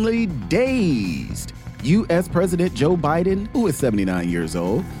surprisingly dazed U.S. President Joe Biden, who is 79 years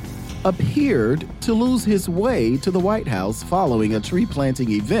old, appeared to lose his way to the White House following a tree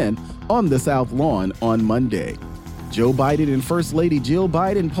planting event on the South Lawn on Monday. Joe Biden and First Lady Jill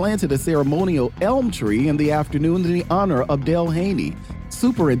Biden planted a ceremonial elm tree in the afternoon in honor of Dale Haney,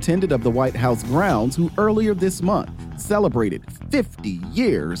 superintendent of the White House grounds, who earlier this month celebrated 50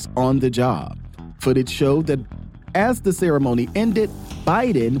 years on the job. Footage showed that as the ceremony ended,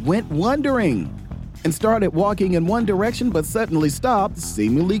 Biden went wandering and started walking in one direction but suddenly stopped,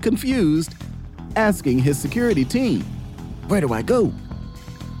 seemingly confused, asking his security team, "Where do I go?"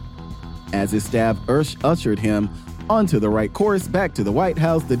 As his staff ushered him onto the right course back to the White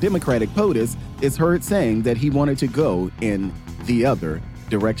House, the Democratic POTUS is heard saying that he wanted to go in the other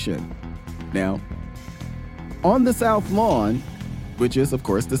direction. Now, on the South Lawn, which is, of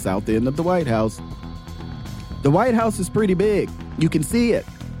course, the south end of the White House is pretty big. You can see it.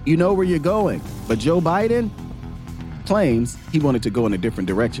 You know where you're going. But Joe Biden claims he wanted to go in a different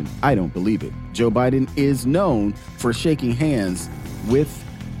direction. I don't believe it. Joe Biden is known for shaking hands with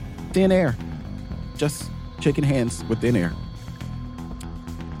thin air. Just shaking hands with thin air.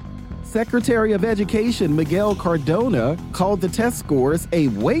 Secretary of Education Miguel Cardona called the test scores a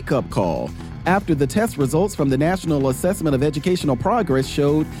wake-up call after the test results from the National Assessment of Educational Progress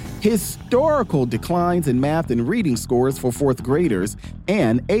showed historical declines in math and reading scores for fourth graders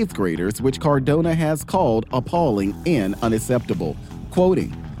and eighth graders, which Cardona has called appalling and unacceptable.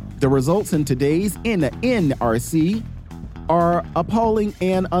 Quoting, "The results in today's NRC are appalling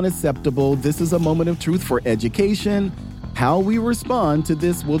and unacceptable. This is a moment of truth for education. How we respond to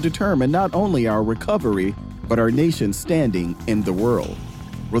this will determine not only our recovery, but our nation's standing in the world."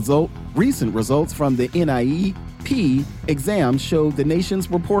 Recent results from the NIEP exam showed the nation's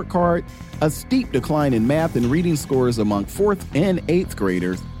report card a steep decline in math and reading scores among fourth and eighth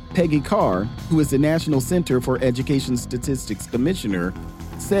graders. Peggy Carr, who is the National Center for Education Statistics Commissioner,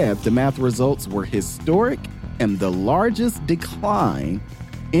 said the math results were historic and the largest decline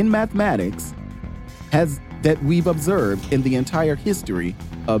in mathematics that we've observed in the entire history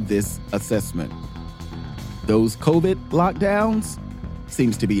of this assessment. Those COVID lockdowns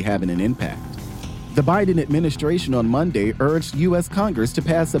seems to be having an impact. The Biden administration on Monday urged U.S. Congress to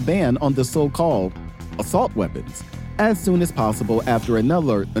pass a ban on the so-called assault weapons as soon as possible after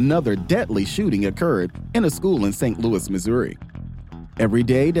another deadly shooting occurred in a school in St. Louis, Missouri. Every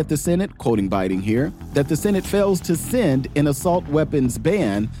day that the Senate, quoting Biden here, that the Senate fails to send an assault weapons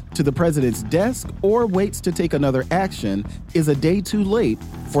ban to the president's desk or waits to take another action is a day too late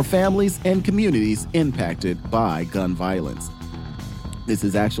for families and communities impacted by gun violence. This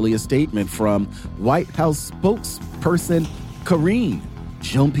is actually a statement from White House spokesperson Karine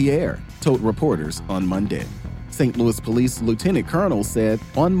Jean-Pierre told reporters on Monday. St. Louis Police Lieutenant Colonel said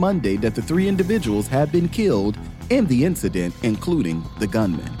on Monday that the 3 individuals had been killed in the incident, including the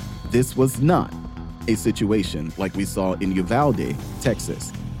gunman. This was not a situation like we saw in Uvalde,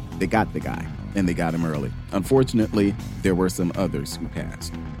 Texas. They got the guy, and they got him early. Unfortunately, there were some others who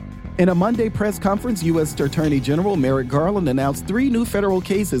passed. In a Monday press conference, U.S. Attorney General Merrick Garland announced 3 new federal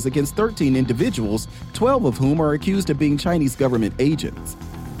cases against 13 individuals, 12 of whom are accused of being Chinese government agents.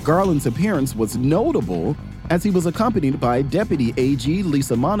 Garland's appearance was notable as he was accompanied by Deputy AG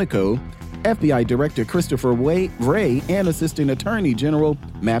Lisa Monaco, FBI Director Christopher Wray, and Assistant Attorney General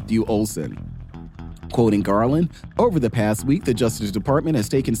Matthew Olson. Quoting Garland, over the past week, the Justice Department has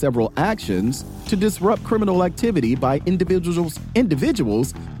taken several actions to disrupt criminal activity by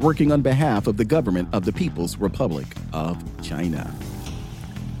individuals working on behalf of the government of the People's Republic of China.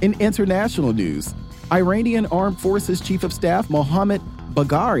 In international news, Iranian Armed Forces Chief of Staff Mohammad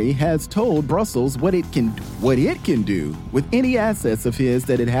Bagheri has told Brussels what it can do with any assets of his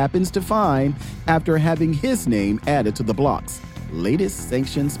that it happens to find after having his name added to the bloc's latest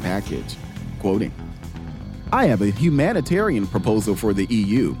sanctions package. Quoting, I have a humanitarian proposal for the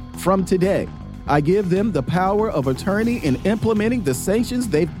EU. From today, I give them the power of attorney in implementing the sanctions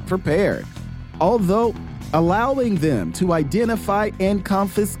they've prepared, although allowing them to identify and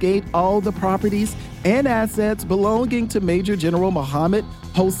confiscate all the properties and assets belonging to Major General Mohammed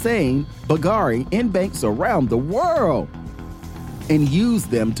Hossein Bagheri in banks around the world and use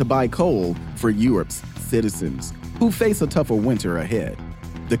them to buy coal for Europe's citizens who face a tougher winter ahead.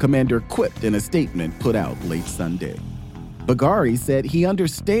 The commander quipped in a statement put out late Sunday. Bagheri said he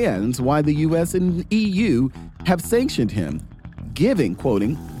understands why the U.S. and EU have sanctioned him, giving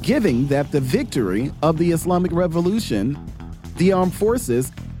that the victory of the Islamic Revolution, the armed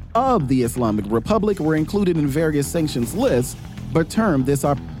forces of the Islamic Republic were included in various sanctions lists, but termed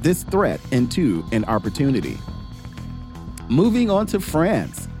this threat into an opportunity. Moving on to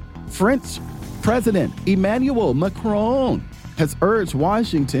France. French President Emmanuel Macron has urged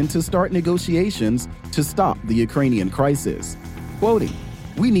Washington to start negotiations to stop the Ukrainian crisis. Quoting,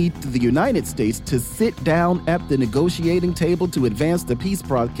 we need the United States to sit down at the negotiating table to advance the peace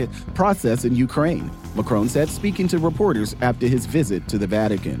process in Ukraine, Macron said, speaking to reporters after his visit to the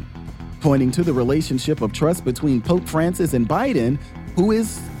Vatican. Pointing to the relationship of trust between Pope Francis and Biden, who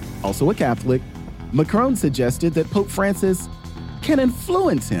is also a Catholic, Macron suggested that Pope Francis can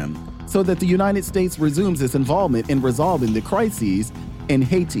influence him so that the United States resumes its involvement in resolving the crises in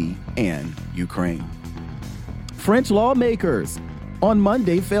Haiti and Ukraine. French lawmakers on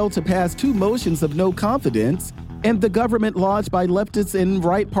Monday failed to pass 2 motions of no confidence in the government launched by leftists and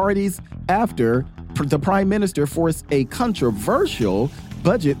right parties after the prime minister forced a controversial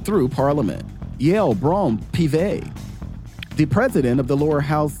budget through parliament. Yael Braun-Pivet, the president of the lower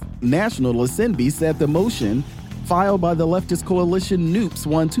house National Assembly, said the motion filed by the leftist coalition Noops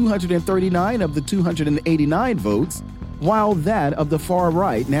won 239 of the 289 votes, while that of the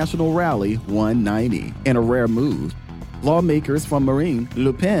far-right National Rally won 90. In a rare move, lawmakers from Marine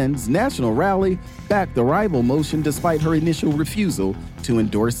Le Pen's National Rally backed the rival motion despite her initial refusal to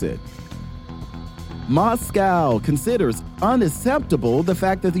endorse it. Moscow considers unacceptable the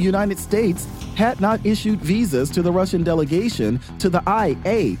fact that the United States had not issued visas to the Russian delegation to the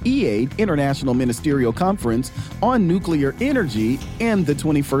IAEA International Ministerial Conference on Nuclear Energy in the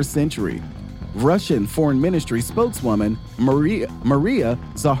 21st Century. Russian Foreign Ministry spokeswoman Maria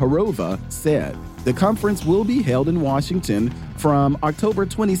Zakharova said the conference will be held in Washington from October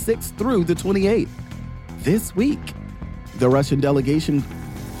 26th through the 28th. This week, the Russian delegation,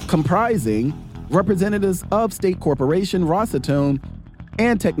 comprising representatives of state corporation Rosatom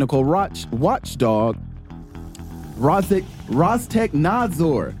and technical watchdog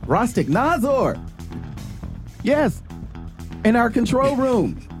Rostechnazdor. Yes, in our control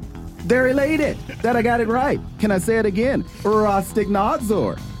room. They're elated that I got it right. Can I say it again?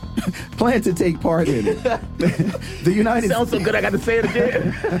 Rostechnazdor plan to take part in it. The United Sounds so good, I got to say it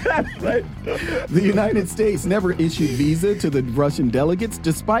again. The United States never issued visa to the Russian delegates,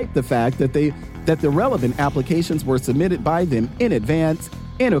 despite the fact that the relevant applications were submitted by them in advance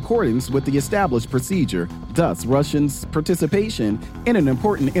in accordance with the established procedure. Thus, Russians' participation in an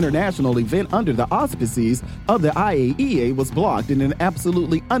important international event under the auspices of the IAEA was blocked in an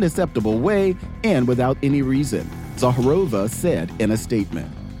absolutely unacceptable way and without any reason, Zakharova said in a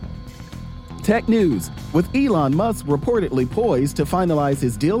statement. Tech news. With Elon Musk reportedly poised to finalize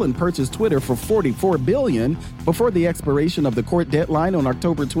his deal and purchase Twitter for $44 billion before the expiration of the court deadline on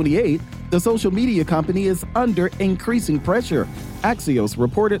October 28, the social media company is under increasing pressure, Axios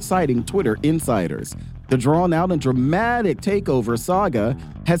reported, citing Twitter insiders. The drawn-out and dramatic takeover saga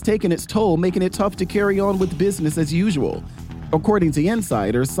has taken its toll, making it tough to carry on with business as usual, according to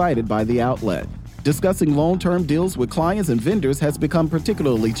insiders cited by the outlet. Discussing long-term deals with clients and vendors has become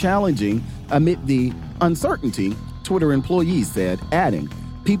particularly challenging amid the uncertainty, Twitter employees said, adding,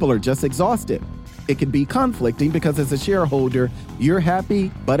 "People are just exhausted. It can be conflicting because as a shareholder, you're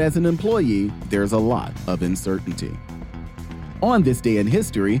happy, but as an employee, there's a lot of uncertainty." On this day in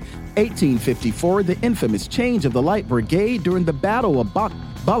history, 1854, the infamous change of the Light Brigade during the Battle of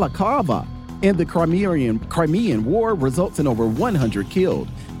Balaclava in the Crimean War results in over 100 killed.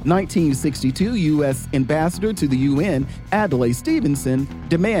 1962, U.S. Ambassador to the UN, Adlai Stevenson,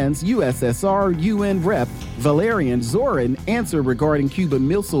 demands USSR UN Rep. Valerian Zorin answer regarding Cuban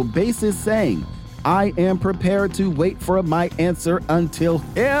Missile Bases, saying, "I am prepared to wait for my answer until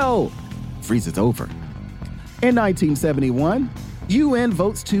hell freezes over." In 1971, UN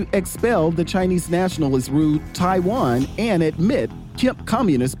votes to expel the Chinese nationalists ruled Taiwan and admit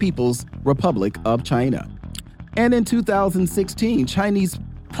Communist People's Republic of China. And in 2016, Chinese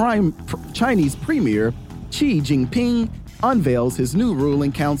Premier Xi Jinping unveils his new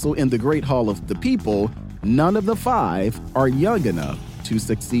ruling council in the Great Hall of the People. None of the 5 are young enough to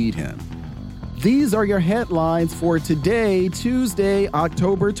succeed him. These are your headlines for today, Tuesday,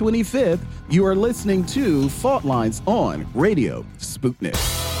 October 25th. You are listening to Fault Lines on Radio Sputnik.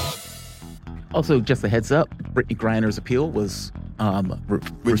 Also, just a heads up, Brittany Griner's appeal was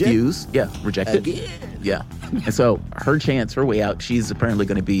refused. Yeah, rejected. Again. Yeah. And so her chance, her way out, she's apparently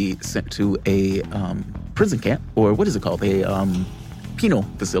going to be sent to a prison camp, or what is it called? A penal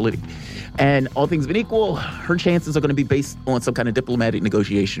facility. And all things being equal, her chances are going to be based on some kind of diplomatic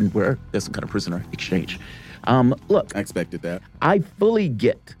negotiation where there's some kind of prisoner exchange. Look, I expected that. I fully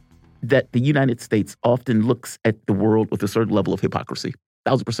get that the United States often looks at the world with a certain level of hypocrisy.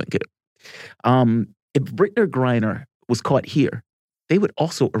 1,000% get it. If Brittany Griner was caught here, they would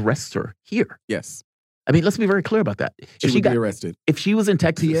also arrest her here. Yes. I mean, let's be very clear about that. She would be arrested. If she was in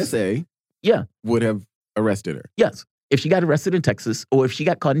Texas, TSA would have arrested her. Yes. If she got arrested in Texas, or if she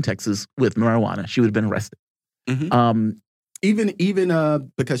got caught in Texas with marijuana, she would have been arrested. Mm-hmm. Even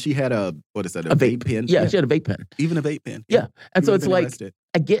because she had a vape pen? Yeah, she had a vape pen. Even a vape pen. Yeah. And so it's like, arrested.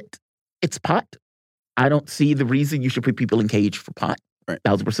 I get it's pot. I don't see the reason you should put people in cage for pot. Right.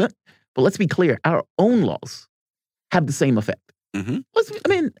 1,000%. But let's be clear, our own laws have the same effect. Mm-hmm.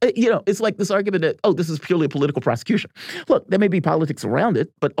 It's like this argument that, this is purely a political prosecution. Look, there may be politics around it,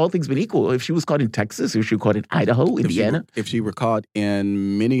 but all things being equal, if she was caught in Texas, if she was caught in Idaho, Indiana. If she were caught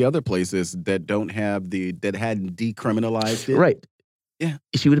in many other places that that hadn't decriminalized it. Right. Yeah.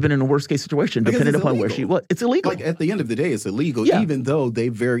 She would have been in a worst case situation, depending upon where she was. It's illegal. Like at the end of the day, it's illegal, Yeah. even though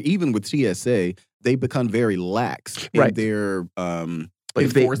even with TSA, they become very lax in their But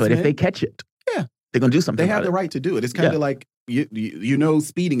if they catch it, they're going to do something. They have the right to do it. It's kind of like,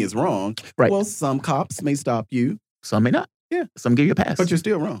 speeding is wrong. Right. Well, some cops may stop you. Some may not. Yeah. Some give you a pass. But you're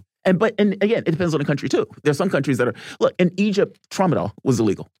still wrong. And again, it depends on the country too. There's some countries that are, look, in Egypt, tramadol was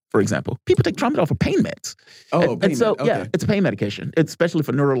illegal, for example. People take tramadol for pain meds. It's a pain medication, especially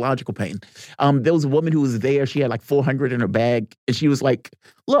for neurological pain. There was a woman who was there. She had like 400 in her bag. And she was like,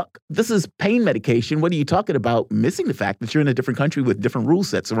 look, this is pain medication. What are you talking about? Missing the fact that you're in a different country with different rule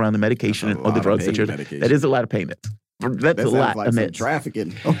sets around the medication and other drugs that that is a lot of pain meds. That's a lot like of some meds.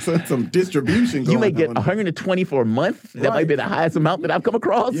 Trafficking, some distribution. You may get 120 for a month. That might be the highest amount that I've come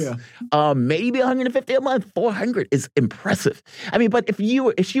across. Yeah. Maybe 150 a month. 400 is impressive. I mean, but if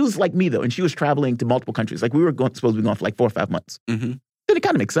she was like me though, and she was traveling to multiple countries, like we were supposed to be gone for like 4 or 5 months, then it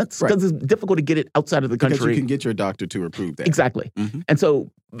kind of makes sense because it's difficult to get it outside of the country. Because you can get your doctor to approve that. Exactly. And so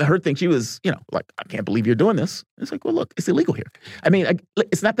her thing, she was, like, I can't believe you're doing this. It's like, well, look, it's illegal here. I mean,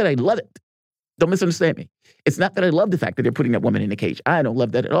 it's not that I love it. Don't misunderstand me. It's not that I love the fact that they're putting that woman in a cage. I don't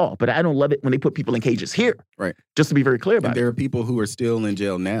love that at all. But I don't love it when they put people in cages here. Right. Just to be very clear about it. There are people who are still in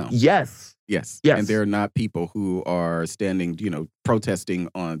jail now. Yes. And there are not people who are standing, protesting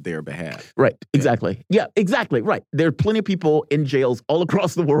on their behalf. Right. Exactly. Yeah, exactly. Right. There are plenty of people in jails all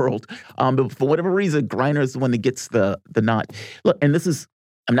across the world. But for whatever reason, Griner is the one that gets the nod. Look, and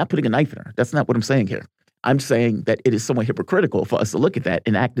I'm not putting a knife in her. That's not what I'm saying here. I'm saying that it is somewhat hypocritical for us to look at that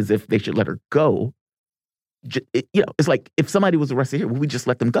and act as if they should let her go. It's like if somebody was arrested here, would we just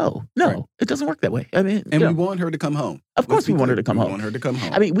let them go? No, It doesn't work that way. I mean, we want her to come home. Of course, we want her to come home. We want her to come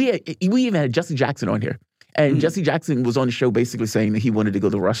home. I mean, we even had Jesse Jackson on here, and Jesse Jackson was on the show basically saying that he wanted to go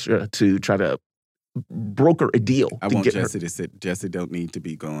to Russia to try to broker a deal. I want Jesse to sit. Jesse don't need to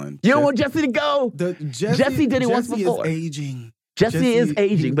be gone. You don't want Jesse to go. Jesse did it once before. Jesse is aging. Jesse is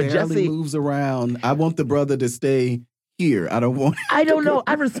aging, but Jesse Jesse moves around. I want the brother to stay here. I don't want. I don't know.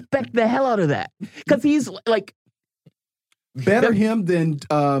 I respect the hell out of that because he's like better him than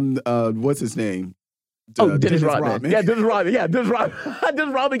what's his name? Dennis Rodman. Yeah, Dennis Rodman. Yeah, Dennis Rodman.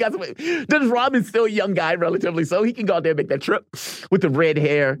 Dennis Rodman got some. Dennis Rodman's still a young guy, relatively so. He can go out there and make that trip with the red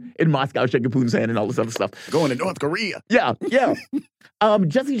hair in Moscow, shaking Putin's hand and all this other stuff. Going to North Korea. Yeah.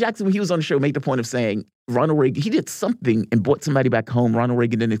 Jesse Jackson, when he was on the show, made the point of saying Ronald Reagan, he did something and brought somebody back home. Ronald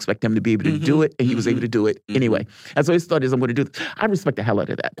Reagan didn't expect him to be able to do it, and he was able to do it anyway. And so his thought is, I'm going to do this. I respect the hell out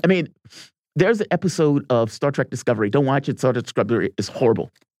of that. I mean, there's an episode of Star Trek Discovery. Don't watch it. Star Trek Discovery is horrible.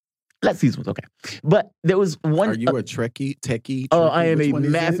 Last season was okay. But there was one... Are you a techie? Oh, I am a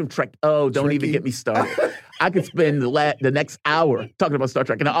massive Trek. Oh, don't even get me started. I could spend the next hour talking about Star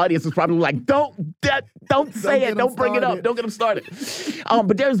Trek, and the audience is probably like, don't say it. Don't bring it up. Don't get them started.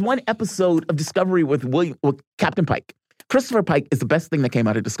 But there's one episode of Discovery with Captain Pike. Christopher Pike is the best thing that came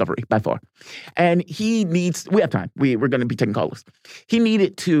out of Discovery by far. And he needs, we have time. We're going to be taking callers. He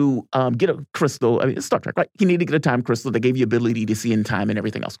needed to get a crystal. I mean, it's Star Trek, right? He needed to get a time crystal that gave you ability to see in time and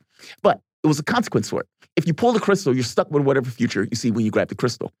everything else. But it was a consequence for it. If you pull the crystal, you're stuck with whatever future you see when you grab the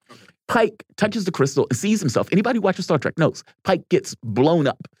crystal. Pike touches the crystal and sees himself. Anybody who watches Star Trek knows Pike gets blown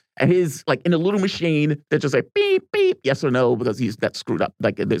up. And his, like, in a little machine that just like, beep, beep, yes or no, because he's that screwed up,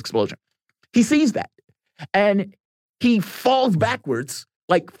 like the explosion. He sees that. And he falls backwards,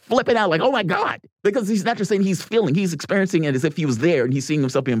 like flipping out, like, oh my God. Because he's not just saying he's feeling, he's experiencing it as if he was there and he's seeing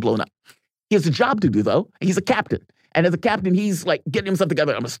himself being blown up. He has a job to do, though. He's a captain. And as a captain, he's like getting himself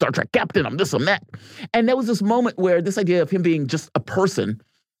together. I'm a Star Trek captain. I'm this, I'm that. And there was this moment where this idea of him being just a person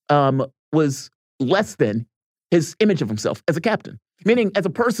was less than his image of himself as a captain. Meaning, as a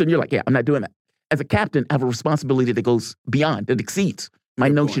person, you're like, yeah, I'm not doing that. As a captain, I have a responsibility that goes beyond, that exceeds my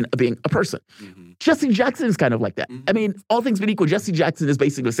notion of being a person. Jesse Jackson is kind of like that. I mean, all things being equal, Jesse Jackson is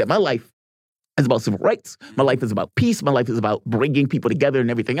basically said, my life is about civil rights. My life is about peace. My life is about bringing people together and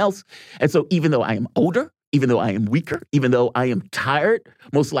everything else. And so even though I am older, even though I am weaker, even though I am tired,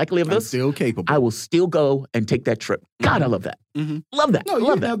 most likely of this, I'm still capable. I will still go and take that trip. God, I love that. Love that. No,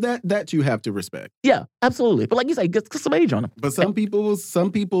 love that you have to respect. Yeah, absolutely. But like you say, get some age on them. But some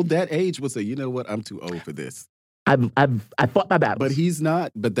people that age will say, you know what, I'm too old for this. I fought my battles. But he's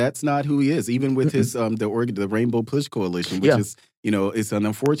not. But that's not who he is. Even with his the Rainbow Push Coalition, which is, you know, it's an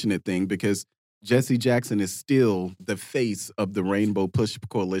unfortunate thing because Jesse Jackson is still the face of the Rainbow Push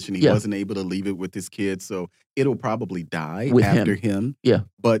Coalition. He wasn't able to leave it with his kids, so it'll probably die after him. Yeah.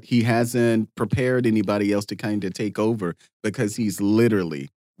 But he hasn't prepared anybody else to kind of take over because he's literally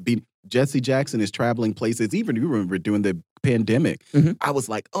Jesse Jackson is traveling places. Even you remember during the pandemic, I was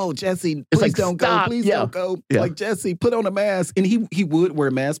like, "Oh, Jesse, please don't go. Please don't go." Like, Jesse, put on a mask. And he would wear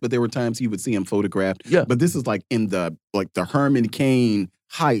a mask, but there were times you would see him photographed. Yeah. But this is like in the Herman Cain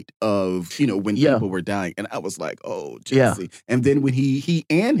height of, you know, when people were dying. And I was like, "Oh, Jesse." And then when he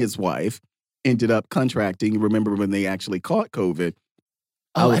and his wife ended up contracting, remember when they actually caught COVID?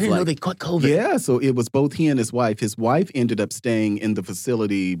 Oh, I didn't know they caught COVID. Yeah, so it was both he and his wife. His wife ended up staying in the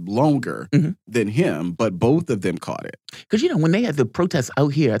facility longer than him, but both of them caught it. Because, you know, when they had the protests out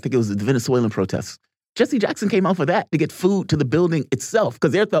here, I think it was the Venezuelan protests, Jesse Jackson came out for that to get food to the building itself.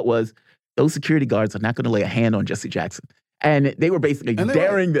 Because their thought was, those security guards are not going to lay a hand on Jesse Jackson. And they were basically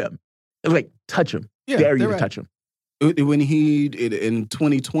daring them. It was like, touch him. Dare you to touch him. When in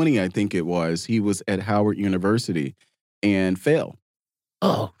 2020, I think it was, he was at Howard University and fell.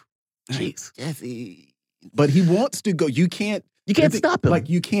 Oh, jeez. Jesse. But he wants to go. You can't stop him. Like,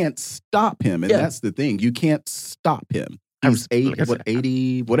 you can't stop him. And that's the thing. You can't stop him. He's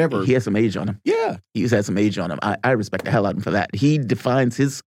 80, whatever. He has some age on him. Yeah. He's had some age on him. I respect the hell out of him for that. He defines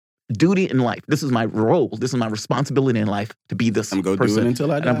his duty in life. This is my role. This is my responsibility in life to be this I'm going to do it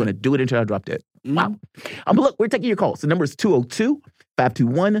until I die. And I'm going to do it until I drop dead. Wow. Look, we're taking your calls. The number is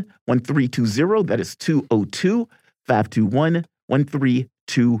 202-521-1320. That is 202-521-1320.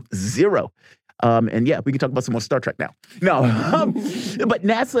 And yeah, we can talk about some more Star Trek now. No, but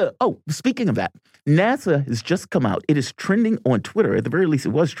NASA, speaking of that, NASA has just come out. It is trending on Twitter. At the very least, it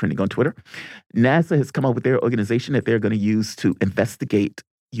was trending on Twitter. NASA has come out with their organization that they're going to use to investigate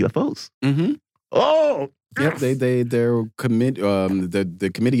UFOs. Oh, yep. They're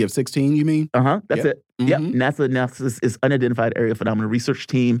the Committee of 16. You mean? That's it. Yep. NASA is Unidentified Area Phenomena Research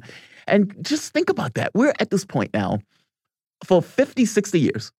Team, and just think about that. We're at this point now. For 50, 60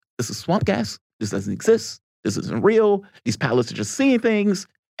 years, this is swamp gas. This doesn't exist. This isn't real. These pilots are just seeing things.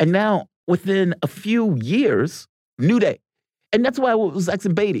 And now, within a few years, new day. And that's why it was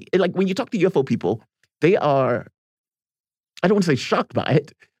Zaxxon Beatty. Like, when you talk to UFO people, they are, I don't want to say shocked by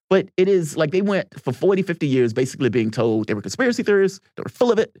it, But it is like they went for 40, 50 years basically being told they were conspiracy theorists, they were full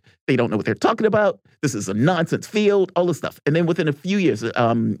of it, they don't know what they're talking about, this is a nonsense field, all this stuff. And then within a few years,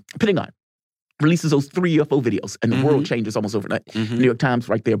 Pentagon releases those 3 UFO videos, and the world changes almost overnight. New York Times,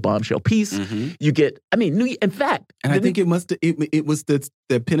 right there, bombshell piece. You get, in fact. And I think it was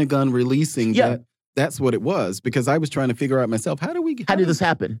the Pentagon releasing that. That's what it was, because I was trying to figure out myself, how did this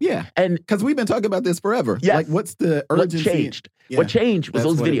happen? Yeah. And because we've been talking about this forever. Yes. Like, what's the urgency? What changed? Yeah. What changed was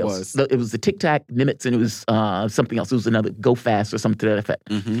those videos. It was the Tic Tac, Nimitz, and it was something else. It was another Go Fast or something to that effect.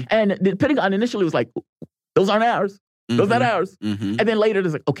 And the Pentagon initially was like, those aren't ours. Those aren't ours. And then later it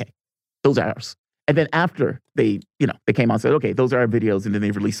was like, okay, those are ours. And then after they came out and said, okay, those are our videos, and then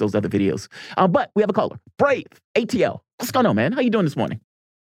they released those other videos. But we have a caller. Brave, ATL. What's going on, man? How you doing this morning?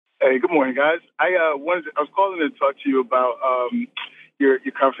 Hey, good morning, guys. I was calling to talk to you about your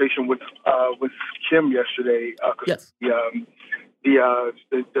conversation with Kim yesterday. Yes. The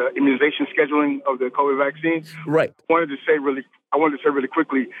immunization scheduling of the COVID vaccine. Right. I wanted to say really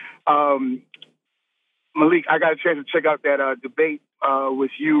quickly, Melik, I got a chance to check out that debate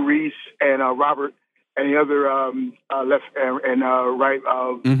with you, Reese, and Robert, and the other left and right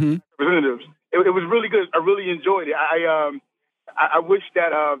representatives. It was really good. I really enjoyed it. I wish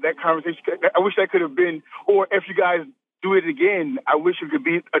that that conversation, I wish that could have been, or if you guys do it again, I wish it could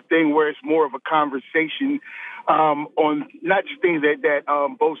be a thing where it's more of a conversation on not just things that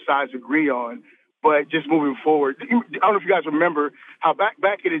both sides agree on, but just moving forward. I don't know if you guys remember how back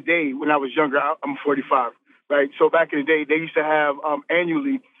in the day when I was younger, I'm 45, right? So back in the day, they used to have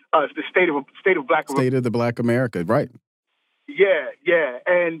annually the state of the Black America, right? Yeah,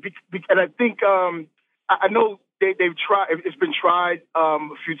 and I think I know. They've tried. It's been tried a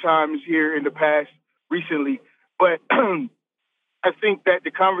few times here in the past recently, but I think that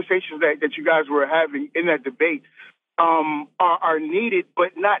the conversations that you guys were having in that debate are needed,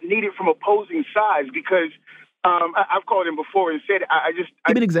 but not needed from opposing sides, because I've called in before and said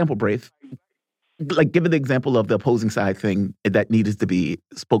give me an example, Brave. Like, give me the example of the opposing side thing that needed to be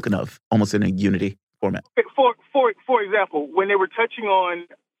spoken of, almost in a unity format. For example, when they were touching on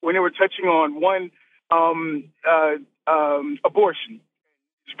one. Abortion.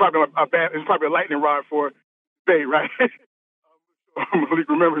 It's probably a lightning rod for debate, right? Malik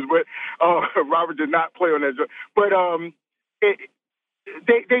remembers, but Robert did not play on that. But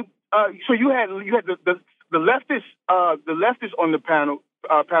so you had the leftists on the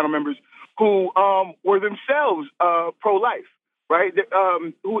panel members who were themselves pro-life, right?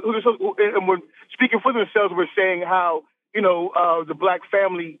 Who were speaking for themselves, were saying how the Black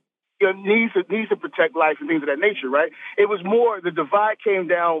family needs to protect life and things of that nature, right? It was more, the divide came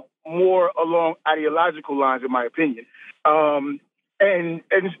down more along ideological lines, in my opinion. And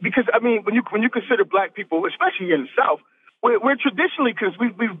because, when you consider Black people, especially in the South, we're traditionally, because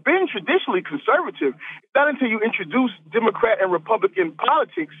we've been traditionally conservative. It's not until you introduce Democrat and Republican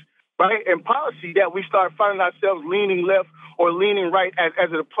politics, right, and policy, that we start finding ourselves leaning left or leaning right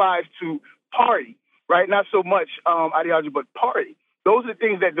as it applies to party, right? Not so much ideology, but party. Those are the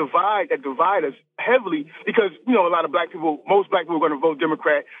things that divide us heavily, because, a lot of most Black people are going to vote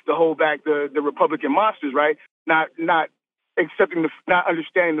Democrat to hold back the Republican monsters, right? Not understanding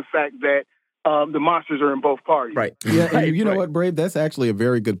the fact that the monsters are in both parties. Right. Yeah. And you know what, Brave? That's actually a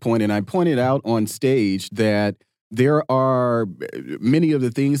very good point. And I pointed out on stage that there are many of the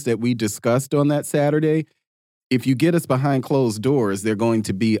things that we discussed on that Saturday. If you get us behind closed doors, there's going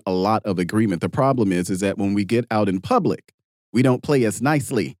to be a lot of agreement. The problem is that when we get out in public, we don't play as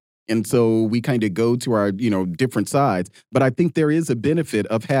nicely. And so we kind of go to our, different sides. But I think there is a benefit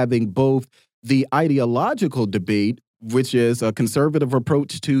of having both the ideological debate, which is a conservative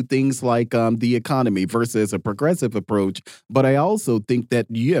approach to things like the economy, versus a progressive approach. But I also think that,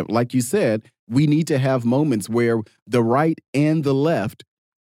 like you said, we need to have moments where the right and the left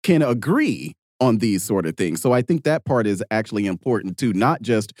can agree on these sort of things. So I think that part is actually important too, not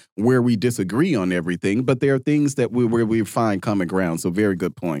just where we disagree on everything, but there are things that where we find common ground. So very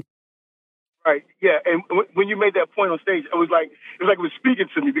good point. Right. Yeah. And when you made that point on stage, it was like it was speaking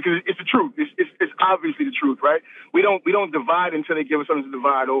to me, because it's the truth. It's obviously the truth, right? We don't divide until they give us something to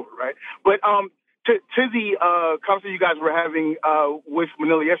divide over, right? But to the conversation you guys were having with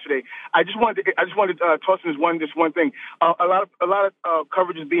Manila yesterday, I just wanted to toss in this one thing. A lot of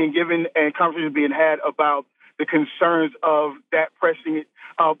coverage is being given and conversations being had about the concerns of that pushing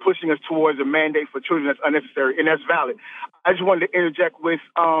us towards a mandate for children that's unnecessary, and that's valid. I just wanted to interject with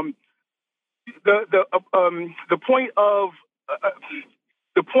the point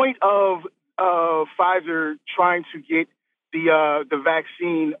of Pfizer trying to get the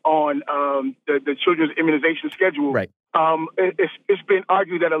vaccine on the children's immunization schedule, right, it's been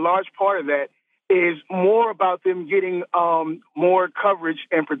argued that a large part of that is more about them getting more coverage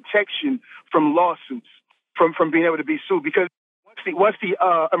and protection from lawsuits, from being able to be sued. Because once the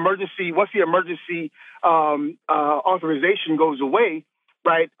emergency authorization goes away,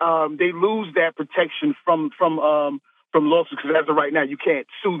 right, they lose that protection from lawsuits, because as of right now, you can't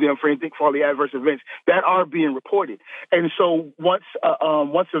sue them for anything, for all the adverse events that are being reported. And so once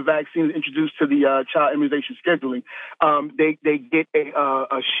a vaccine is introduced to the child immunization scheduling, they get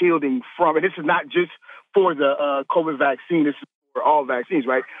a shielding from, and this is not just for the COVID vaccine, this is for all vaccines,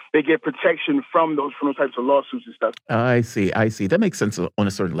 right? They get protection from those types of lawsuits and stuff. I see. That makes sense on a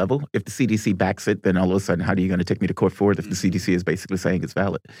certain level. If the CDC backs it, then all of a sudden, how are you going to take me to court for it if the CDC is basically saying it's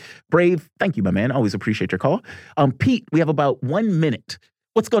valid? Brave, thank you, my man. Always appreciate your call. Pete, we have about 1 minute.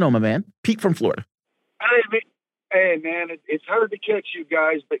 What's going on, my man? Pete from Florida. Hey, man, it's hard to catch you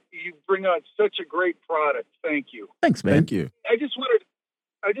guys, but you bring out such a great product. Thank you. Thanks, man. Thank you. I just wanted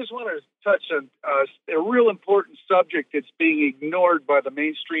to touch on a real important subject that's being ignored by the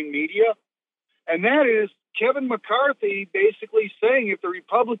mainstream media, and that is Kevin McCarthy basically saying if the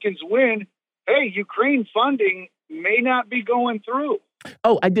Republicans win, hey, Ukraine funding may not be going through.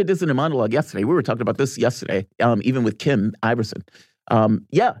 Oh, I did this in a monologue yesterday. We were talking about this yesterday, even with Kim Iverson.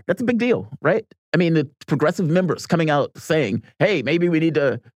 Yeah, that's a big deal, right? I mean, the progressive members coming out saying, hey, maybe we need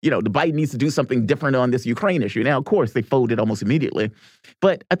to, the Biden needs to do something different on this Ukraine issue. Now, of course, they folded almost immediately.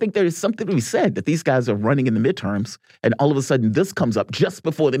 But I think there is something to be said that these guys are running in the midterms, and all of a sudden this comes up just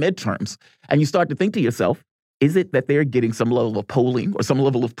before the midterms. And you start to think to yourself, is it that they're getting some level of polling or some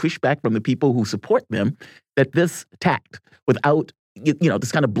level of pushback from the people who support them that this tact without,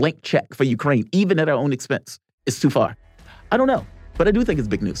 this kind of blank check for Ukraine, even at our own expense, is too far? I don't know. But I do think it's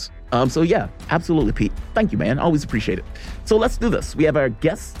big news. So yeah, absolutely, Pete. Thank you, man. Always appreciate it. So let's do this. We have our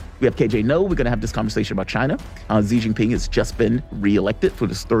guests. We have KJ Noh. We're going to have this conversation about China. Xi Jinping has just been reelected for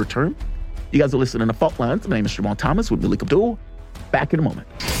this third term. You guys are listening to Fault Lines. My name is Jamarl Thomas with Melik Abdul. Back in a moment.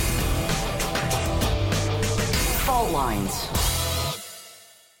 Fault Lines.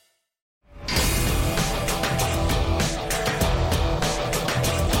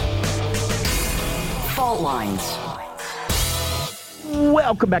 Fault Lines.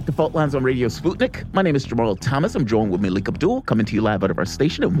 Welcome back to Fault Lines on Radio Sputnik. My name is Jamarl Thomas. I'm joined with Melik Abdul, coming to you live out of our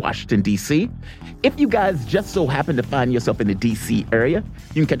station in Washington, D.C. If you guys just so happen to find yourself in the D.C. area,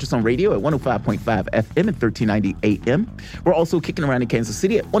 you can catch us on radio at 105.5 FM and 1390 AM. We're also kicking around in Kansas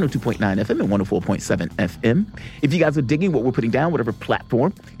City at 102.9 FM and 104.7 FM. If you guys are digging what we're putting down, whatever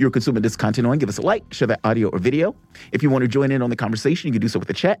platform you're consuming this content on, give us a like, share that audio or video. If you want to join in on the conversation, you can do so with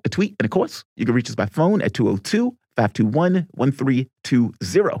a chat, a tweet, and of course, you can reach us by phone at 202-521-1320.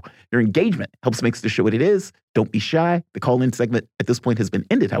 Your engagement helps make the show what it is. Don't be shy. The call-in segment at this point has been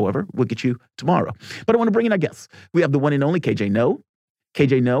ended, however. We'll get you tomorrow. But I want to bring in our guests. We have the one and only KJ Noh.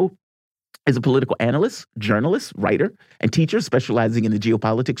 KJ Noh is a political analyst, journalist, writer, and teacher specializing in the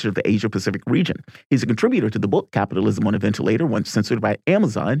geopolitics of the Asia-Pacific region. He's a contributor to the book Capitalism on a Ventilator, once censored by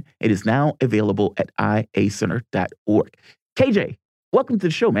Amazon. It is now available at iacenter.org. KJ, welcome to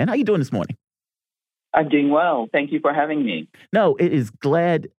the show, man. How you doing this morning? I'm doing well. Thank you for having me. No, it is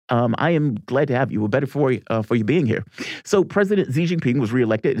glad. I am glad to have you. We're better for you being here. So President Xi Jinping was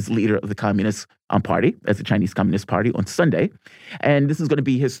reelected as leader of the Communist Party, as the Chinese Communist Party, on Sunday. And this is going to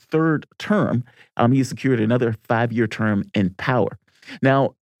be his third term. He has secured another 5-year term in power.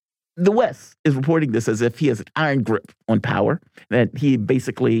 Now, the West is reporting this as if he has an iron grip on power, that he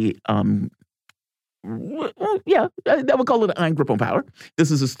basically that would call it an iron grip on power.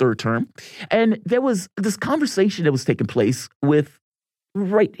 This is his third term. And there was this conversation that was taking place with,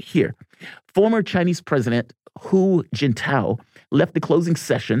 right here, former Chinese President Hu Jintao left the closing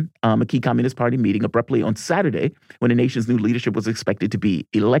session, a key Communist Party meeting, abruptly on Saturday when the nation's new leadership was expected to be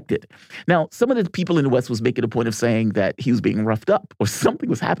elected. Now, some of the people in the West was making a point of saying that he was being roughed up or something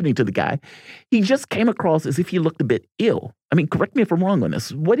was happening to the guy. He just came across as if he looked a bit ill. I mean, correct me if I'm wrong on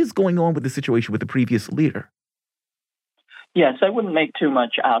this. What is going on with the situation with the previous leader? Yes, I wouldn't make too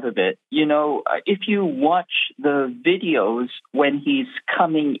much out of it. If you watch the videos when he's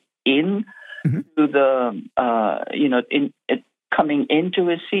coming in to the, coming into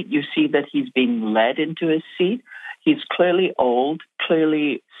his seat, you see that he's being led into his seat. He's clearly old,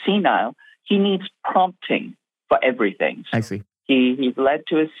 clearly senile. He needs prompting for everything. I see. He's led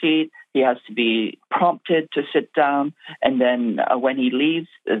to his seat. He has to be prompted to sit down. And then when he leaves,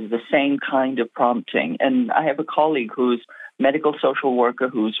 there's the same kind of prompting. And I have a colleague who's medical social worker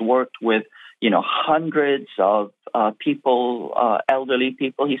who's worked with, hundreds of people, elderly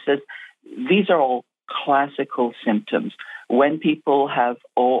people. He says these are all classical symptoms. When people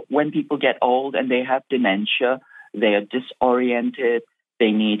get old and they have dementia, They are disoriented.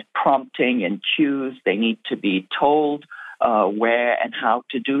 They need prompting and cues. They need to be told where and how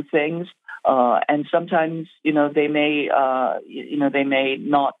to do things. And sometimes, they may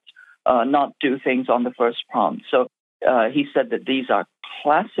not do things on the first prompt. So he said that these are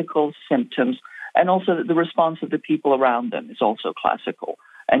classical symptoms, and also that the response of the people around them is also classical.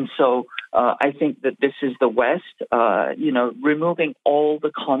 And so I think that this is the West, removing all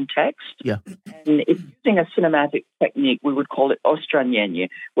the context. Yeah. And it's using a cinematic technique, we would call it ostranienie,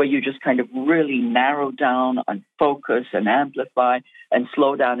 where you just kind of really narrow down and focus and amplify and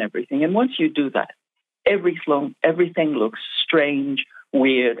slow down everything. And once you do that, everything looks strange,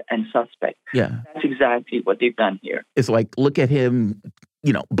 weird, and suspect. Yeah. That's exactly what they've done here. It's like, look at him,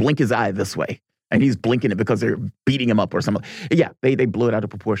 blink his eye this way. And he's blinking it because they're beating him up or something. Yeah, they blew it out of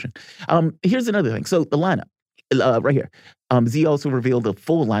proportion. Here's another thing. So the lineup, right here. Xi also revealed the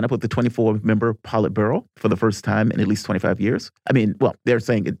full lineup of the 24-member Politburo for the first time in at least 25 years. I mean, well, they're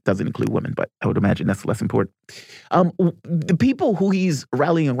saying it doesn't include women, but I would imagine that's less important. The people who he's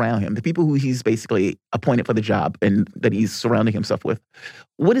rallying around him, the people who he's basically appointed for the job and that he's surrounding himself with,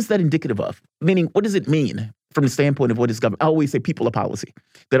 what is that indicative of? Meaning, what does it mean from the standpoint of what is government? I always say people of policy,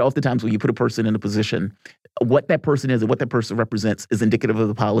 that oftentimes when you put a person in a position, what that person is and what that person represents is indicative of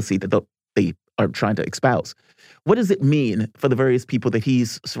the policy that they are trying to espouse. What does it mean for the various people that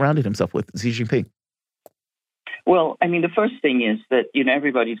he's surrounded himself with, Xi Jinping? Well, I mean, the first thing is that,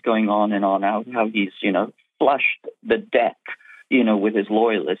 everybody's going on and on how he's, flushed the deck, with his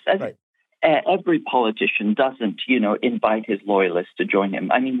loyalists. Right. Every politician doesn't, invite his loyalists to join him.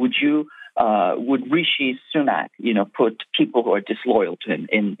 I mean, would Rishi Sunak, put people who are disloyal to him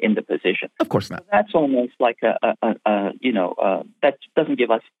in the position? Of course not. So that's almost like that doesn't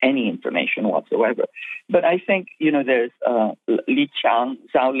give us any information whatsoever. But I think, there's Li Qiang,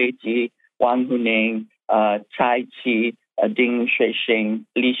 Zhao Leji, Wang Huning, Cai Qi, Ding Xuexing,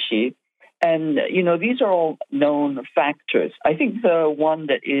 Li Xi. And, these are all known factors. I think the one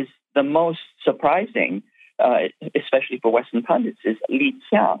that is the most surprising, especially for Western pundits, is Li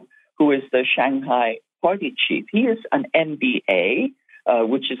Qiang, who is the Shanghai party chief. He is an MBA,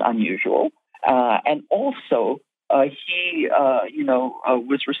 which is unusual. And also, he,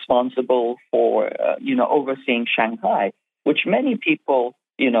 was responsible for, overseeing Shanghai, which many people,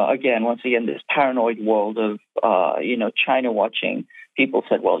 once again, this paranoid world of, China watching, people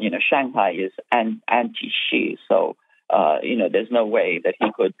said, well, Shanghai is anti-Xi, so, there's no way that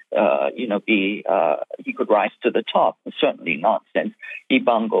he could, he could rise to the top. Certainly not since he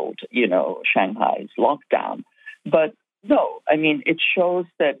bungled, Shanghai's lockdown. But no, I mean, it shows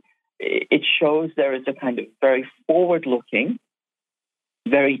there is a kind of very forward-looking,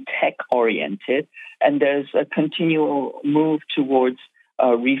 very tech-oriented, and there's a continual move towards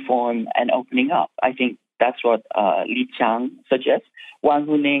reform and opening up. I think that's what Li Qiang suggests. Wang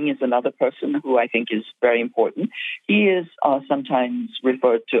Huning is another person who I think is very important. He is sometimes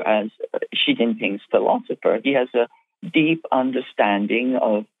referred to as Xi Jinping's philosopher. He has a deep understanding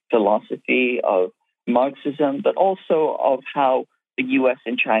of philosophy, of Marxism, but also of how the U.S.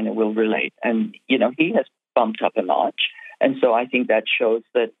 and China will relate. And, he has bumped up a notch. And so I think that shows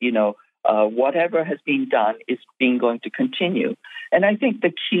that, whatever has been done is going to continue. And I think the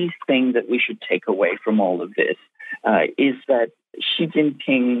key thing that we should take away from all of this is that Xi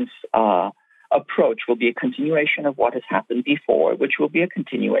Jinping's approach will be a continuation of what has happened before, which will be a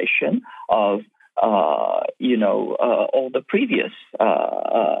continuation of, all the previous,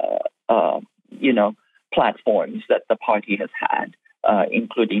 platforms that the party has had,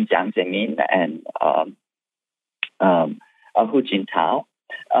 including Jiang Zemin and Hu Jintao.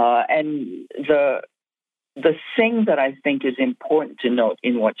 And the thing that I think is important to note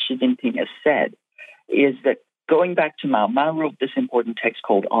in what Xi Jinping has said is that going back to Mao wrote this important text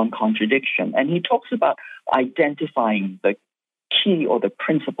called On Contradiction, and he talks about identifying the key or the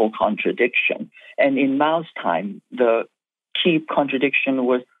principal contradiction. And in Mao's time, the key contradiction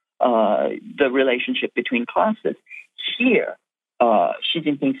was the relationship between classes. Here, Xi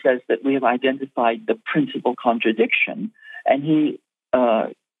Jinping says that we have identified the principal contradiction, and he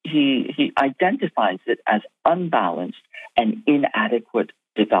identifies it as unbalanced and inadequate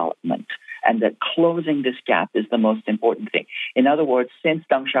development, and that closing this gap is the most important thing. In other words, since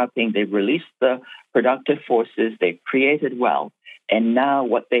Deng Xiaoping, they've released the productive forces, they've created wealth, and now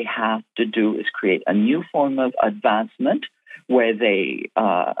what they have to do is create a new form of advancement where they,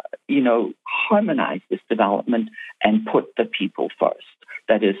 harmonize this development and put the people first.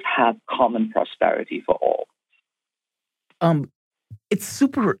 That is, have common prosperity for all. It's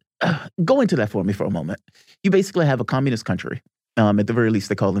super. Go into that for me for a moment. You basically have a communist country. At the very least,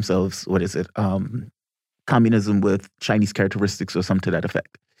 they call themselves, what is it? communism with Chinese characteristics or something to that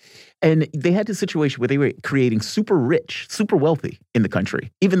effect. And they had this situation where they were creating super rich, super wealthy in the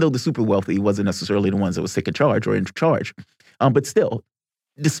country, even though the super wealthy wasn't necessarily the ones that was taking charge or in charge. But still,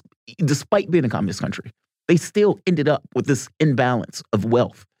 despite being a communist country, they still ended up with this imbalance of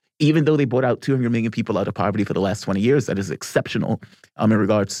wealth. Even though they brought out 200 million people out of poverty for the last 20 years, that is exceptional in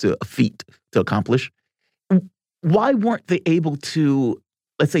regards to a feat to accomplish. Why weren't they able to,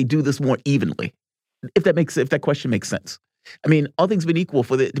 let's say, do this more evenly? If that question makes sense. I mean, all things being equal,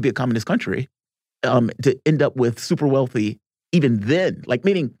 for it to be a communist country, to end up with super wealthy, even then, like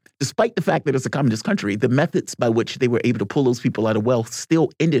meaning, despite the fact that it's a communist country, the methods by which they were able to pull those people out of wealth still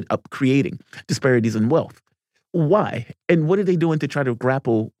ended up creating disparities in wealth. Why? And what are they doing to try to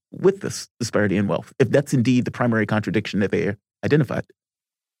grapple with this disparity in wealth, if that's indeed the primary contradiction that they identified?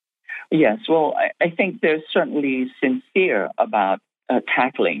 Yes, well, I think they're certainly sincere about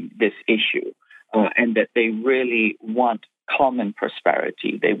tackling this issue, and that they really want common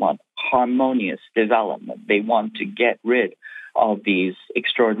prosperity. They want harmonious development. They want to get rid of these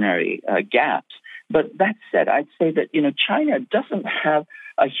extraordinary gaps. But that said, I'd say that China doesn't have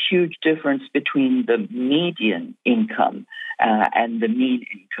a huge difference between the median income and the mean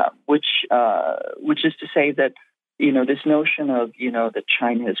income, which is to say that this notion of that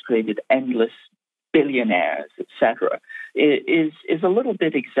China has created endless billionaires, etc., is a little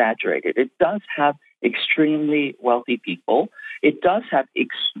bit exaggerated. It does have extremely wealthy people. It does have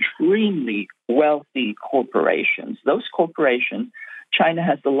extremely wealthy corporations. Those corporations, China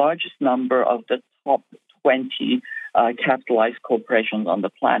has the largest number of the top 20 capitalized corporations on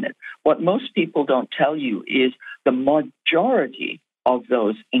the planet. What most people don't tell you is the majority of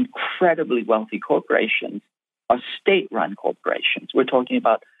those incredibly wealthy corporations are state-run corporations. We're talking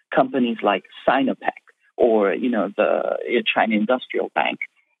about companies like Sinopec or the China Industrial Bank.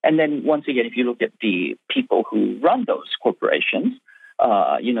 And then once again, if you look at the people who run those corporations,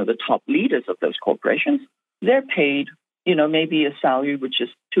 the top leaders of those corporations, they're paid, maybe a salary which is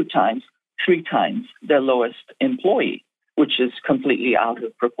 2 times, 3 times their lowest employee, which is completely out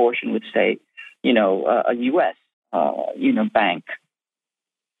of proportion with, say, a U.S. Bank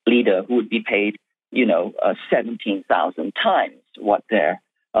leader who would be paid 17,000 times what their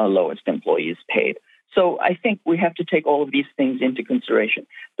lowest employee is paid. So I think we have to take all of these things into consideration.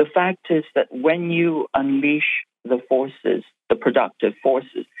 The fact is that when you unleash the forces, the productive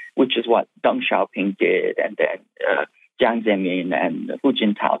forces, which is what Deng Xiaoping did, and then Jiang Zemin and Hu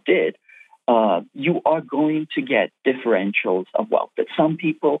Jintao did, you are going to get differentials of wealth. That some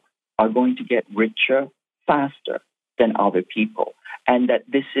people are going to get richer faster than other people, and that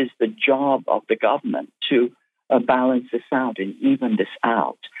this is the job of the government to balance this out and even this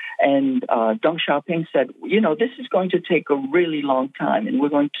out. And Deng Xiaoping said, this is going to take a really long time, and we're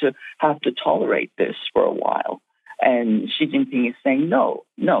going to have to tolerate this for a while. And Xi Jinping is saying, no,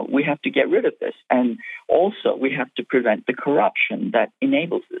 we have to get rid of this. And also, we have to prevent the corruption that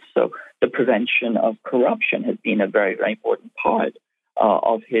enables this. So the prevention of corruption has been a very, very important part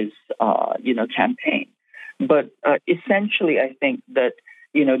of his, campaign. But essentially, I think that,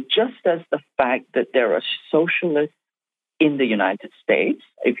 just as the fact that there are socialists in the United States,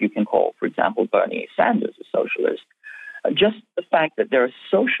 if you can call, for example, Bernie Sanders a socialist, just the fact that there are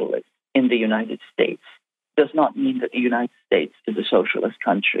socialists in the United States does not mean that the United States is a socialist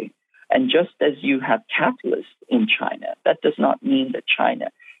country. And just as you have capitalists in China, that does not mean that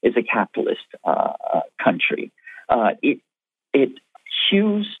China is a capitalist country. It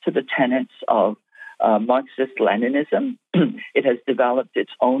hews to the tenets of Marxist-Leninism. It has developed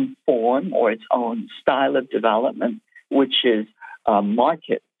its own form or its own style of development, which is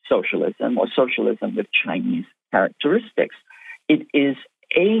market socialism or socialism with Chinese characteristics. It is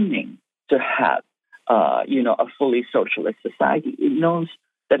aiming to have, a fully socialist society. It knows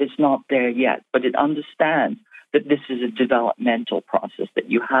that it's not there yet, but it understands that this is a developmental process, that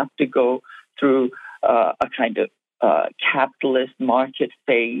you have to go through a kind of capitalist market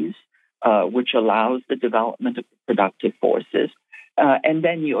phase, which allows the development of productive forces, and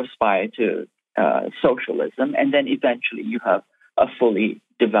then you aspire to socialism, and then eventually you have a fully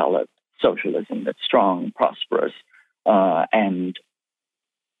developed socialism that's strong, prosperous, and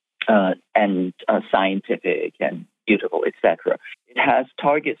scientific and beautiful, etc. It has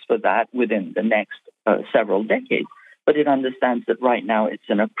targets for that within the next several decades, but it understands that right now it's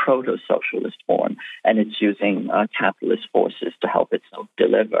in a proto-socialist form, and it's using capitalist forces to help itself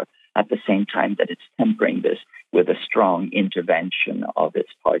deliver at the same time that it's tempering this with a strong intervention of its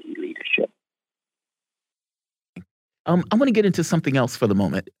party leadership. I want to get into something else for the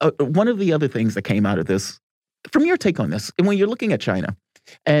moment. One of the other things that came out of this, from your take on this, and when you're looking at China,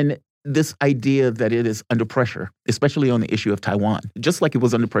 and this idea that it is under pressure, especially on the issue of Taiwan, just like it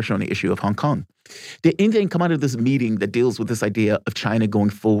was under pressure on the issue of Hong Kong. Did anything come out of this meeting that deals with this idea of China going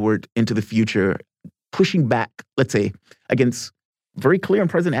forward into the future, pushing back, let's say, against very clear and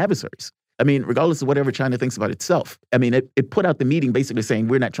present adversaries? I mean, regardless of whatever China thinks about itself. I mean, it put out the meeting basically saying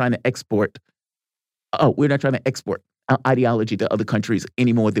we're not trying to export ideology to other countries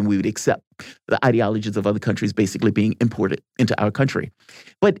any more than we would accept the ideologies of other countries basically being imported into our country.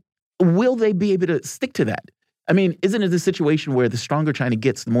 But will they be able to stick to that? I mean, isn't it a situation where the stronger China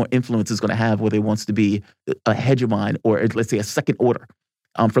gets, the more influence it's going to have, whether it wants to be a hegemon or, let's say, a second order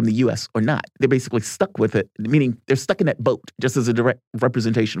from the U.S. or not? They're basically stuck with it, meaning they're stuck in that boat, just as a direct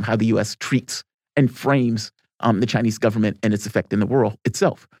representation of how the U.S. treats and frames the Chinese government and its effect in the world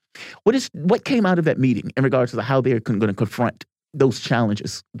itself. What came out of that meeting in regards to how they're going to confront those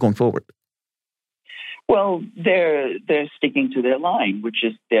challenges going forward? Well, they're sticking to their line, which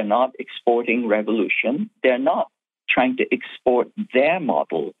is they're not exporting revolution. They're not trying to export their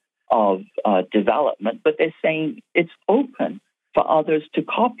model of development, but they're saying it's open for others to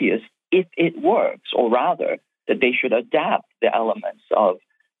copy us if it works, or rather that they should adapt the elements of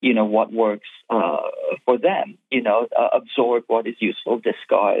what works for them, absorb what is useful,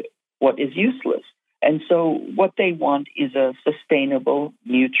 discard what is useless. And so what they want is a sustainable,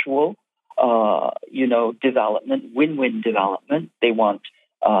 mutual, development, win-win development. They want,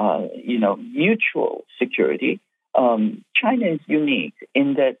 mutual security. China is unique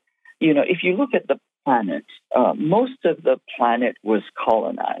in that, if you look at the planet, most of the planet was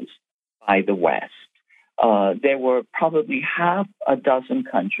colonized by the West. There were probably half a dozen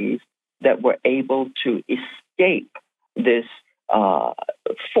countries that were able to escape this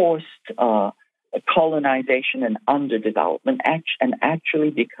forced colonization and underdevelopment and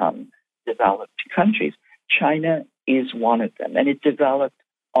actually become developed countries. China is one of them, and it developed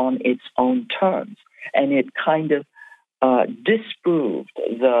on its own terms. And it kind of disproved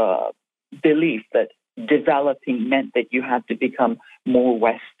the belief that developing meant that you had to become more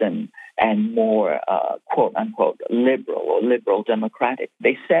Western and more, quote unquote, liberal or liberal democratic.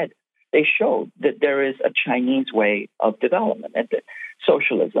 They showed that there is a Chinese way of development and that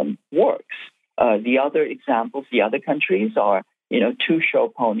socialism works. The other examples, the other countries are, two show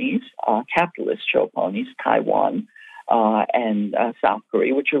ponies, capitalist show ponies, Taiwan and South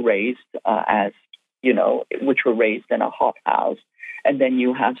Korea, which are raised which were raised in a hothouse. And then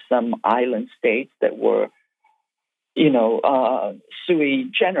you have some island states that were,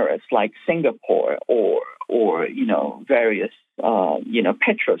 sui generis, like Singapore or various,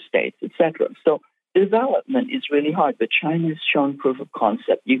 petro-states, etc. So development is really hard, but China has shown proof of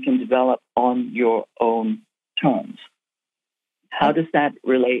concept. You can develop on your own terms. How does that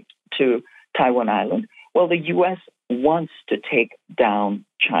relate to Taiwan Island? Well, the U.S. wants to take down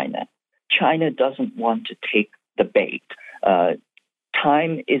China. China doesn't want to take the bait.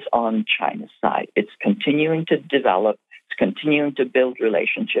 Time is on China's side. It's continuing to develop. It's continuing to build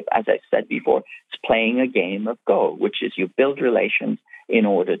relationship. As I said before, it's playing a game of Go, which is you build relations in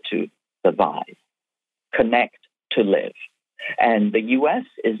order to survive, connect to live. And the U.S.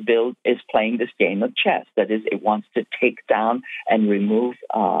 is playing this game of chess. That is, it wants to take down and remove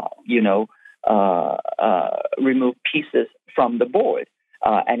pieces from the board.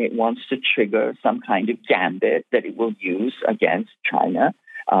 And it wants to trigger some kind of gambit that it will use against China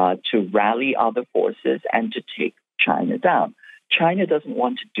to rally other forces and to take China down. China doesn't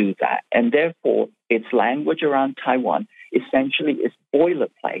want to do that. And therefore, its language around Taiwan essentially is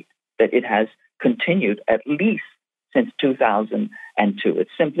boilerplate that it has continued at least since 2002.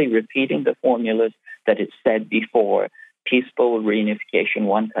 It's simply repeating the formulas that it said before: peaceful reunification,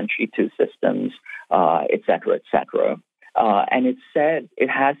 one country, two systems, et cetera, et cetera. And it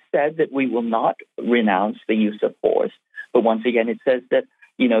has said that we will not renounce the use of force. But once again, it says that,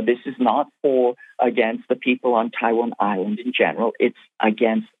 this is not against the people on Taiwan Island in general. It's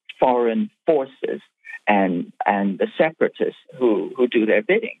against foreign forces and the separatists who do their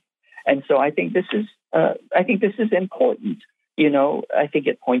bidding. And so I think this is important. I think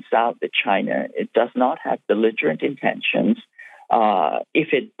it points out that China, it does not have belligerent intentions.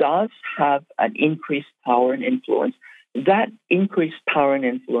 If it does have an increased power and influence, that increased power and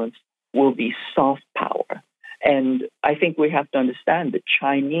influence will be soft power. And I think we have to understand that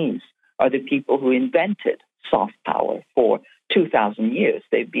Chinese are the people who invented soft power for 2,000 years.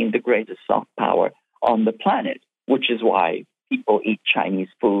 They've been the greatest soft power on the planet, which is why people eat Chinese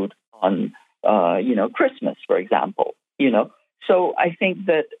food on, Christmas, for example. So I think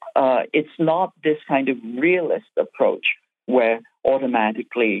that it's not this kind of realist approach where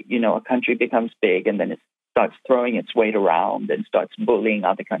automatically, a country becomes big and then it's starts throwing its weight around and starts bullying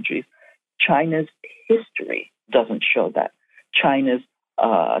other countries. China's history doesn't show that. China's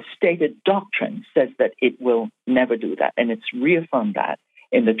stated doctrine says that it will never do that, and it's reaffirmed that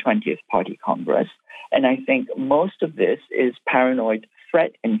in the 20th Party Congress. And I think most of this is paranoid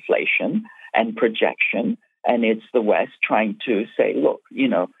threat inflation and projection, and it's the West trying to say, look,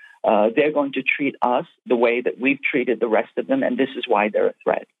 they're going to treat us the way that we've treated the rest of them, and this is why they're a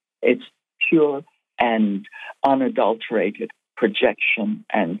threat. It's pure and unadulterated projection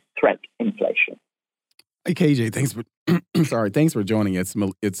and threat inflation. Hey, KJ, thanks for joining us.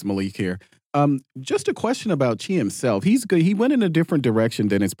 It's Melik here. Just a question about Xi himself. He's good. He went in a different direction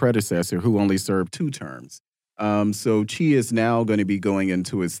than his predecessor, who only served 2 terms. So Xi is now going to be going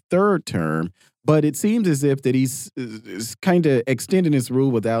into his 3rd term, but it seems as if that he's kind of extending his rule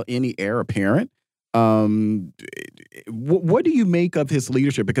without any heir apparent. What do you make of his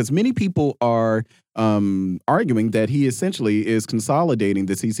leadership? Because many people are arguing that he essentially is consolidating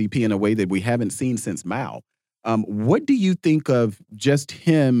the CCP in a way that we haven't seen since Mao. What do you think of just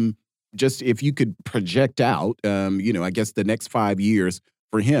him? Just if you could project out, I guess the next 5 years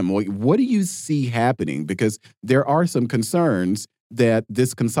for him, what do you see happening? Because there are some concerns that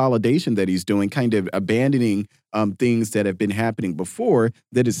this consolidation that he's doing, kind of abandoning things that have been happening before,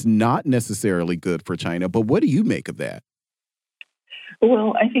 that is not necessarily good for China. But what do you make of that?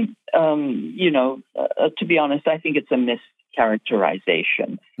 Well, I think, to be honest, I think it's a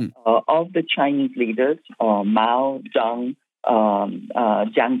mischaracterization of the Chinese leaders, Mao, Deng,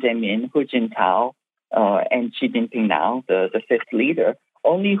 Jiang Zemin, Hu Jintao, and Xi Jinping now, the 5th leader.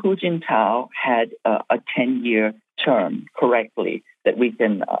 Only Hu Jintao had a 10-year term correctly that we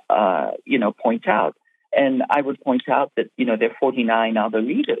can, point out. And I would point out that, there are 49 other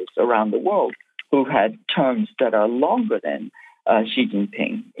leaders around the world who had terms that are longer than Xi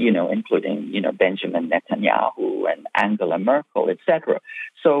Jinping, including, Benjamin Netanyahu and Angela Merkel, etc.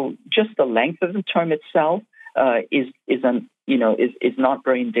 So just the length of the term itself is not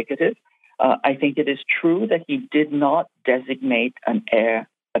very indicative. I think it is true that he did not designate an heir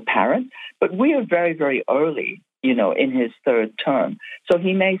apparent, but we are very, very early, in his 3rd term. So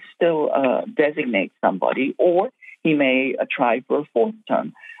he may still designate somebody, or he may try for a 4th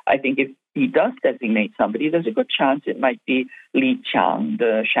term. I think if he does designate somebody, there's a good chance it might be Li Qiang,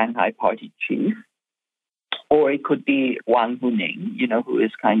 the Shanghai Party chief, or it could be Wang Huning, who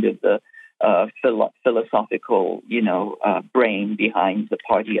is kind of the philosophical, brain behind the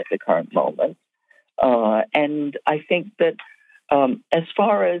party at the current moment. And I think that as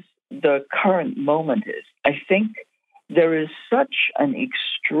far as the current moment is, I think there is such an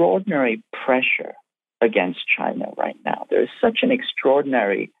extraordinary pressure against China right now. There is such an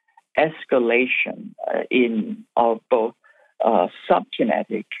extraordinary escalation of both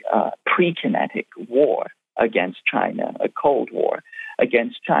subkinetic, pre-kinetic war against China, a Cold War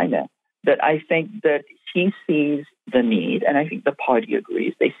against China, that I think that he sees the need, and I think the party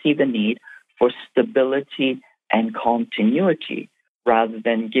agrees, they see the need for stability and continuity rather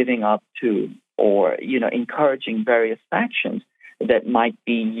than giving up to or, encouraging various factions that might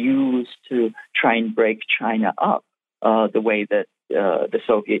be used to try and break China up the way that the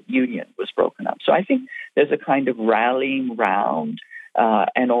Soviet Union was broken up. So I think there's a kind of rallying round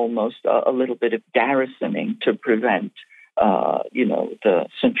and almost a little bit of garrisoning to prevent the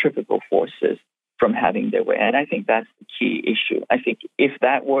centrifugal forces from having their way. And I think that's the key issue. I think if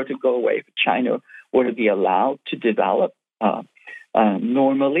that were to go away, if China were to be allowed to develop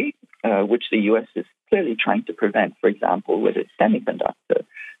normally, which the U.S. is clearly trying to prevent, for example, with its semiconductor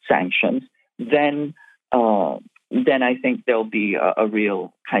sanctions, then I think there'll be a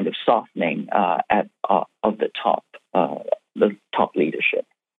real kind of softening of the top leadership.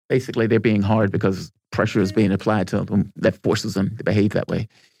 Basically, they're being hard because pressure is being applied to them that forces them to behave that way.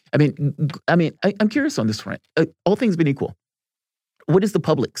 I'm curious on this front. All things being equal, what is the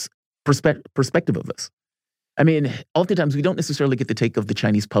public's perspective of this? Oftentimes we don't necessarily get the take of the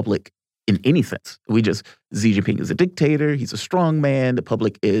Chinese public in any sense. Xi Jinping is a dictator, he's a strong man, the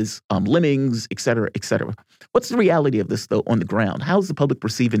public is lemmings, et cetera, et cetera. What's the reality of this, though, on the ground? How is the public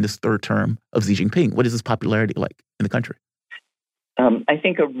perceiving this 3rd term of Xi Jinping? What is his popularity like in the country? I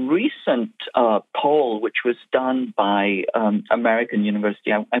think a recent poll, which was done by American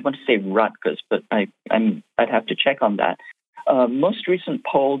University, I want to say Rutgers, but I'd have to check on that. Most recent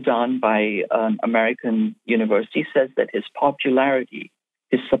poll done by American University says that his popularity,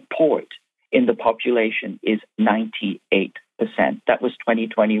 his support in the population is 98%. That was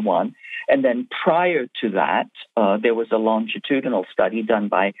 2021. And then prior to that, there was a longitudinal study done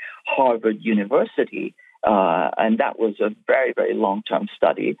by Harvard University, And that was a very, very long-term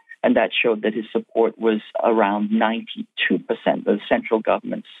study. And that showed that his support was around 92%. The central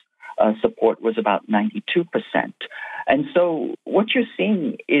government's support was about 92%. And so what you're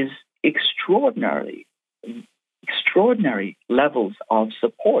seeing is extraordinary levels of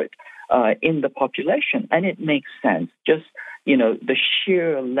support in the population. And it makes sense. Just, the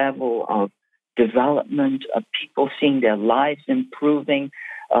sheer level of development of people seeing their lives improving.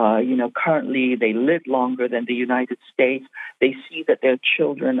 Currently they live longer than the United States. They see that their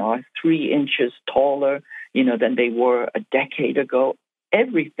children are 3 inches taller, than they were a decade ago.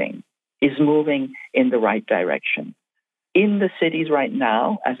 Everything is moving in the right direction. In the cities right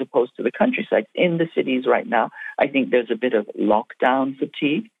now, as opposed to the countryside, in the cities right now, I think there's a bit of lockdown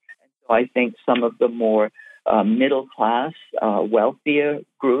fatigue. So I think some of the more middle class, wealthier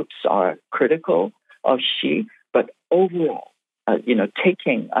groups are critical of Xi. But overall,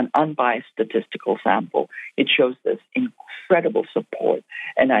 taking an unbiased statistical sample, it shows this incredible support.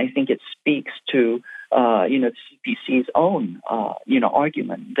 And I think it speaks to, CPC's own,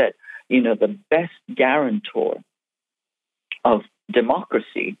 argument that, the best guarantor of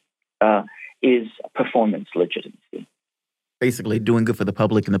democracy is performance legitimacy. Basically doing good for the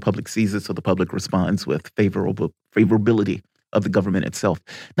public, and the public sees it, so the public responds with favorability of the government itself.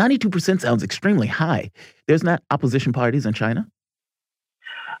 92% sounds extremely high. There's not opposition parties in China?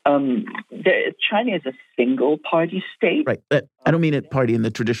 China is a single-party state. Right. I don't mean a party in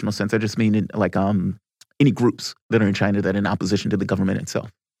the traditional sense. I just mean in, any groups that are in China that are in opposition to the government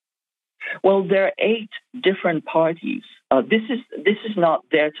itself. Well, there are 8 different parties. This is not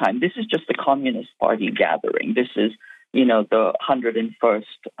their time. This is just the Communist Party gathering. This is, the 101st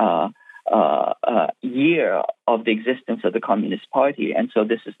year of the existence of the Communist Party, and so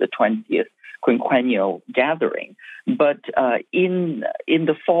this is the 20th quinquennial gathering. But in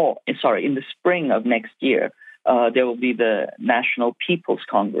the spring of next year, there will be the National People's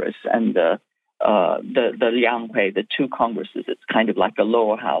Congress and the Lianghui, the 2 congresses. It's kind of like a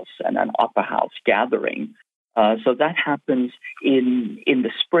lower house and an upper house gathering. So that happens in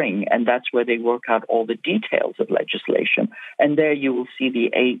the spring, and that's where they work out all the details of legislation. And there you will see the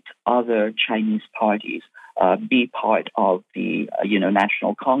 8 other Chinese parties be part of the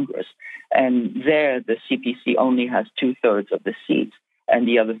National Congress. And there the CPC only has 2/3 of the seats, and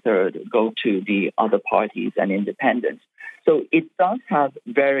the other third go to the other parties and independents. So it does have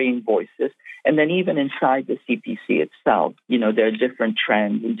varying voices. And then even inside the CPC itself, there are different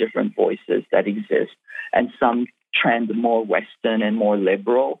trends and different voices that exist. And some trend more Western and more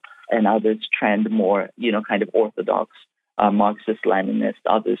liberal, and others trend more, kind of orthodox, Marxist-Leninist.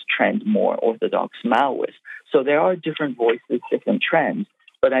 Others trend more orthodox Maoist. So there are different voices, different trends.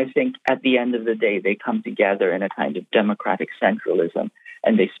 But I think at the end of the day, they come together in a kind of democratic centralism,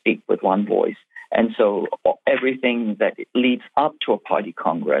 and they speak with one voice. And so everything that leads up to a party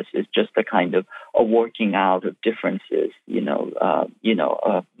congress is just a kind of a working out of differences,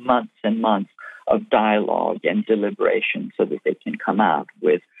 months and months of dialogue and deliberation so that they can come out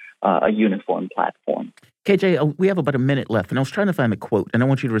with a uniform platform. KJ, we have about a minute left, and I was trying to find a quote, and I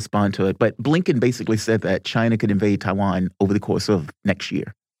want you to respond to it. But Blinken basically said that China could invade Taiwan over the course of next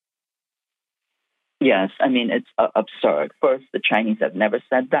year. Yes, I mean, it's absurd. First, the Chinese have never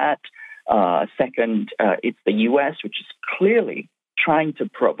said that. Second, it's the U.S., which is clearly trying to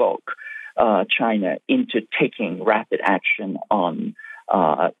provoke China into taking rapid action on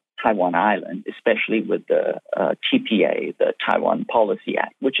Taiwan Island, especially with the TPA, the Taiwan Policy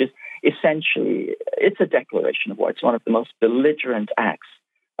Act, which is essentially, it's a declaration of war. It's one of the most belligerent acts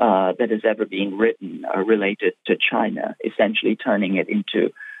that has ever been written related to China, essentially turning it into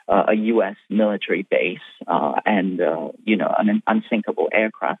a U.S. military base and an unsinkable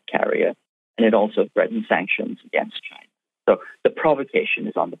aircraft carrier. And it also threatens sanctions against China. So the provocation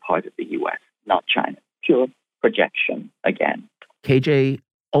is on the part of the U.S., not China. Pure projection again. KJ,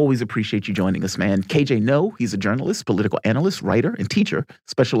 always appreciate you joining us, man. KJ Noh, he's a journalist, political analyst, writer, and teacher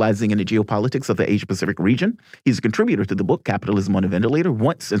specializing in the geopolitics of the Asia-Pacific region. He's a contributor to the book Capitalism on a Ventilator,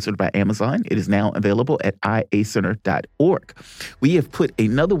 once censored by Amazon. It is now available at iacenter.org. We have put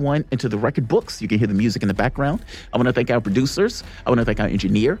another one into the record books. You can hear the music in the background. I want to thank our producers. I want to thank our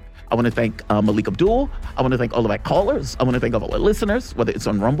engineer. I want to thank Melik Abdul. I want to thank all of our callers. I want to thank all of our listeners, whether it's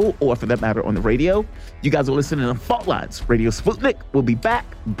on Rumble or, for that matter, on the radio. You guys are listening on Fault Lines. Radio Sputnik will be back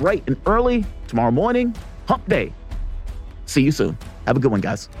bright and early tomorrow morning. Hump Day. See you soon. Have a good one,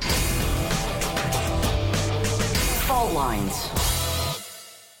 guys. Fault Lines.